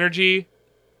fix her energy.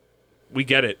 We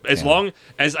get it. As long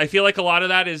as I feel like a lot of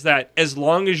that is that as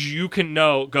long as you can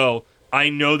I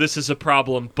know this is a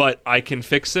problem, but I can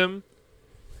fix him.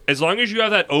 As long as you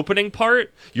have that opening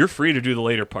part, you're free to do the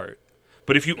later part.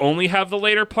 But if you only have the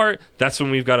later part, that's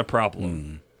when we've got a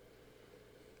problem.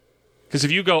 Because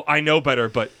if you go, I know better,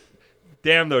 but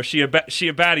damn though, she a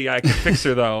baddie. I can fix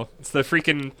her though. It's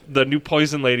the new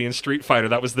poison lady in Street Fighter.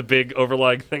 That was the big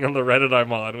overlying thing on the Reddit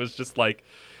I'm on. It was just like,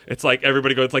 it's like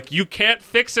everybody goes like, you can't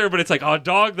fix her, but it's like, oh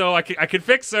dog though, I can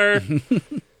fix her.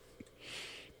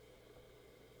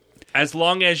 As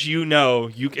long as you know,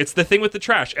 it's the thing with the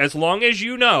trash. As long as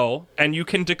you know, and you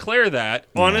can declare that,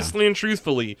 honestly and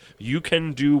truthfully, you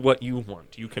can do what you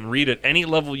want. You can read at any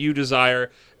level you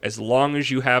desire, as long as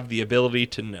you have the ability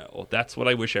to know. That's what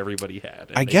I wish everybody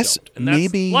had. I guess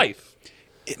maybe life.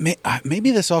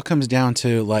 Maybe this all comes down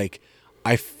to,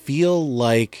 I feel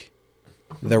like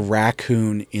the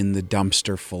raccoon in the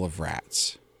dumpster full of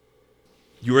rats.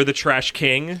 You are the trash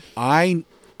king?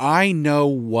 I know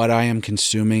what I am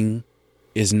consuming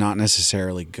is not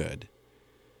necessarily good.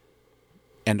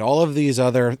 And all of these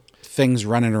other things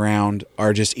running around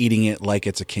are just eating it like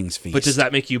it's a king's feast. But does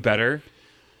that make you better?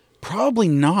 Probably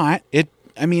not. If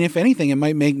anything, it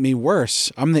might make me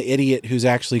worse. I'm the idiot who's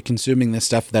actually consuming this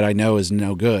stuff that I know is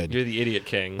no good. You're the idiot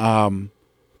king.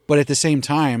 But at the same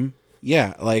time,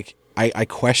 I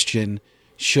question,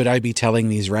 should I be telling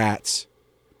these rats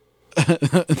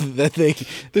that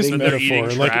this they're metaphor, eating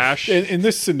trash? In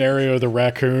this scenario, the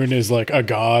raccoon is like a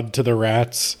god to the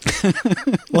rats.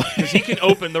 Because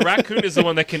the raccoon is the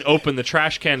one that can open the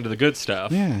trash can to the good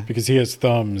stuff. Yeah. Because he has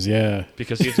thumbs, yeah.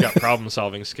 Because he's got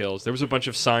problem-solving skills. There was a bunch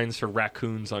of signs for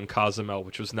raccoons on Cozumel,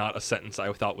 which was not a sentence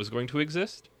I thought was going to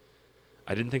exist.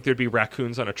 I didn't think there'd be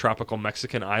raccoons on a tropical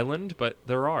Mexican island, but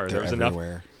there are. They're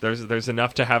everywhere. There's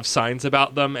enough to have signs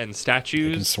about them and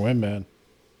statues. They can swim, man.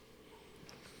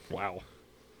 Wow.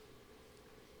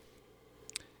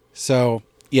 So,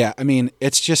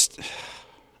 it's just,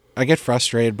 I get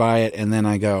frustrated by it, and then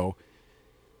I go,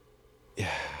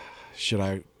 should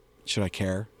I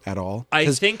care at all? I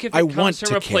think if it comes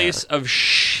from a place of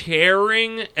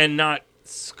sharing and not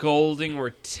scolding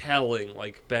or telling,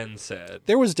 like Ben said.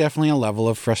 There was definitely a level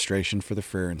of frustration for the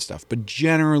Freer and stuff, but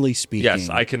generally speaking... Yes,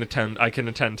 I can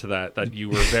attend to that you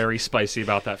were very spicy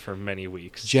about that for many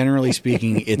weeks. Generally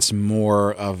speaking, it's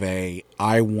more of I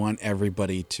want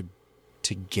everybody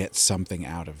to get something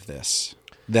out of this.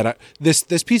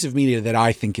 This piece of media that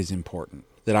I think is important,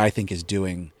 that I think is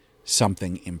doing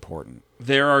something important.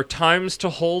 There are times to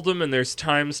hold them and there's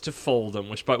times to fold them,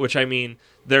 which I mean,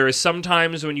 there is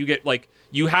sometimes when you get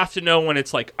you have to know when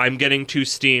it's I'm getting too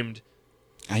steamed.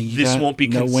 This won't be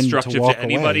constructive to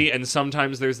anybody, and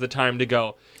sometimes there's the time to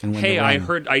go, hey,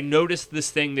 I noticed this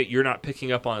thing that you're not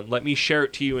picking up on. Let me share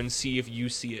it to you and see if you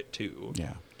see it too.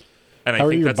 Yeah. And I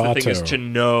think that's the thing, is to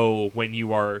know when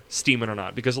you are steaming or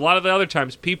not. Because a lot of the other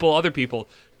times, other people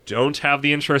don't have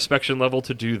the introspection level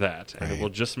to do that, and it will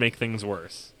just make things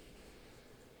worse.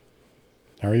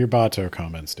 How are your Bato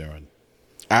comments doing?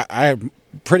 I'm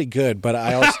pretty good, but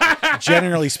I also,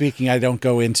 generally speaking, I don't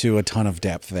go into a ton of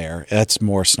depth there. That's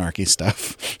more snarky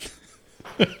stuff.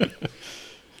 Because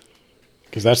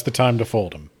that's the time to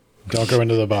fold them. Don't go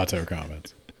into the Bato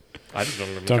comments. I just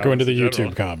don't, Don't go into the in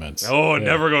YouTube comments. Oh,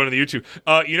 never go into the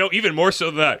YouTube. Even more so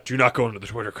than that, do not go into the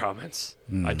Twitter comments.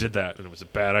 I did that, and it was a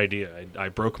bad idea. I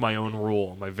broke my own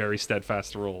rule, my very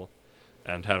steadfast rule,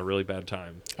 and had a really bad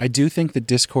time. I do think that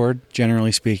Discord,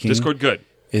 generally speaking, Discord good.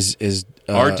 is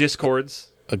Our Discords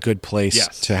a good place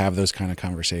to have those kind of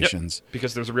conversations. Yep,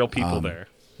 because there's real people there.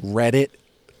 Reddit,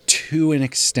 to an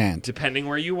extent, Depending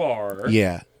where you are.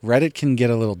 yeah, Reddit can get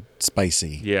a little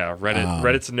spicy. Yeah,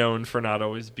 Reddit's known for not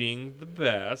always being the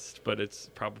best, but it's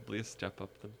probably a step up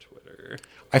than Twitter.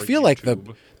 I feel like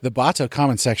YouTube. the Bato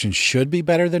comment section should be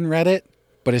better than Reddit,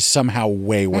 but is somehow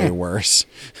way worse.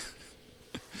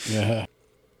 Yeah.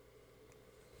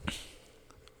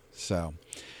 So,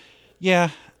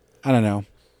 yeah, I don't know.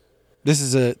 This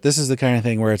is the kind of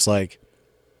thing where it's like,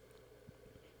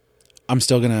 I'm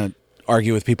still gonna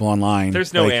argue with people online.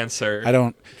 There's no answer.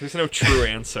 There's no true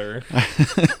answer.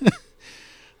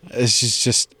 It's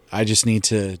just I just need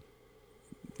to,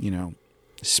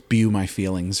 spew my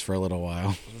feelings for a little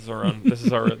while.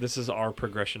 This is our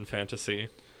progression fantasy.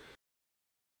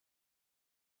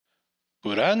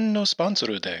 ご覧のスポンサ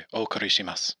ーでお送りし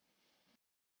ます。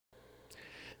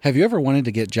 Have you ever wanted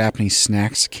to get Japanese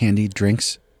snacks, candy,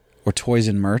 drinks, or toys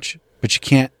and merch, but you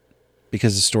can't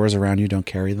because the stores around you don't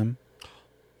carry them?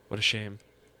 What a shame.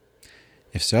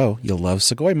 If so, you'll love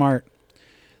Sugoi Mart.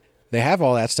 They have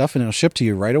all that stuff and it'll ship to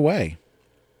you right away.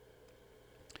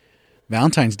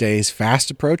 Valentine's Day is fast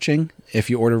approaching. If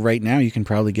you order right now, you can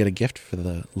probably get a gift for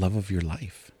the love of your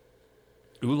life.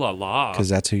 Ooh la la. Because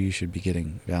that's who you should be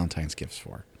getting Valentine's gifts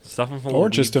for. Stuffing full Or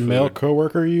of just weed a male food.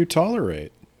 coworker you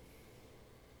tolerate.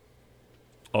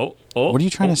 Oh. What are you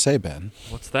trying to say, Ben?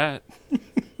 What's that?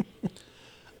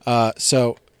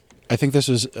 So, I think this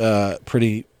was a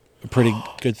pretty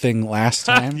good thing last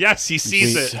time. Yes, he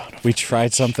sees it. We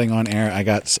tried something on air. I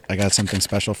got something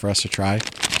special for us to try.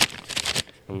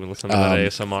 Ooh, listen to that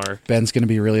ASMR. Ben's going to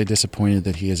be really disappointed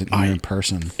that he isn't here in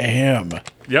person.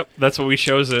 Yep, that's what we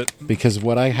shows it. Because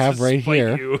what I have right Despite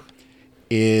here you.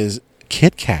 is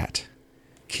Kit Kat.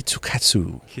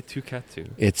 Kitsukatsu. Kitukatsu.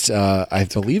 It's, I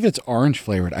believe it's orange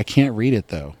flavored. I can't read it,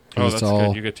 though. Oh, It's that's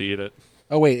good. You get to eat it.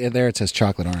 Oh, wait. There it says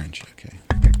chocolate orange. Okay.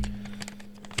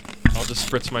 I'll just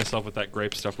spritz myself with that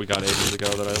grape stuff we got ages ago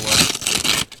that I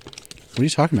love. What are you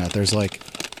talking about? There's like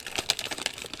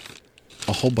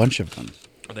a whole bunch of them.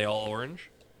 Are they all orange?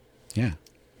 Yeah.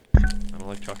 I don't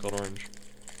like chocolate orange.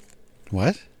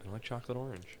 What? I don't like chocolate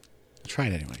orange. Try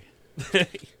it anyway.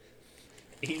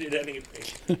 Eat it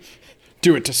anyway.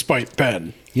 Do it to spite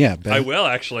Ben. Yeah, Ben. I will,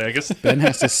 actually. I guess Ben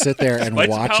has to sit there and Spite's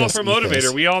watch a us powerful eat this.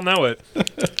 motivator. We all know it.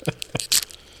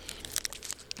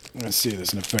 Let's see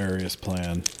this nefarious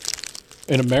plan.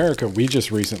 In America, we just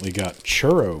recently got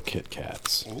churro Kit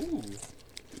Kats. Ooh.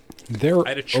 They're I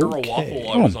had a churro okay. waffle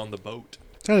while I was on the boat.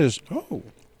 That is, Oh.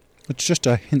 it's just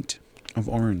a hint of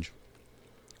orange.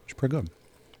 It's pretty good.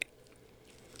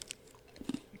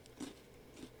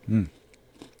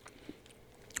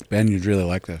 Ben, you'd really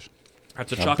like this.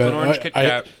 That's a I chocolate bet- orange I- Kit I-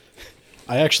 Kat.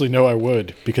 I actually know I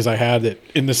would because I had it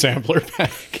in the sampler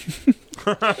pack.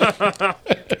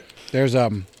 There's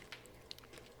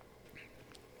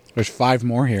 5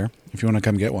 more here if you want to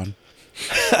come get one.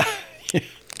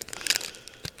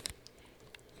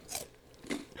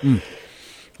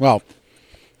 Well,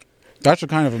 that's the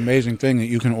kind of amazing thing that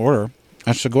you can order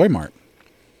at Sugoi Mart.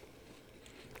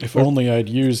 If only I'd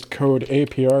used code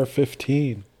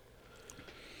APR15.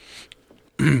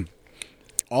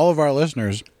 All of our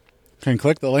listeners can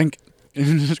click the link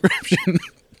in the description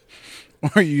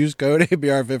or use code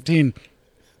ABR15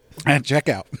 at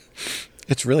checkout.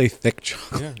 It's really thick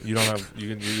chocolate. Yeah, you don't have. You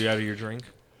can do out of your drink.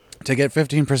 To get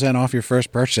 15% off your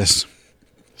first purchase.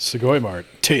 Sugoi Mart,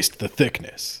 taste the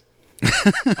thickness.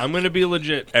 I'm going to be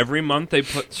legit. Every month they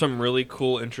put some really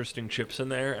cool, interesting chips in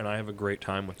there, and I have a great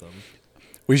time with them.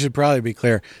 We should probably be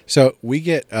clear. So we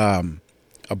get a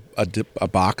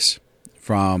box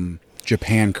from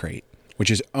Japan Crate, which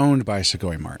is owned by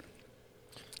Sugoi Mart.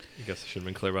 I guess I should have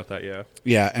been clear about that, yeah.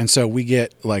 Yeah, and so we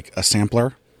get like a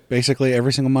sampler basically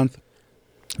every single month.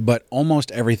 But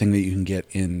almost everything that you can get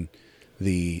in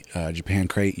the Japan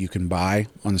Crate you can buy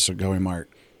on the Sugoi Mart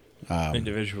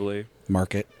Individually.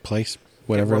 marketplace,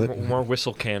 whatever. More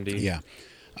whistle candy. Yeah.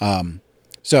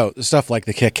 So the stuff like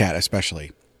the Kit Kat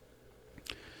especially.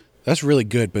 That's really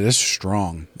good, but it's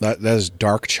strong. That is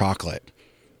dark chocolate.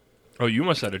 Oh, you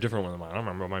must have had a different one than mine. I don't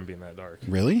remember mine being that dark.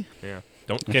 Really? Yeah.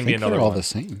 Don't I give me think another they're all one. the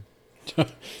same.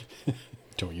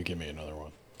 Don't you give me another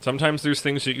one. Sometimes there's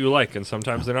things that you like, and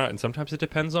sometimes they're not, and sometimes it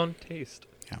depends on taste.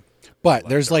 Yeah. But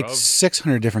there's like thereof.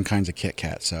 600 different kinds of Kit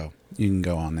Kat, so you can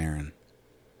go on there and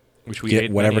Which we get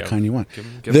ate whatever many of. kind you want.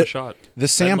 Give them a shot.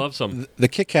 The I'd love some. The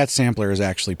Kit Kat sampler is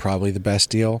actually probably the best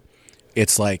deal.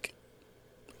 It's like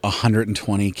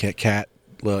 120 Kit Kat,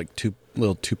 like two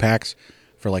packs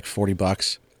for like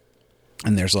 $40,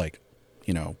 and there's like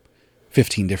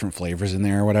 15 different flavors in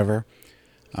there or whatever.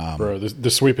 Bro,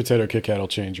 the sweet potato Kit Kat will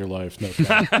change your life. No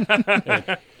cap.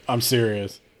 Hey, I'm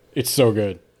serious. It's so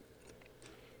good.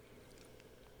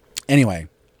 Anyway,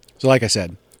 so like I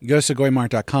said, you go to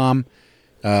segoymart.com,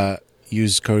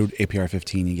 use code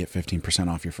APR15, you get 15%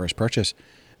 off your first purchase,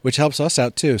 which helps us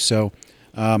out too. So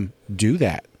do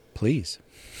that, please.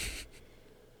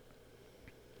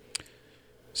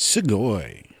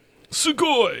 Sugoi.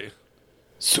 Sugoi!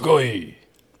 Sugoi.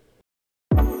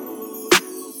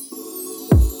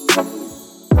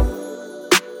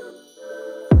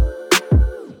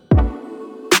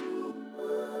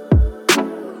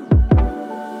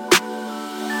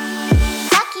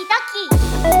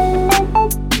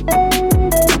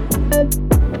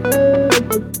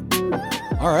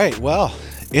 All right, well,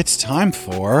 it's time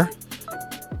for...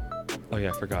 Oh yeah,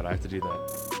 I forgot. I have to do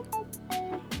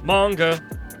that. Manga.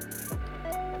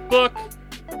 Book.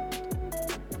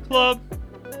 Club.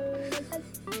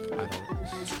 I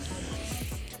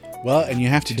don't. Well, and you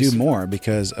have to do more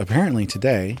because apparently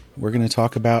today we're going to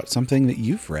talk about something that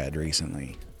you've read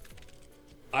recently.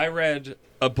 I read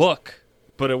a book,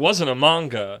 but it wasn't a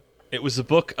manga. It was a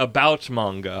book about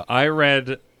manga. I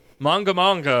read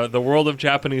Manga, The World of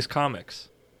Japanese Comics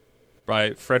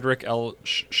by Frederick L.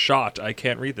 Schott. I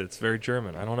can't read it. It's very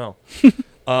German. I don't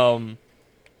know.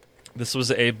 This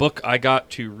was a book I got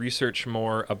to research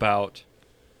more about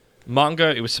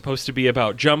manga. It was supposed to be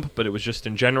about Jump, but it was just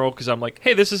in general because I'm like,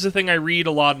 hey, this is a thing I read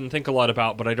a lot and think a lot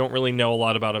about, but I don't really know a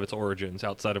lot about its origins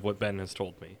outside of what Ben has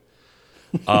told me.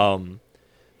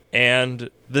 And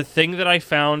the thing that I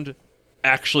found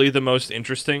actually the most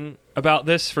interesting about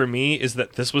this for me is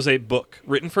that this was a book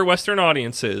written for Western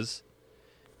audiences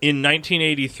in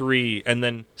 1983 and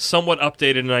then somewhat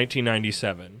updated in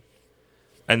 1997.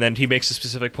 And then he makes a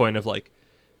specific point of like,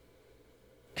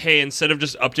 hey, instead of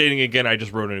just updating again, I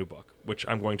just wrote a new book, which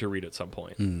I'm going to read at some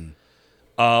point.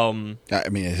 I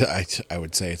mean, I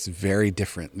would say it's very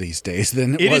different these days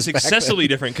than it was is back excessively then.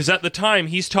 different because at the time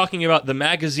he's talking about the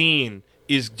magazine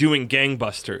is doing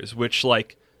gangbusters, which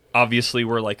like obviously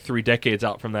we're like 3 decades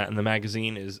out from that, and the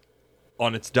magazine is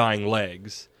on its dying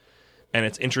legs. And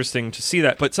it's interesting to see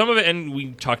that. But some of it, and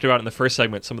we talked about in the first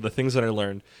segment, some of the things that I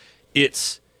learned,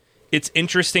 it's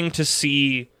interesting to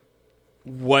see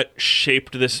what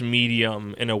shaped this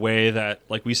medium in a way that,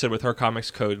 like we said with Her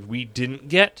Comics Code, we didn't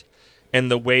get,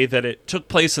 and the way that it took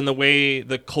place, and the way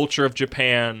the culture of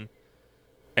Japan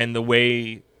and the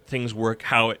way things work,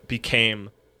 how it became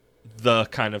the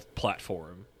kind of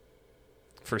platform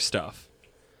for stuff.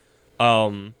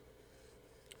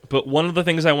 But one of the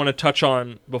things I want to touch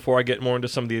on before I get more into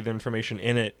some of the other information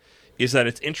in it is that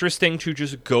it's interesting to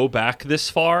just go back this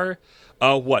far.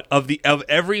 Of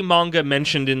every manga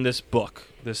mentioned in this book,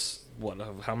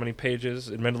 how many pages?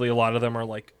 Admittedly, a lot of them are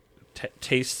like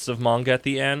tastes of manga at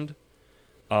the end,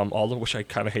 all of which I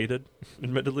kind of hated,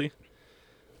 admittedly.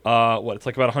 It's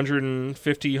like about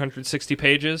 150, 160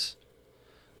 pages.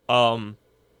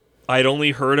 I'd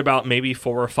only heard about maybe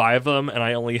 4 or 5 of them, and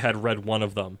I only had read one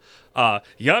of them.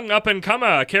 Young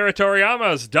up-and-comer Akira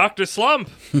Toriyama's Dr. Slump.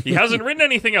 He hasn't written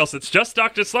anything else. It's just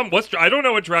Dr. Slump. I don't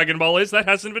know what Dragon Ball is. That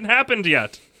hasn't been happened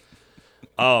yet.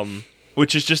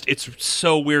 Which is just, it's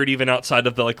so weird even outside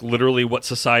of the, like, literally what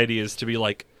society is to be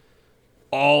like,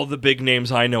 all the big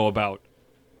names I know about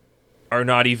are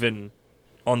not even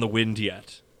on the wind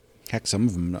yet. Heck, some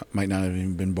of them might not have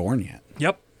even been born yet.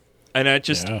 Yep. And I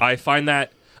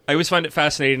always find it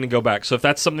fascinating to go back. So if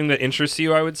that's something that interests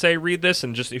you, I would say read this.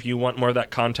 And just if you want more of that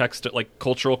context, like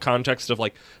cultural context of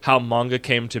like how manga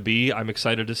came to be, I'm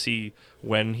excited to see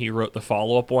when he wrote the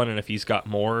follow-up one and if he's got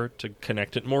more to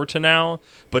connect it more to now.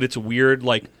 But it's weird,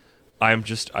 like I'm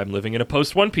living in a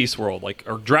post-One Piece world, like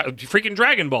or freaking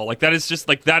Dragon Ball. Like that is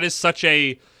such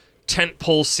a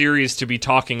tentpole series to be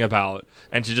talking about,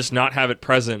 and to just not have it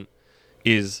present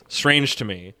is strange to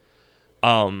me.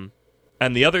 And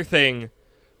the other thing.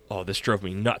 Oh, this drove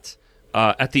me nuts.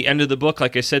 At the end of the book,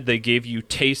 like I said, they gave you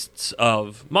tastes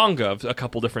of manga, of a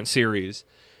couple different series.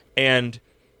 And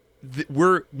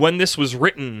when this was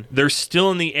written, they're still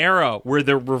in the era where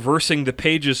they're reversing the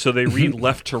pages so they read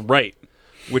left to right,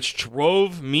 which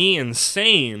drove me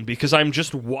insane because I'm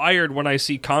just wired when I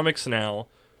see comics now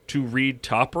to read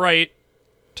top right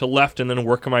to left and then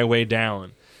work my way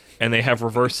down, and they have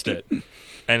reversed it.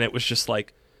 And it was just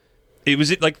like,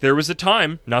 there was a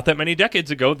time not that many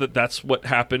decades ago that's what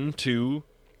happened to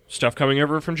stuff coming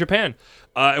over from Japan.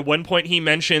 At one point he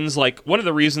mentions, like, one of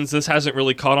the reasons this hasn't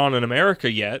really caught on in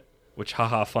America yet, which,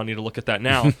 haha, funny to look at that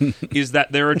now, is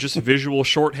that there are just visual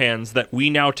shorthands that we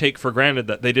now take for granted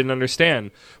that they didn't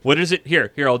understand. What is it?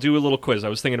 Here, I'll do a little quiz. I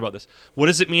was thinking about this. What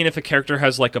does it mean if a character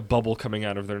has, like, a bubble coming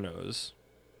out of their nose?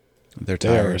 They're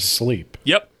They're tired. asleep.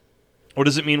 Yep. What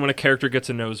does it mean when a character gets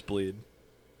a nosebleed?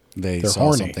 They're saw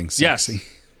horny. something sexy. Yes.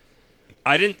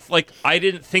 I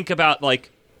didn't think about,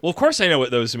 like, well, of course I know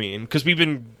what those mean, because we've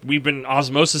been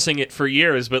osmosising it for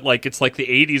years, but, like, it's like the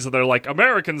 80s, and they're like,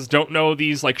 Americans don't know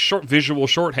these, like, visual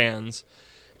shorthands,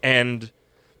 and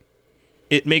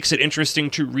it makes it interesting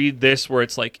to read this, where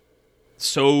it's like,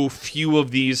 so few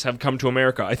of these have come to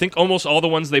America. I think almost all the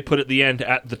ones they put at the end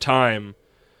at the time,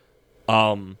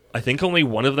 I think only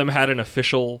one of them had an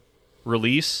official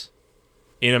release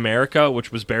in America,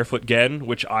 which was Barefoot Gen,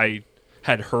 which I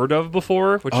had heard of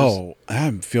before. Which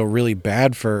I feel really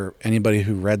bad for anybody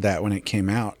who read that when it came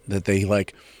out, that they,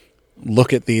 like,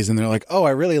 look at these and they're like, oh, I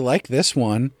really like this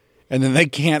one, and then they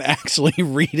can't actually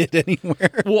read it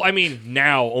anywhere. Well, I mean,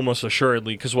 now, almost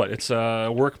assuredly, because it's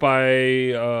work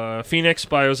by Phoenix,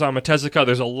 by Osamu Tezuka.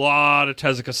 There's a lot of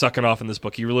Tezuka sucking off in this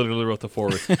book. He literally wrote the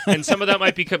foreword. And some of that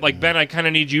might be, like, Ben, I kind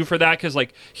of need you for that, because,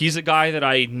 like, he's a guy that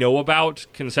I know about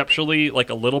conceptually,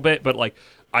 like, a little bit, but, like,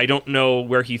 I don't know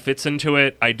where he fits into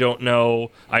it. I don't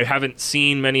know. I haven't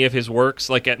seen many of his works.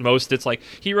 Like, at most, it's like,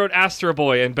 he wrote Astro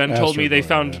Boy, and Ben told me they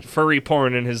found furry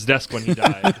porn in his desk when he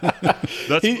died.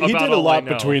 That's He did a all I lot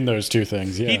know. between those two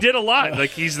things, yeah. He did a lot.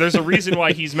 Like, there's a reason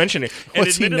why he's mentioning it. And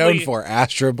What's he known for?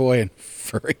 Astro Boy and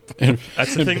furry.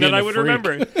 That's the thing that I would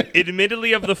remember.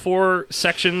 Admittedly, of the 4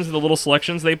 sections, the little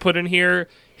selections they put in here,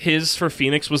 his for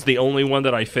Phoenix was the only one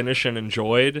that I finished and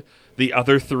enjoyed. The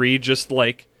other 3 just,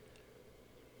 like,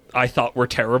 I thought were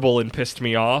terrible and pissed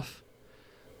me off.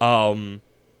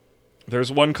 There's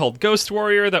one called Ghost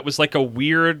Warrior that was like a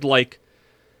weird, like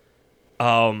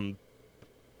a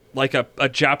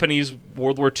Japanese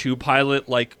World War II pilot,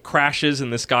 like, crashes,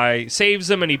 and this guy saves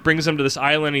him, and he brings him to this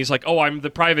island, and he's like, oh, I'm the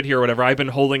private here or whatever, I've been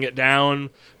holding it down,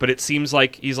 but it seems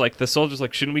like, he's like, the soldier's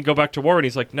like, shouldn't we go back to war? And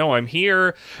he's like, no, I'm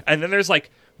here. And then there's,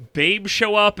 like, babes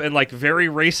show up, and, like, very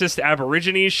racist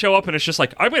Aborigines show up, and it's just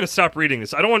like, I'm going to stop reading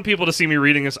this. I don't want people to see me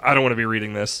reading this. I don't want to be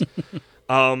reading this.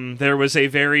 There was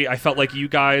I felt like you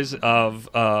guys of,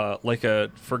 like,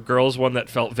 for girls, one that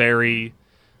felt very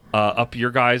up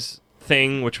your guys'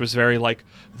 thing, which was very, like,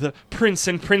 the prince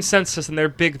and princess and their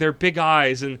big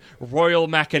eyes and royal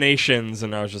machinations,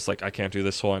 and I was just like, I can't do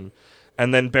this one.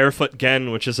 And then Barefoot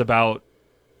Gen, which is about,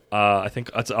 I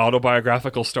think it's an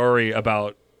autobiographical story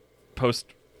about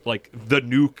like, the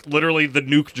nuke, literally the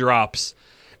nuke drops,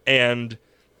 and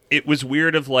it was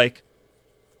weird of, like,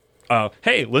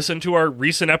 hey, listen to our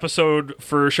recent episode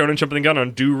for Shonen Jumping the Gun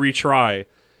on Do Retry.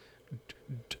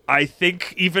 I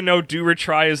think, even though Do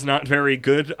Retry is not very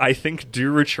good, I think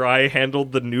Do Retry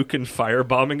handled the nuke and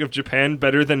firebombing of Japan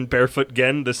better than Barefoot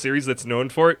Gen, the series that's known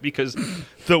for it, because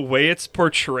the way it's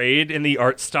portrayed in the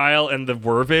art style and the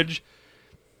wordage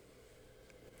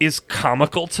is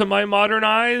comical to my modern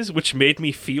eyes, which made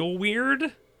me feel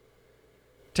weird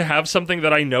to have something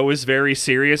that I know is very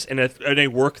serious in a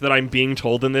work that I'm being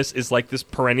told in this is, like, this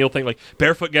perennial thing. Like,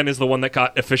 Barefoot Gen is the one that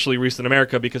got officially released in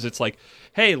America because it's like,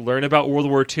 hey, learn about World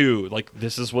War II. Like,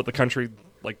 this is what the country,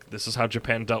 like, this is how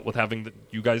Japan dealt with having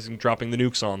you guys dropping the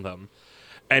nukes on them.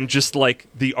 And just, like,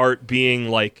 the art being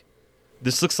like,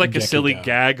 this looks like a silly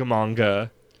gag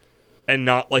manga and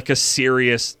not like a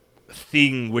serious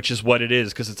thing, which is what it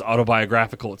is, because it's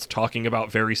autobiographical. It's talking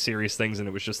about very serious things, and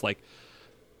it was just like,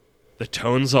 the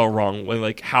tone's all wrong.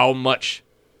 Like, how much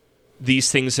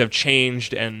these things have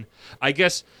changed. And I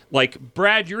guess, like,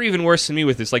 Brad, you're even worse than me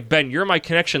with this. Like, Ben, you're my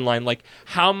connection line. Like,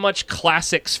 how much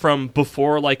classics from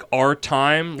before, like, our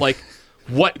time, like,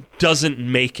 what doesn't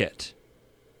make it?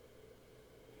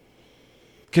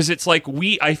 Because it's like,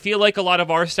 I feel like a lot of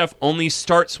our stuff only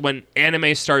starts when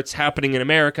anime starts happening in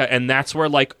America, and that's where,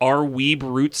 like, our weeb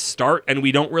roots start, and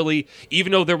we don't really,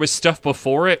 even though there was stuff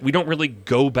before it, we don't really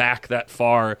go back that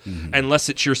far, unless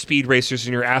it's your Speed Racers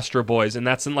and your Astro Boys, and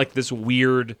that's in, like, this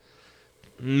weird,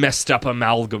 messed up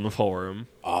amalgam form.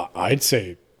 I'd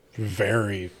say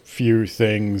very few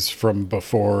things from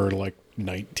before, like,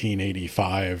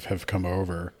 1985 have come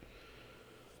over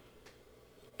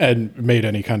and made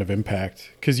any kind of impact.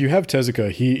 Because you have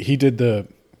Tezuka, he did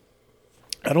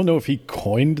I don't know if he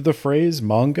coined the phrase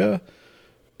manga,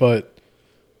 but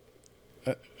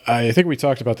I think we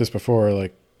talked about this before.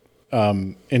 Like,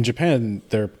 in Japan,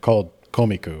 they're called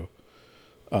komiku.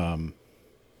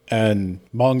 And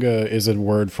manga is a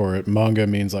word for it. Manga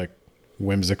means like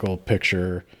whimsical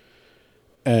picture.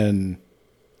 And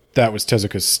that was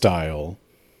Tezuka's style.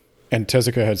 And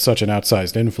Tezuka had such an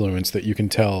outsized influence that you can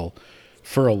tell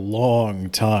for a long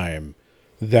time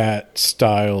that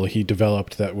style he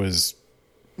developed that was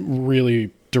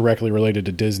really directly related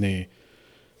to Disney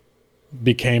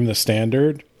became the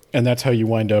standard. And that's how you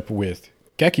wind up with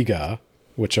Gekiga,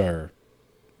 which are,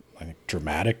 I think,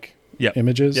 dramatic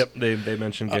images. Yep, they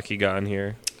mentioned Gekiga in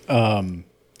here.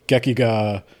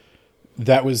 Gekiga,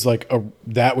 that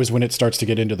was when it starts to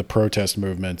get into the protest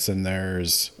movements, and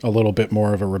there's a little bit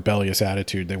more of a rebellious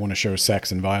attitude. They want to show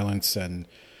sex and violence and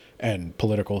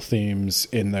political themes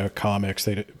in the comics.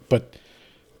 But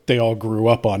they all grew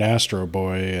up on Astro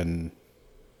Boy and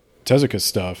Tezuka's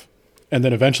stuff. And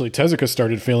then eventually Tezuka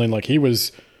started feeling like he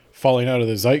was falling out of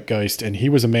the zeitgeist, and he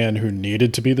was a man who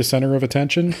needed to be the center of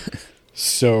attention.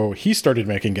 So he started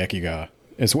making Gekiga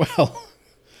as well.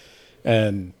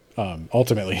 And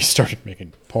ultimately he started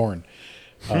making porn.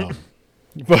 But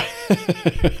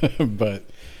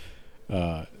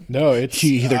no, it's...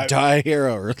 You either die a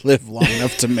hero or live long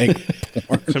enough to make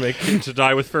porn. to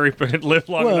die with furry... Live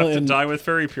long enough to die with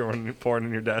furry porn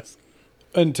in your desk.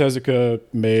 And Tezuka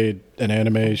made an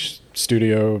anime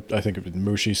studio, I think it was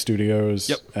Mushi Studios.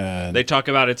 Yep. And they talk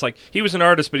about it's like he was an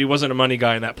artist, but he wasn't a money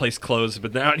guy, and that place closed.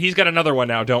 But now he's got another one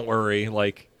now. Don't worry.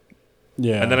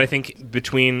 Yeah. And then I think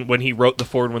between when he wrote the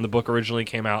forward when the book originally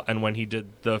came out and when he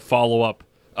did the follow-up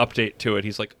update to it,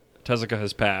 he's like, Tezuka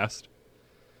has passed.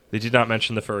 They did not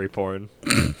mention the furry porn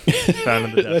found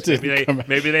in the desk.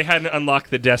 Maybe they hadn't unlocked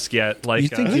the desk yet. You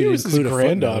think I think it was his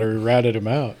granddaughter who ratted him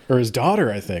out. Or his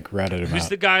daughter, I think, ratted him out. Who's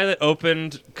the guy that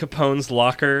opened Capone's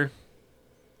locker?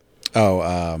 Oh,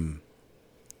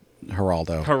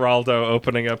 Geraldo. Geraldo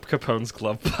opening up Capone's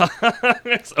glove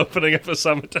box. Opening up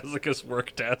Osamu Tezuka's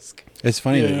work desk. It's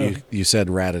funny that you said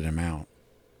ratted him out.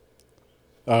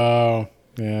 Oh,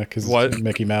 yeah, because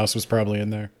Mickey Mouse was probably in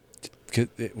there.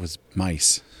 It was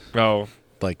mice. Oh.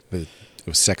 It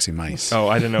was sexy mice. Oh,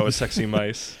 I didn't know it was sexy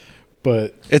mice.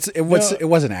 But it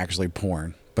wasn't actually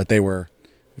porn, but they were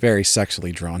very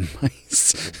sexually drawn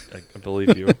mice. I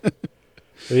believe you.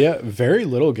 Yeah, very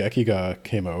little Gekiga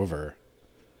came over.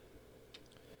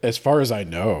 As far as I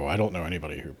know, I don't know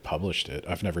anybody who published it.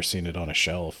 I've never seen it on a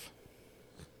shelf.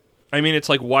 I mean, it's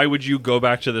like, why would you go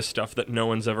back to this stuff that no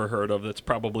one's ever heard of that's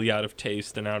probably out of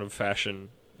taste and out of fashion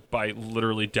by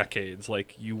literally decades?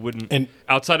 Like, you wouldn't... And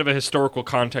outside of a historical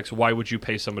context, why would you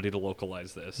pay somebody to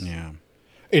localize this? Yeah.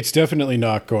 It's definitely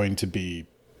not going to be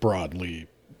broadly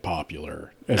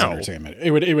popular as entertainment.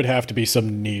 It would have to be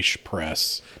some niche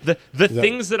press. The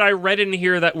things that I read in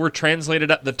here that were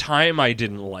translated at the time I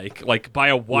didn't like by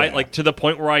a wide, like to the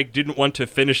point where I didn't want to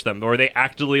finish them, or they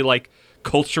actively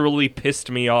culturally pissed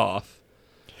me off.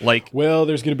 Well,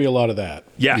 there's going to be a lot of that.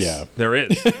 Yes, there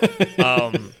is.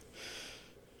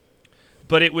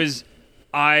 But it was,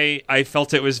 I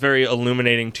felt it was very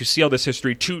illuminating to see all this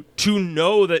history, to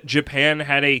know that Japan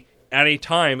had at a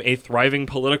time a thriving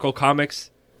political comics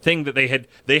thing that they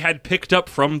had picked up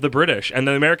from the British and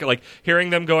the American, hearing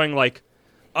them going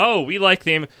oh, we like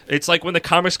them. It's like when the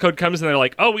Comics Code comes and they're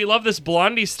like, oh, we love this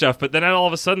Blondie stuff, but then all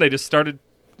of a sudden they just started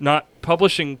not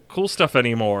publishing cool stuff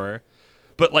anymore.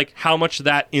 But how much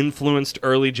that influenced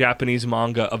early Japanese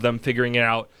manga of them figuring it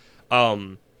out,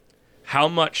 how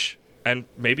much, and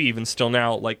maybe even still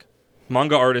now,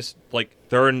 manga artists,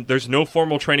 there's no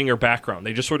formal training or background.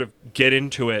 They just sort of get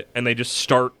into it and they just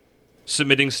start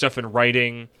submitting stuff in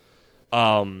writing.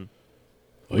 Even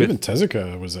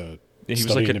Tezuka was he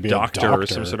was like a doctor or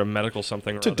some sort of medical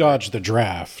something to dodge the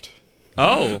draft.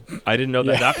 Oh, I didn't know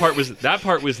that. Yeah. That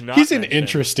part was not. He's an mentioned.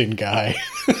 interesting guy.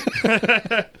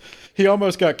 He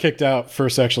almost got kicked out for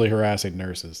sexually harassing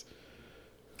nurses.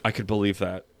 I could believe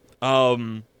that.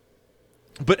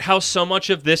 But how so much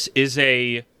of this is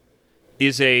a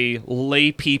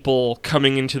lay people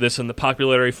coming into this and the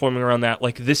popularity forming around that.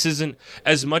 This isn't,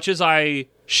 as much as I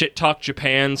shit talk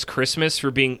Japan's Christmas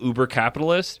for being uber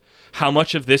capitalist, how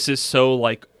much of this is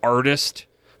so artist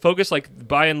focused,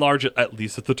 by and large, at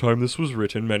least at the time this was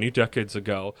written many decades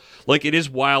ago, it is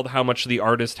wild how much the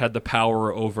artist had the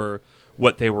power over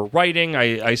what they were writing.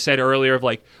 I said earlier of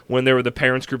when there were the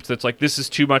parents groups that's this is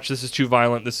too much, this is too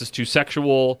violent, this is too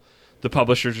sexual. The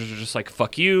publishers are just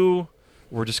fuck you.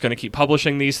 We're just going to keep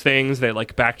publishing these things. They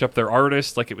backed up their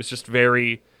artists. It was just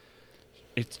very,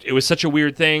 it was such a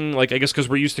weird thing. I guess because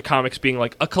we're used to comics being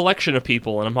a collection of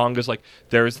people, and a manga's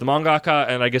there's the mangaka,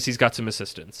 and I guess he's got some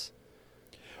assistants.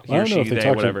 He or she,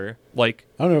 they, whatever. I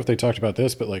don't know if they talked about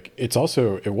this, but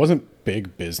it wasn't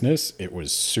big business. It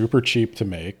was super cheap to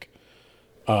make.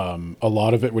 A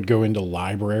lot of it would go into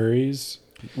libraries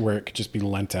where it could just be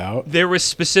lent out. There was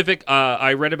specific.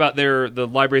 I read about the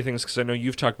library things because I know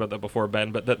you've talked about that before,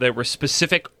 Ben. But that there were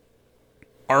specific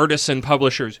artists and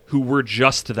publishers who were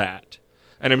just that,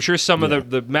 and I'm sure some of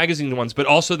the magazine ones, but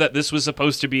also that this was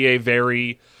supposed to be a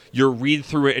very you read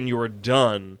through it and you're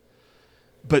done.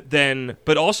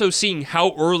 But also seeing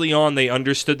how early on they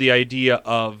understood the idea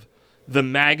of the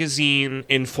magazine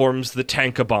informs the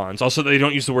tankabons. Also, they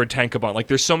don't use the word tankabon. Like,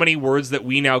 there's so many words that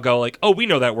we now go like, oh, we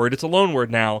know that word. It's a loan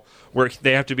word now, where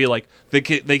they have to be like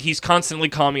he's constantly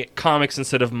calling it comics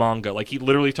instead of manga. Like, he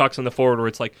literally talks in the forward where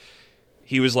it's like,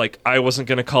 he was like, I wasn't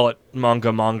going to call it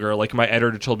manga. Like, my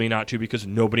editor told me not to because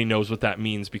nobody knows what that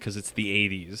means because it's the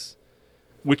 80s,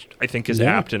 which I think is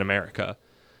apt in America.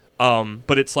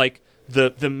 But it's like,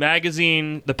 the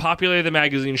magazine, the popularity of the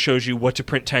magazine shows you what to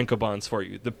print tankobons for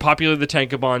you. The popularity of the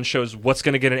tankobon shows what's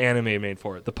going to get an anime made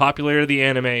for it. The popularity of the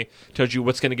anime tells you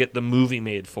what's going to get the movie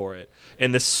made for it.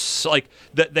 And this, like,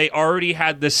 that they already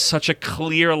had this such a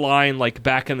clear line, like,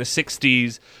 back in the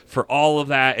 60s for all of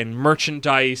that and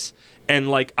merchandise. And,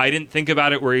 like, I didn't think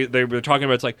about it where they were talking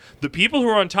about, it's like, the people who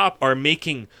are on top are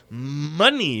making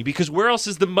money because where else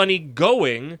is the money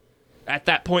going? At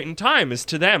that point in time is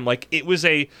to them. Like, it was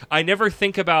I never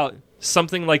think about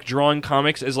something like drawing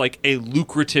comics as like a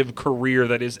lucrative career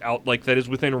that is out, like, that is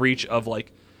within reach of,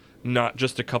 like, not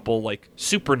just a couple like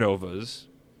supernovas,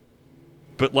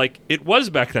 but like it was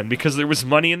back then because there was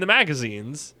money in the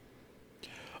magazines.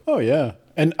 Oh yeah.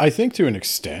 And I think to an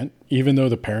extent, even though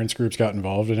the parents groups got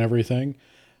involved in everything,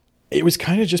 it was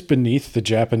kind of just beneath the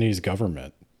Japanese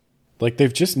government. Like,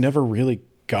 they've just never really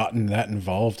gotten that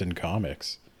involved in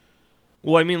comics.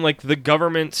 Well, I mean, like, the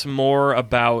government's more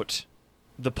about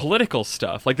the political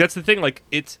stuff. Like, that's the thing. Like,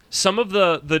 it's some of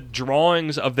the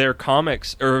drawings of their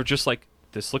comics are just like,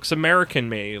 this looks American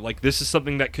made. Like, this is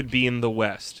something that could be in the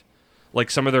West.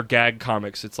 Like, some of their gag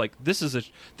comics, it's like, this is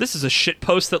a shit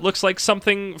post that looks like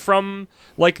something from,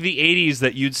 like, the 80s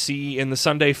that you'd see in the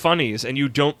Sunday Funnies, and you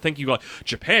don't think, you go,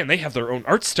 Japan, they have their own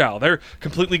art style. They're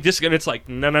completely and it's like,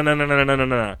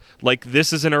 no. Like,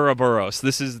 this is an Ouroboros.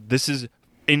 This is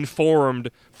informed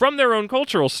from their own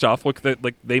cultural stuff. Like,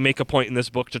 they make a point in this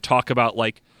book to talk about,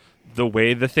 like, the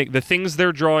way the things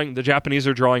they're drawing, the Japanese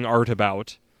are drawing art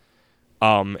about,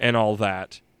 and all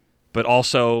that, but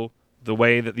also the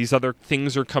way that these other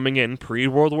things are coming in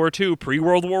pre-World War II,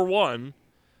 pre-World War I,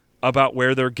 about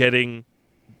where they're getting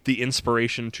the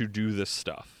inspiration to do this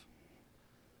stuff.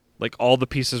 Like, all the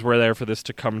pieces were there for this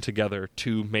to come together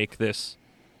to make this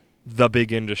the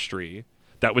big industry.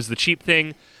 That was the cheap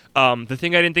thing. The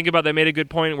thing I didn't think about that made a good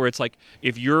point, where it's like,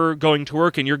 if you're going to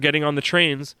work and you're getting on the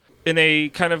trains in a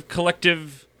kind of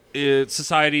collective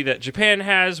society that Japan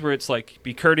has, where it's like,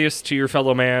 be courteous to your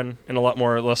fellow man in a lot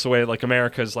more or less a way like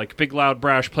America's, like, big, loud,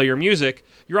 brash, play your music.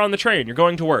 You're on the train. You're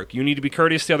going to work. You need to be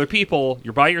courteous to other people.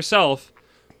 You're by yourself.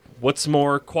 What's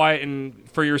more quiet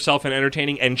and for yourself and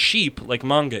entertaining and cheap, like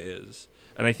manga is?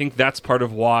 And I think that's part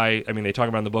of why, I mean, they talk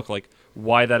about in the book, like,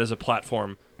 why that as a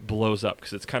platform blows up,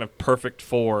 because it's kind of perfect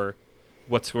for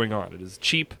what's going on. It is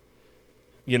cheap,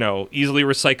 easily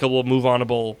recyclable,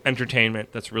 move-onable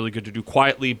entertainment that's really good to do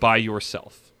quietly by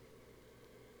yourself.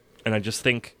 And I just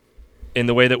think in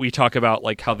the way that we talk about,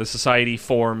 like, how the society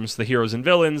forms the heroes and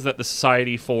villains, that the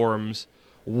society forms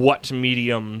what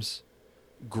mediums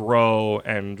grow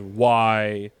and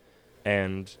why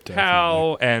and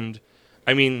how, and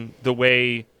I mean, the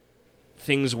way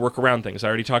things work around things. I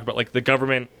already talked about, like, the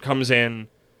government comes in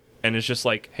and it's just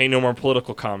like, hey, no more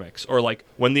political comics. Or, like,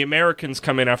 when the Americans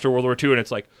come in after World War II and it's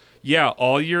like, yeah,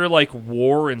 all your, like,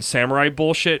 war and samurai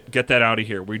bullshit, get that out of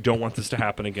here. We don't want this to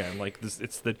happen again. Like, this,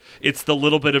 it's the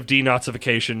little bit of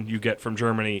denazification you get from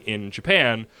Germany in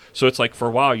Japan. So it's like, for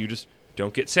a while, you just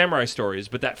don't get samurai stories.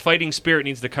 But that fighting spirit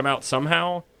needs to come out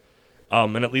somehow.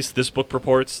 And at least this book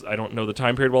purports, I don't know the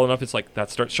time period well enough, it's like,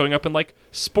 that starts showing up in, like,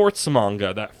 sports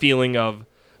manga. That feeling of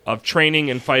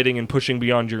training and fighting and pushing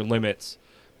beyond your limits.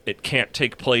 It can't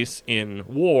take place in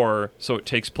war, so it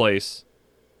takes place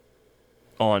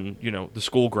on, the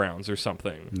school grounds or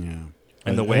something. Yeah.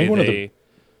 And the way they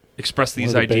express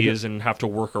these ideas and have to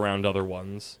work around other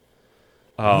ones.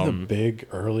 One of the big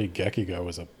early Gekiga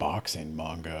was a boxing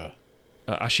manga.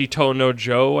 Ashito no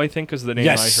Joe, I think, is the name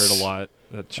I heard a lot.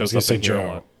 That shows up in here a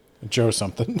lot. Joe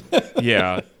something.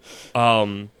 Yeah.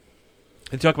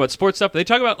 They talk about sports stuff. They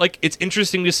talk about, like, it's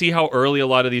interesting to see how early a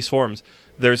lot of these forms.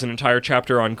 There's an entire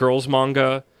chapter on girls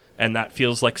manga, and that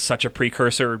feels like such a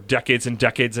precursor decades and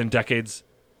decades and decades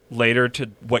later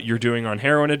to what you're doing on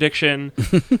heroin addiction.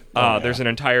 There's an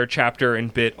entire chapter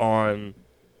and bit on,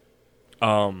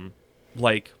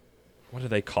 like, what do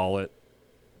they call it?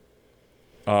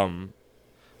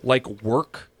 like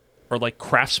work or like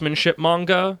craftsmanship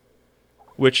manga,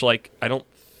 which like I don't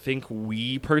think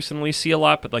we personally see a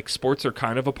lot, but like sports are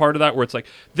kind of a part of that, where it's like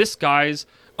this guy's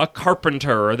a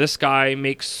carpenter or this guy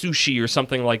makes sushi or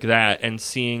something like that, and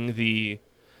seeing the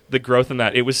growth in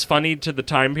that. It was funny to the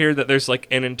time period that there's like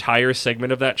an entire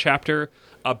segment of that chapter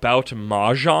about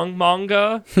mahjong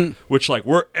manga, which like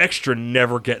we're extra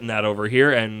never getting that over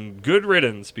here, and good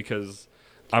riddance, because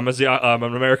I'm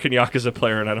an American Yakuza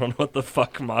player and I don't know what the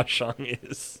fuck mahjong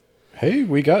is. Hey,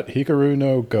 we got Hikaru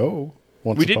no Go.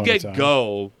 We did get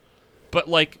Go, but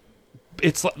like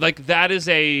it's like that is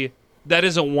a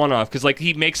one-off, because like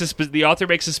the author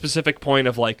makes a specific point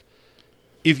of like,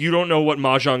 if you don't know what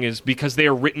mahjong is, because they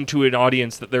are written to an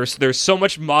audience that there's so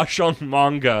much mahjong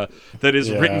manga that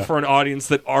is written for an audience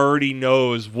that already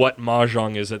knows what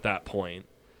mahjong is at that point.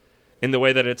 In the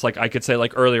way that it's like, I could say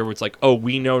like earlier, where it's like, oh,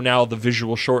 we know now the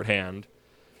visual shorthand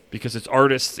because it's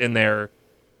artists in there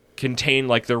contain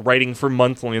like they're writing for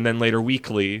monthly and then later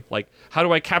weekly. Like, how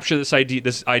do I capture this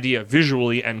idea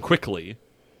visually and quickly?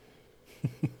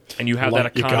 And you have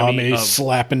like that economy Yagami of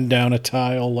slapping down a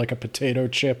tile like a potato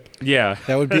chip. Yeah,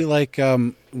 That would be like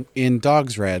in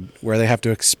Dog's Red, where they have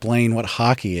to explain what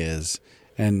hockey is.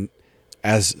 And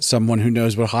as someone who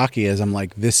knows what hockey is, I'm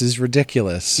like, this is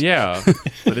ridiculous. yeah.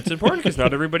 But it's important because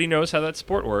not everybody knows how that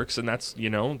sport works, and that's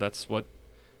what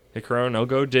Hikaru no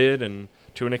Go did, and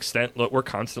to an extent, what we're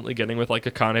constantly getting with like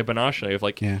Akane Banashi of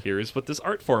like, here's what this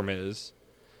art form is,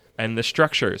 and the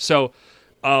structure. So,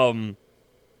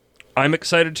 I'm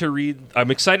excited to read. I'm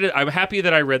happy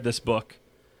that I read this book.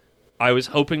 I was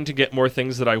hoping to get more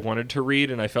things that I wanted to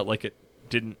read, and I felt like it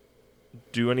didn't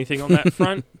do anything on that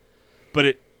front. But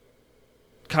it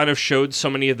kind of showed so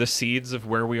many of the seeds of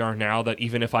where we are now that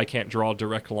even if I can't draw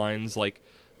direct lines, like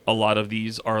a lot of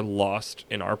these are lost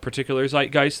in our particular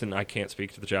zeitgeist, and I can't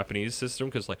speak to the Japanese system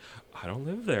because like I don't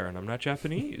live there and I'm not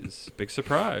Japanese. Big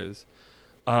surprise.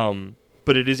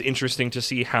 But it is interesting to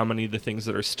see how many of the things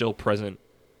that are still present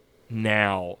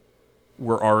now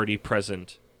were already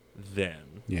present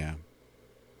then. Yeah.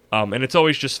 And it's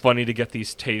always just funny to get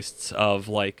these tastes of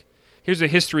like, here's a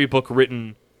history book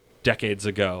written decades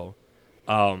ago.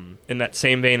 In that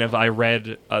same vein of I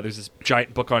read, there's this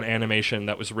giant book on animation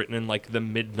that was written in like the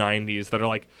mid 90s that are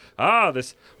like,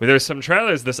 there's some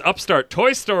trailers, this upstart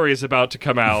Toy Story is about to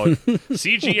come out.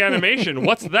 CG animation,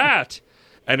 what's that?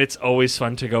 And it's always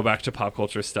fun to go back to pop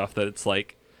culture stuff that it's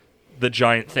like, the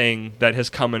giant thing that has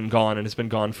come and gone and has been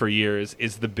gone for years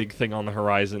is the big thing on the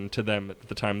horizon to them at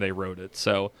the time they wrote it.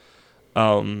 So,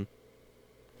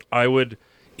 I would,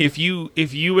 if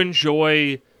you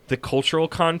enjoy the cultural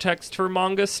context for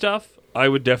manga stuff, I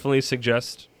would definitely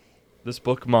suggest this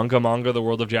book, Manga, The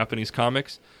World of Japanese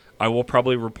Comics. I will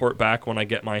probably report back when I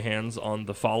get my hands on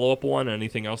the follow-up one and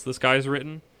anything else this guy's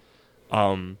written.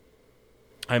 I'm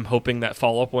hoping that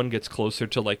follow-up one gets closer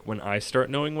to like when I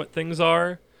start knowing what things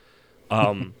are.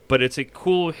 But it's a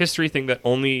cool history thing that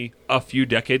only a few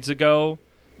decades ago,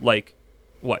 like,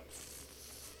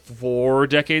 4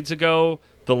 decades ago,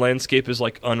 the landscape is,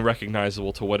 like,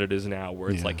 unrecognizable to what it is now, where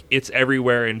it's, like, it's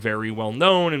everywhere and very well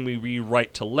known, and we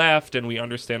rewrite to left, and we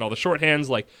understand all the shorthands.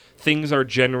 Like, things are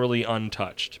generally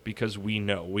untouched because we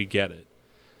know, we get it.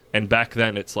 And back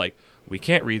then, it's like, we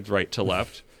can't read right to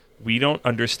left. We don't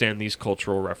understand these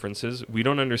cultural references. We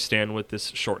don't understand what this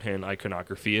shorthand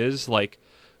iconography is. Like,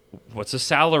 what's a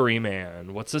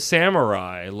salaryman? What's a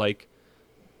samurai? Like,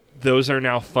 those are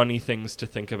now funny things to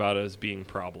think about as being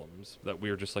problems that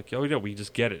we're just like, oh yeah, we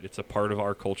just get it. It's a part of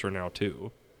our culture now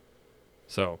too.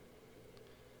 So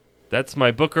that's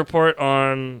my book report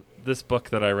on this book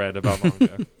that I read about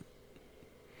manga.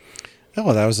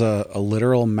 Oh, that was a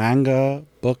literal manga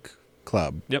book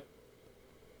club. Yep.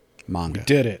 Manga. We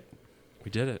did it.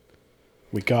 We did it.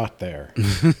 We got there.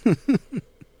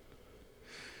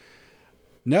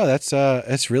 No,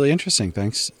 that's really interesting.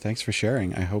 Thanks for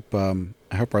sharing. I hope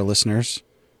our listeners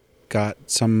got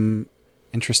some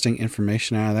interesting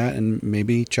information out of that, and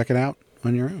maybe check it out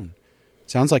on your own.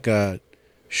 Sounds like a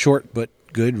short but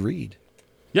good read.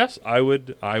 Yes, I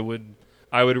would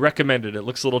recommend it. It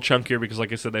looks a little chunkier because,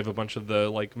 like I said, they have a bunch of the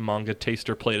like manga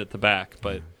taster plate at the back,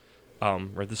 but.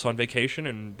 Read this on vacation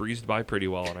and breezed by pretty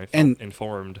well, and I felt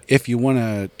informed. If you want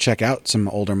to check out some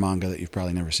older manga that you've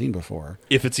probably never seen before.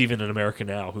 If it's even in America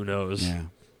now, who knows? Yeah.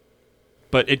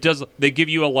 But they give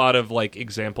you a lot of like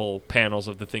example panels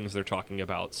of the things they're talking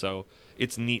about, so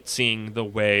it's neat seeing the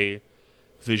way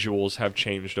visuals have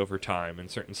changed over time and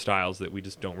certain styles that we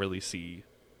just don't really see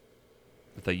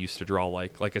that they used to draw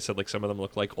like I said, like some of them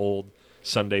look like old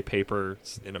Sunday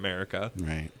papers in America.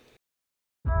 Right.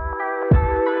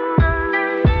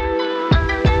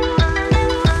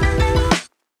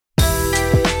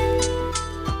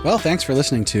 Well, thanks for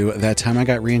listening to That Time I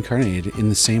Got Reincarnated in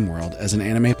the Same World as an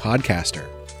Anime Podcaster.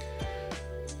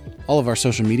 All of our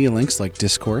social media links like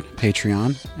Discord,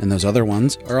 Patreon, and those other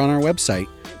ones are on our website,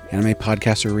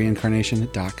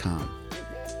 animepodcasterreincarnation.com.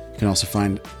 You can also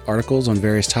find articles on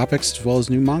various topics as well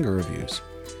as new manga reviews.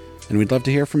 And we'd love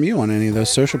to hear from you on any of those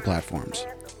social platforms.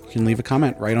 You can leave a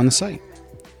comment right on the site.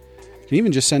 You can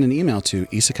even just send an email to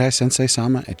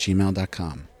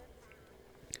isekaisenseisama@gmail.com.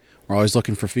 We're always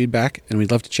looking for feedback, and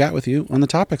we'd love to chat with you on the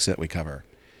topics that we cover.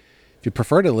 If you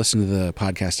prefer to listen to the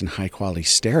podcast in high-quality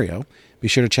stereo, be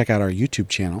sure to check out our YouTube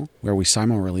channel, where we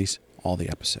simul-release all the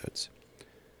episodes.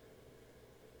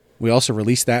 We also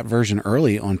release that version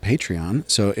early on Patreon,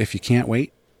 so if you can't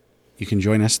wait, you can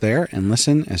join us there and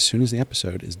listen as soon as the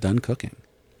episode is done cooking.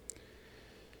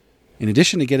 In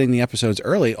addition to getting the episodes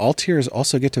early, all tiers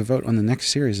also get to vote on the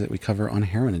next series that we cover on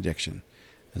heroin addiction,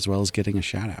 as well as getting a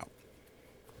shout-out.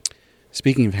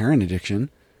 Speaking of heroin addiction,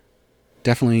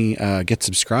 definitely get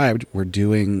subscribed. We're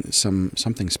doing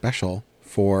something special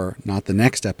for not the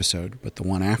next episode, but the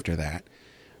one after that.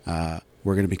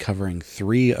 We're going to be covering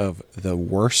 3 of the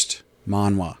worst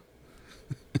manhwa.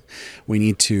 We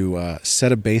need to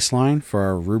set a baseline for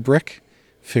our rubric,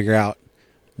 figure out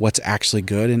what's actually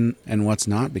good and what's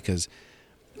not, because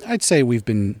I'd say we've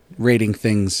been rating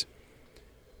things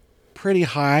pretty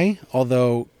high,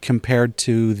 although compared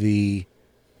to the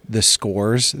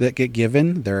scores that get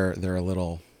given, they're a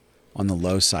little on the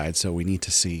low side, so we need to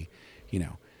see,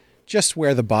 just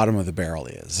where the bottom of the barrel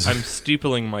is. I'm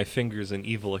steepling my fingers in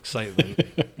evil excitement.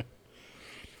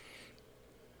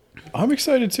 I'm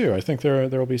excited too. I think there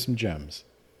will be some gems.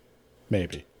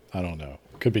 Maybe. I don't know.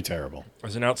 Could be terrible.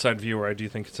 As an outside viewer, I do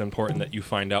think it's important that you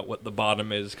find out what the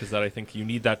bottom is, because I think you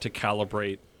need that to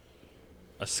calibrate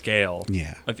a scale.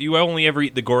 Yeah. If you only ever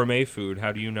eat the gourmet food,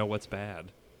 how do you know what's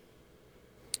bad?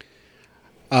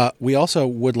 We also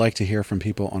would like to hear from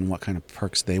people on what kind of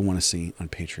perks they want to see on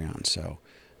Patreon. So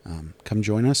come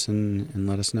join us and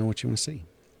let us know what you want to see.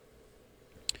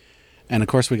 And of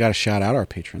course, we got to shout out our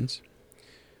patrons.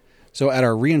 So at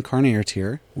our Reincarnator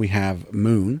tier, we have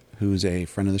Moon, who's a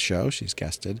friend of the show. She's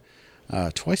guested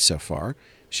twice so far.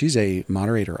 She's a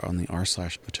moderator on the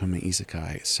r/Otome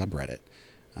Isekai subreddit,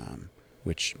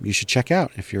 which you should check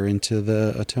out if you're into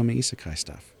the Otome Isekai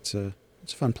stuff. It's a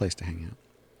fun place to hang out.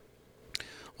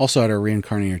 Also at our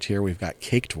Reincarnator tier, we've got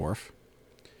Cake Dwarf.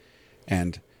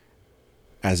 And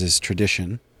as is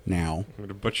tradition now... I'm going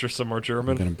to butcher some more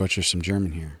German. I'm going to butcher some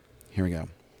German here. Here we go.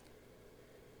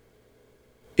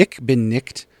 Ich bin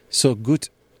nicht so gut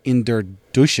in der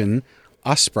deutschen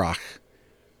Aussprache,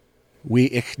 wie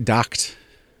ich dachte.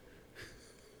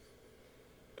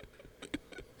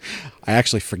 I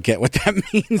actually forget what that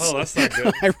means. Oh, that's not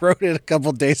good. I wrote it a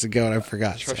couple days ago and I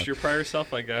forgot. Trust your prior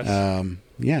self, I guess.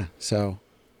 Yeah, so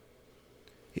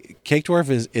Cake Dwarf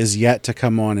is yet to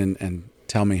come on and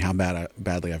tell me how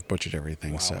badly I've butchered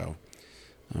everything. Wow. So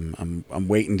I'm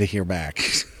waiting to hear back.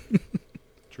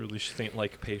 Truly saint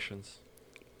like patience.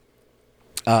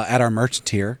 At our merchant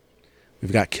tier,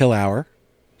 we've got Kill Hour.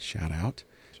 Shout out.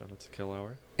 Shout out to Kill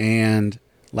Hour. And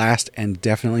last and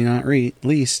definitely not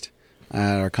least,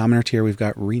 at our commoner tier, we've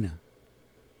got Rena.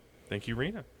 Thank you,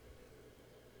 Rena.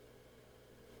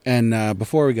 And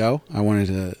before we go, I wanted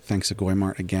to thank Segoy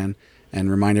Mart again and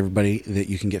remind everybody that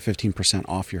you can get 15%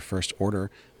 off your first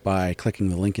order by clicking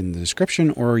the link in the description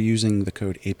or using the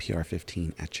code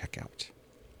APR15 at checkout.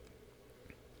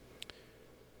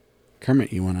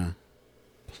 Kermit, you want to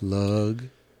plug?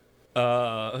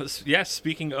 Yeah,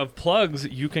 speaking of plugs,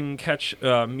 you can catch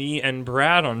me and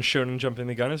Brad on Shonen Jumping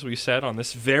the Gun, as we said, on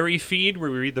this very feed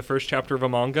where we read the first chapter of a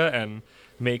manga and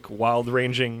make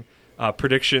wild-ranging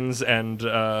predictions and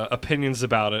opinions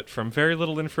about it from very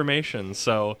little information.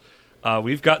 So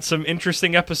we've got some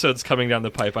interesting episodes coming down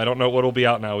the pipe. I don't know what will be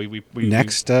out now.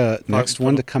 Next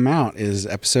one to come out is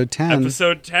episode 10.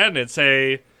 Episode 10. It's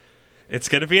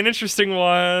going to be an interesting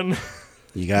one.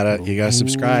 You gotta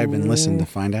subscribe and listen to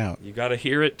find out. You gotta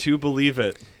hear it to believe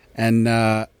it. And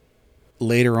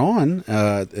later on,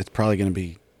 it's probably going to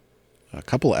be a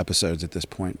couple of episodes at this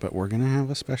point, but we're going to have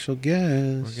a special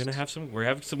guest. We're going to have some. We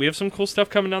have some cool stuff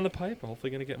coming down the pipe. We're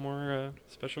hopefully going to get more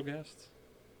special guests.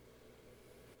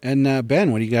 And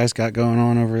Ben, what do you guys got going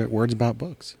on over at Words About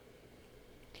Books?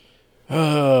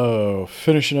 Oh,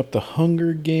 finishing up the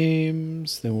Hunger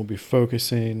Games. Then we'll be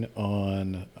focusing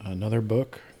on another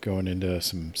book, going into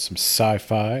some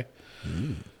sci-fi.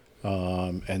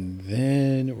 And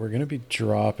then we're going to be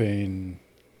dropping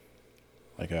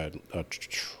like an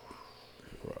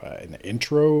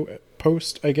intro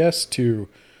post, I guess, to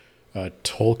a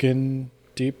Tolkien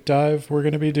deep dive we're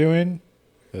going to be doing.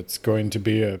 That's going to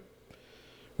be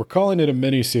we're We're calling it a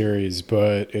mini-series,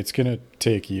 but it's going to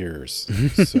take years.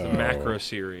 So Macro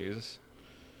series.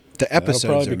 The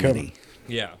episodes are mini.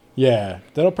 Yeah. Yeah,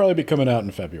 that'll probably be coming out in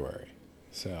February.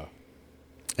 So,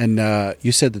 And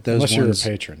you said that unless you're a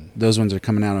patron, those ones are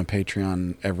coming out on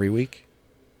Patreon every week.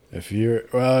 if you're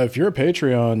a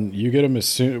Patreon, you get them as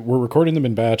soon. We're recording them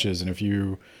in batches, and if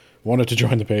you wanted to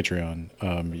join the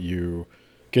Patreon, you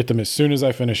get them as soon as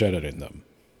I finish editing them.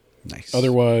 Nice.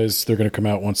 Otherwise, they're going to come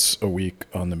out once a week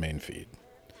on the main feed.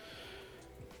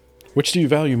 Which do you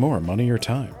value more, money or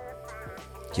time?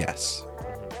 Yes.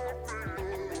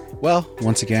 Well,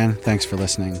 once again, thanks for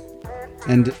listening.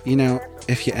 And,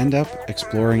 if you end up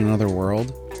exploring another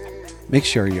world, make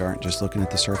sure you aren't just looking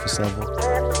at the surface level.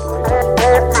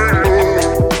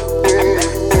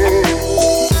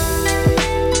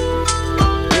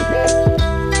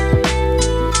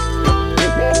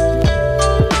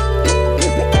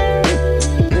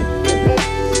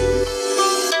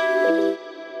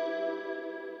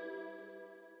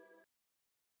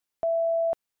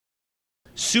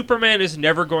 Superman is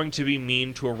never going to be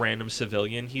mean to a random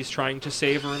civilian he's trying to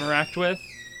save or interact with.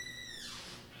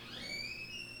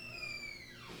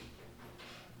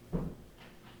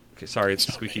 Okay, sorry, it's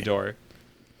a squeaky door.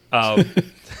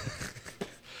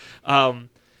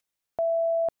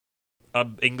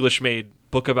 English-made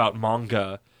book about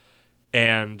manga,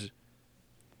 and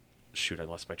shoot, I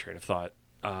lost my train of thought.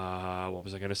 What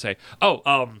was I going to say?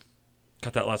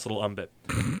 Cut that last little bit.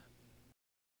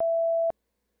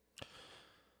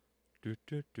 I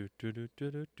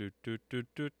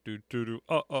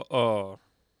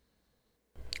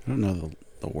don't know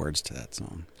the words to that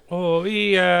song. Oh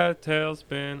yeah,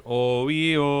 tailspin. Oh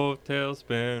yeah,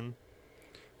 tailspin.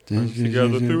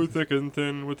 Together through thick and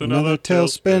thin with another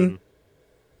tailspin.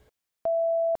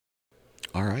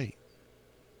 All right.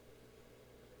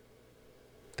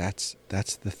 That's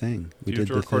the thing. Do you have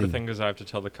to record a thing because I have to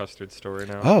tell the custard story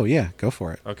now? Oh yeah, go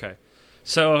for it. Okay.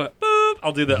 So boop,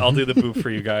 I'll do the boop for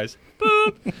you guys.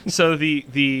 Boop. So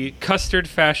the custard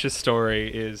fascist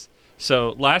story is,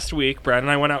 so last week Brad and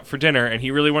I went out for dinner and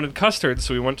he really wanted custard,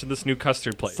 so we went to this new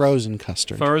custard place. Frozen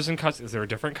custard. Frozen custard. Is there a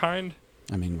different kind?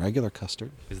 I mean, regular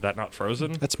custard. Is that not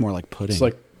frozen? That's more like pudding. It's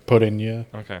like pudding, yeah.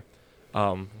 Okay.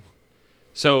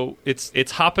 So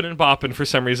it's hopping and bopping for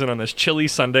some reason on this chilly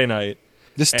Sunday night.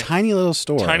 This tiny little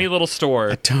store. We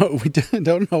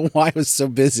don't know why it was so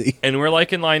busy. And we're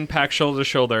like in line packed shoulder to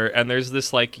shoulder, and there's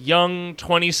this like young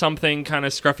 20-something kind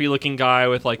of scruffy looking guy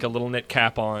with like a little knit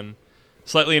cap on,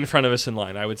 slightly in front of us in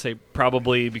line. I would say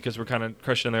probably, because we're kind of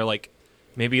crushed in there, like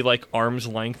maybe like arm's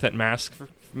length at max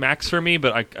for me,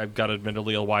 but I've got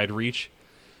admittedly a wide reach.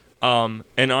 And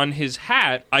on his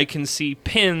hat, I can see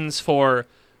pins for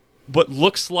what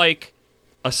looks like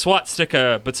a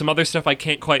swastika, but some other stuff I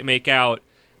can't quite make out,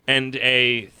 and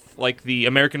like the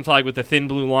American flag with a thin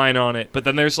blue line on it, but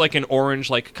then there's like an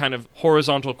orange, like kind of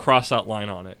horizontal cross-out line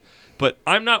on it. But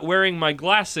I'm not wearing my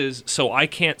glasses, so I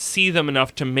can't see them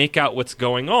enough to make out what's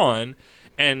going on,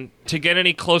 and to get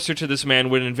any closer to this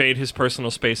man would invade his personal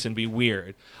space and be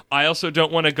weird. I also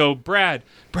don't want to go, Brad,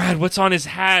 what's on his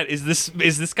hat? Is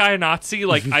this guy a Nazi?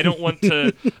 Like, I don't want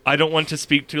to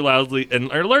speak too loudly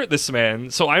and alert this man.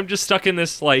 So I'm just stuck in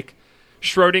this like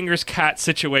Schrodinger's cat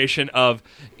situation of,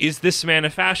 is this man a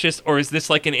fascist or is this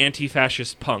like an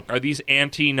anti-fascist punk? Are these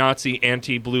anti-Nazi,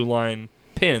 anti-blue line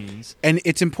pins? And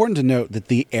it's important to note that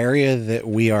the area that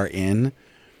we are in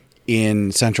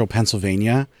central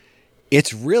Pennsylvania,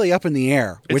 it's really up in the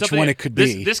air which one it could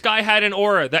be. This guy had an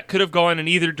aura that could have gone in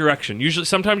either direction. Usually,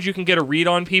 sometimes you can get a read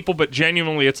on people, but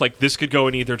genuinely it's like this could go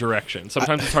in either direction.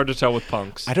 Sometimes it's hard to tell with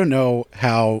punks. I don't know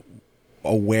how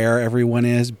aware everyone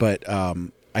is, but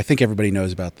I think everybody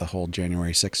knows about the whole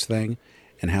January 6th thing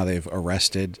and how they've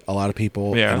arrested a lot of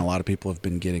people, and a lot of people have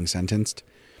been getting sentenced.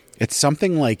 It's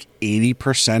something like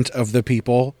 80% of the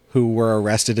people who were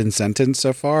arrested and sentenced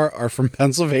so far are from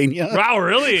Pennsylvania. Wow,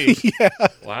 really? Yeah.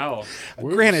 Wow.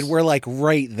 Granted, we're like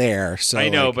right there. So I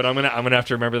know, but I'm gonna have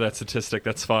to remember that statistic.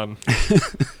 That's fun.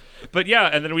 But yeah,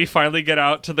 and then we finally get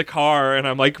out to the car, and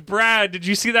I'm like, Brad, did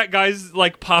you see that guy's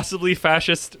like possibly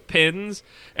fascist pins?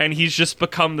 And he's just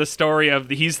become the story of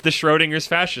he's the Schrodinger's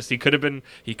fascist. He could have been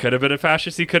a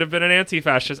fascist. He could have been an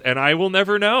anti-fascist, and I will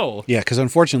never know. Yeah, because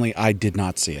unfortunately, I did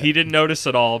not see it. He didn't notice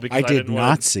at all because I did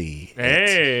not see.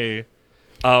 Hey.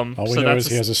 All we know is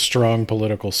he has a strong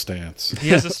political stance. He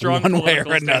has a strong one way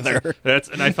political or another.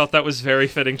 And I thought that was very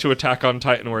fitting to Attack on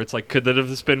Titan, where it's like, could that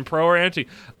have been pro or anti?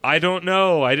 I don't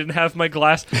know. I didn't have my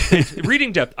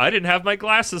reading depth. I didn't have my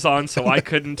glasses on, so I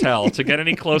couldn't tell. To get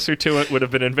any closer to it would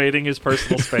have been invading his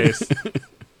personal space.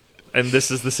 And this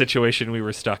is the situation we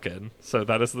were stuck in. So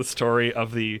that is the story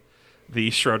of the the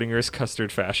Schrodinger's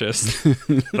custard fascist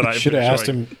that I've Should been have asked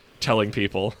enjoying him. telling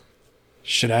people.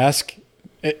 Should ask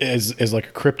as like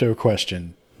a crypto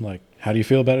question. Like, how do you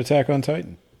feel about Attack on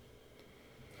Titan?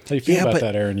 How do you feel about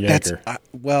that, Aaron Yeager?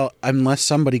 Well, unless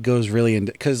somebody goes really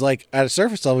into, because like at a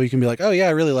surface level, you can be like, oh yeah,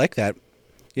 I really like that.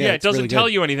 Yeah, it it's doesn't really tell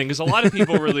good. you anything because a lot of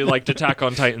people really liked Attack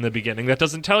on Titan in the beginning. That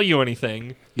doesn't tell you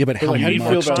anything. Yeah, but how like, how do you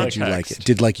feel much about did you like context? it?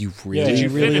 Did like you really, Did you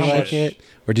really finish like it? it,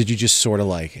 or did you just sort of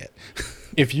like it?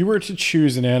 If you were to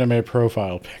choose an anime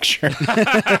profile picture,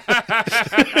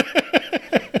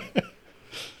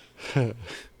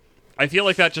 I feel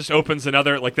like that just opens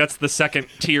another, like that's the second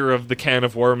tier of the can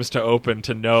of worms to open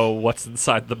to know what's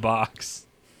inside the box.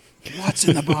 What's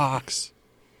in the box?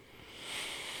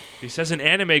 He says an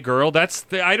anime girl.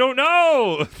 I don't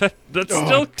know. That's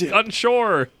still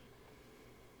unsure.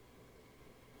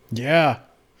 yeah,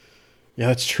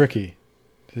 that's tricky.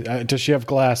 Does she have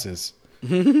glasses?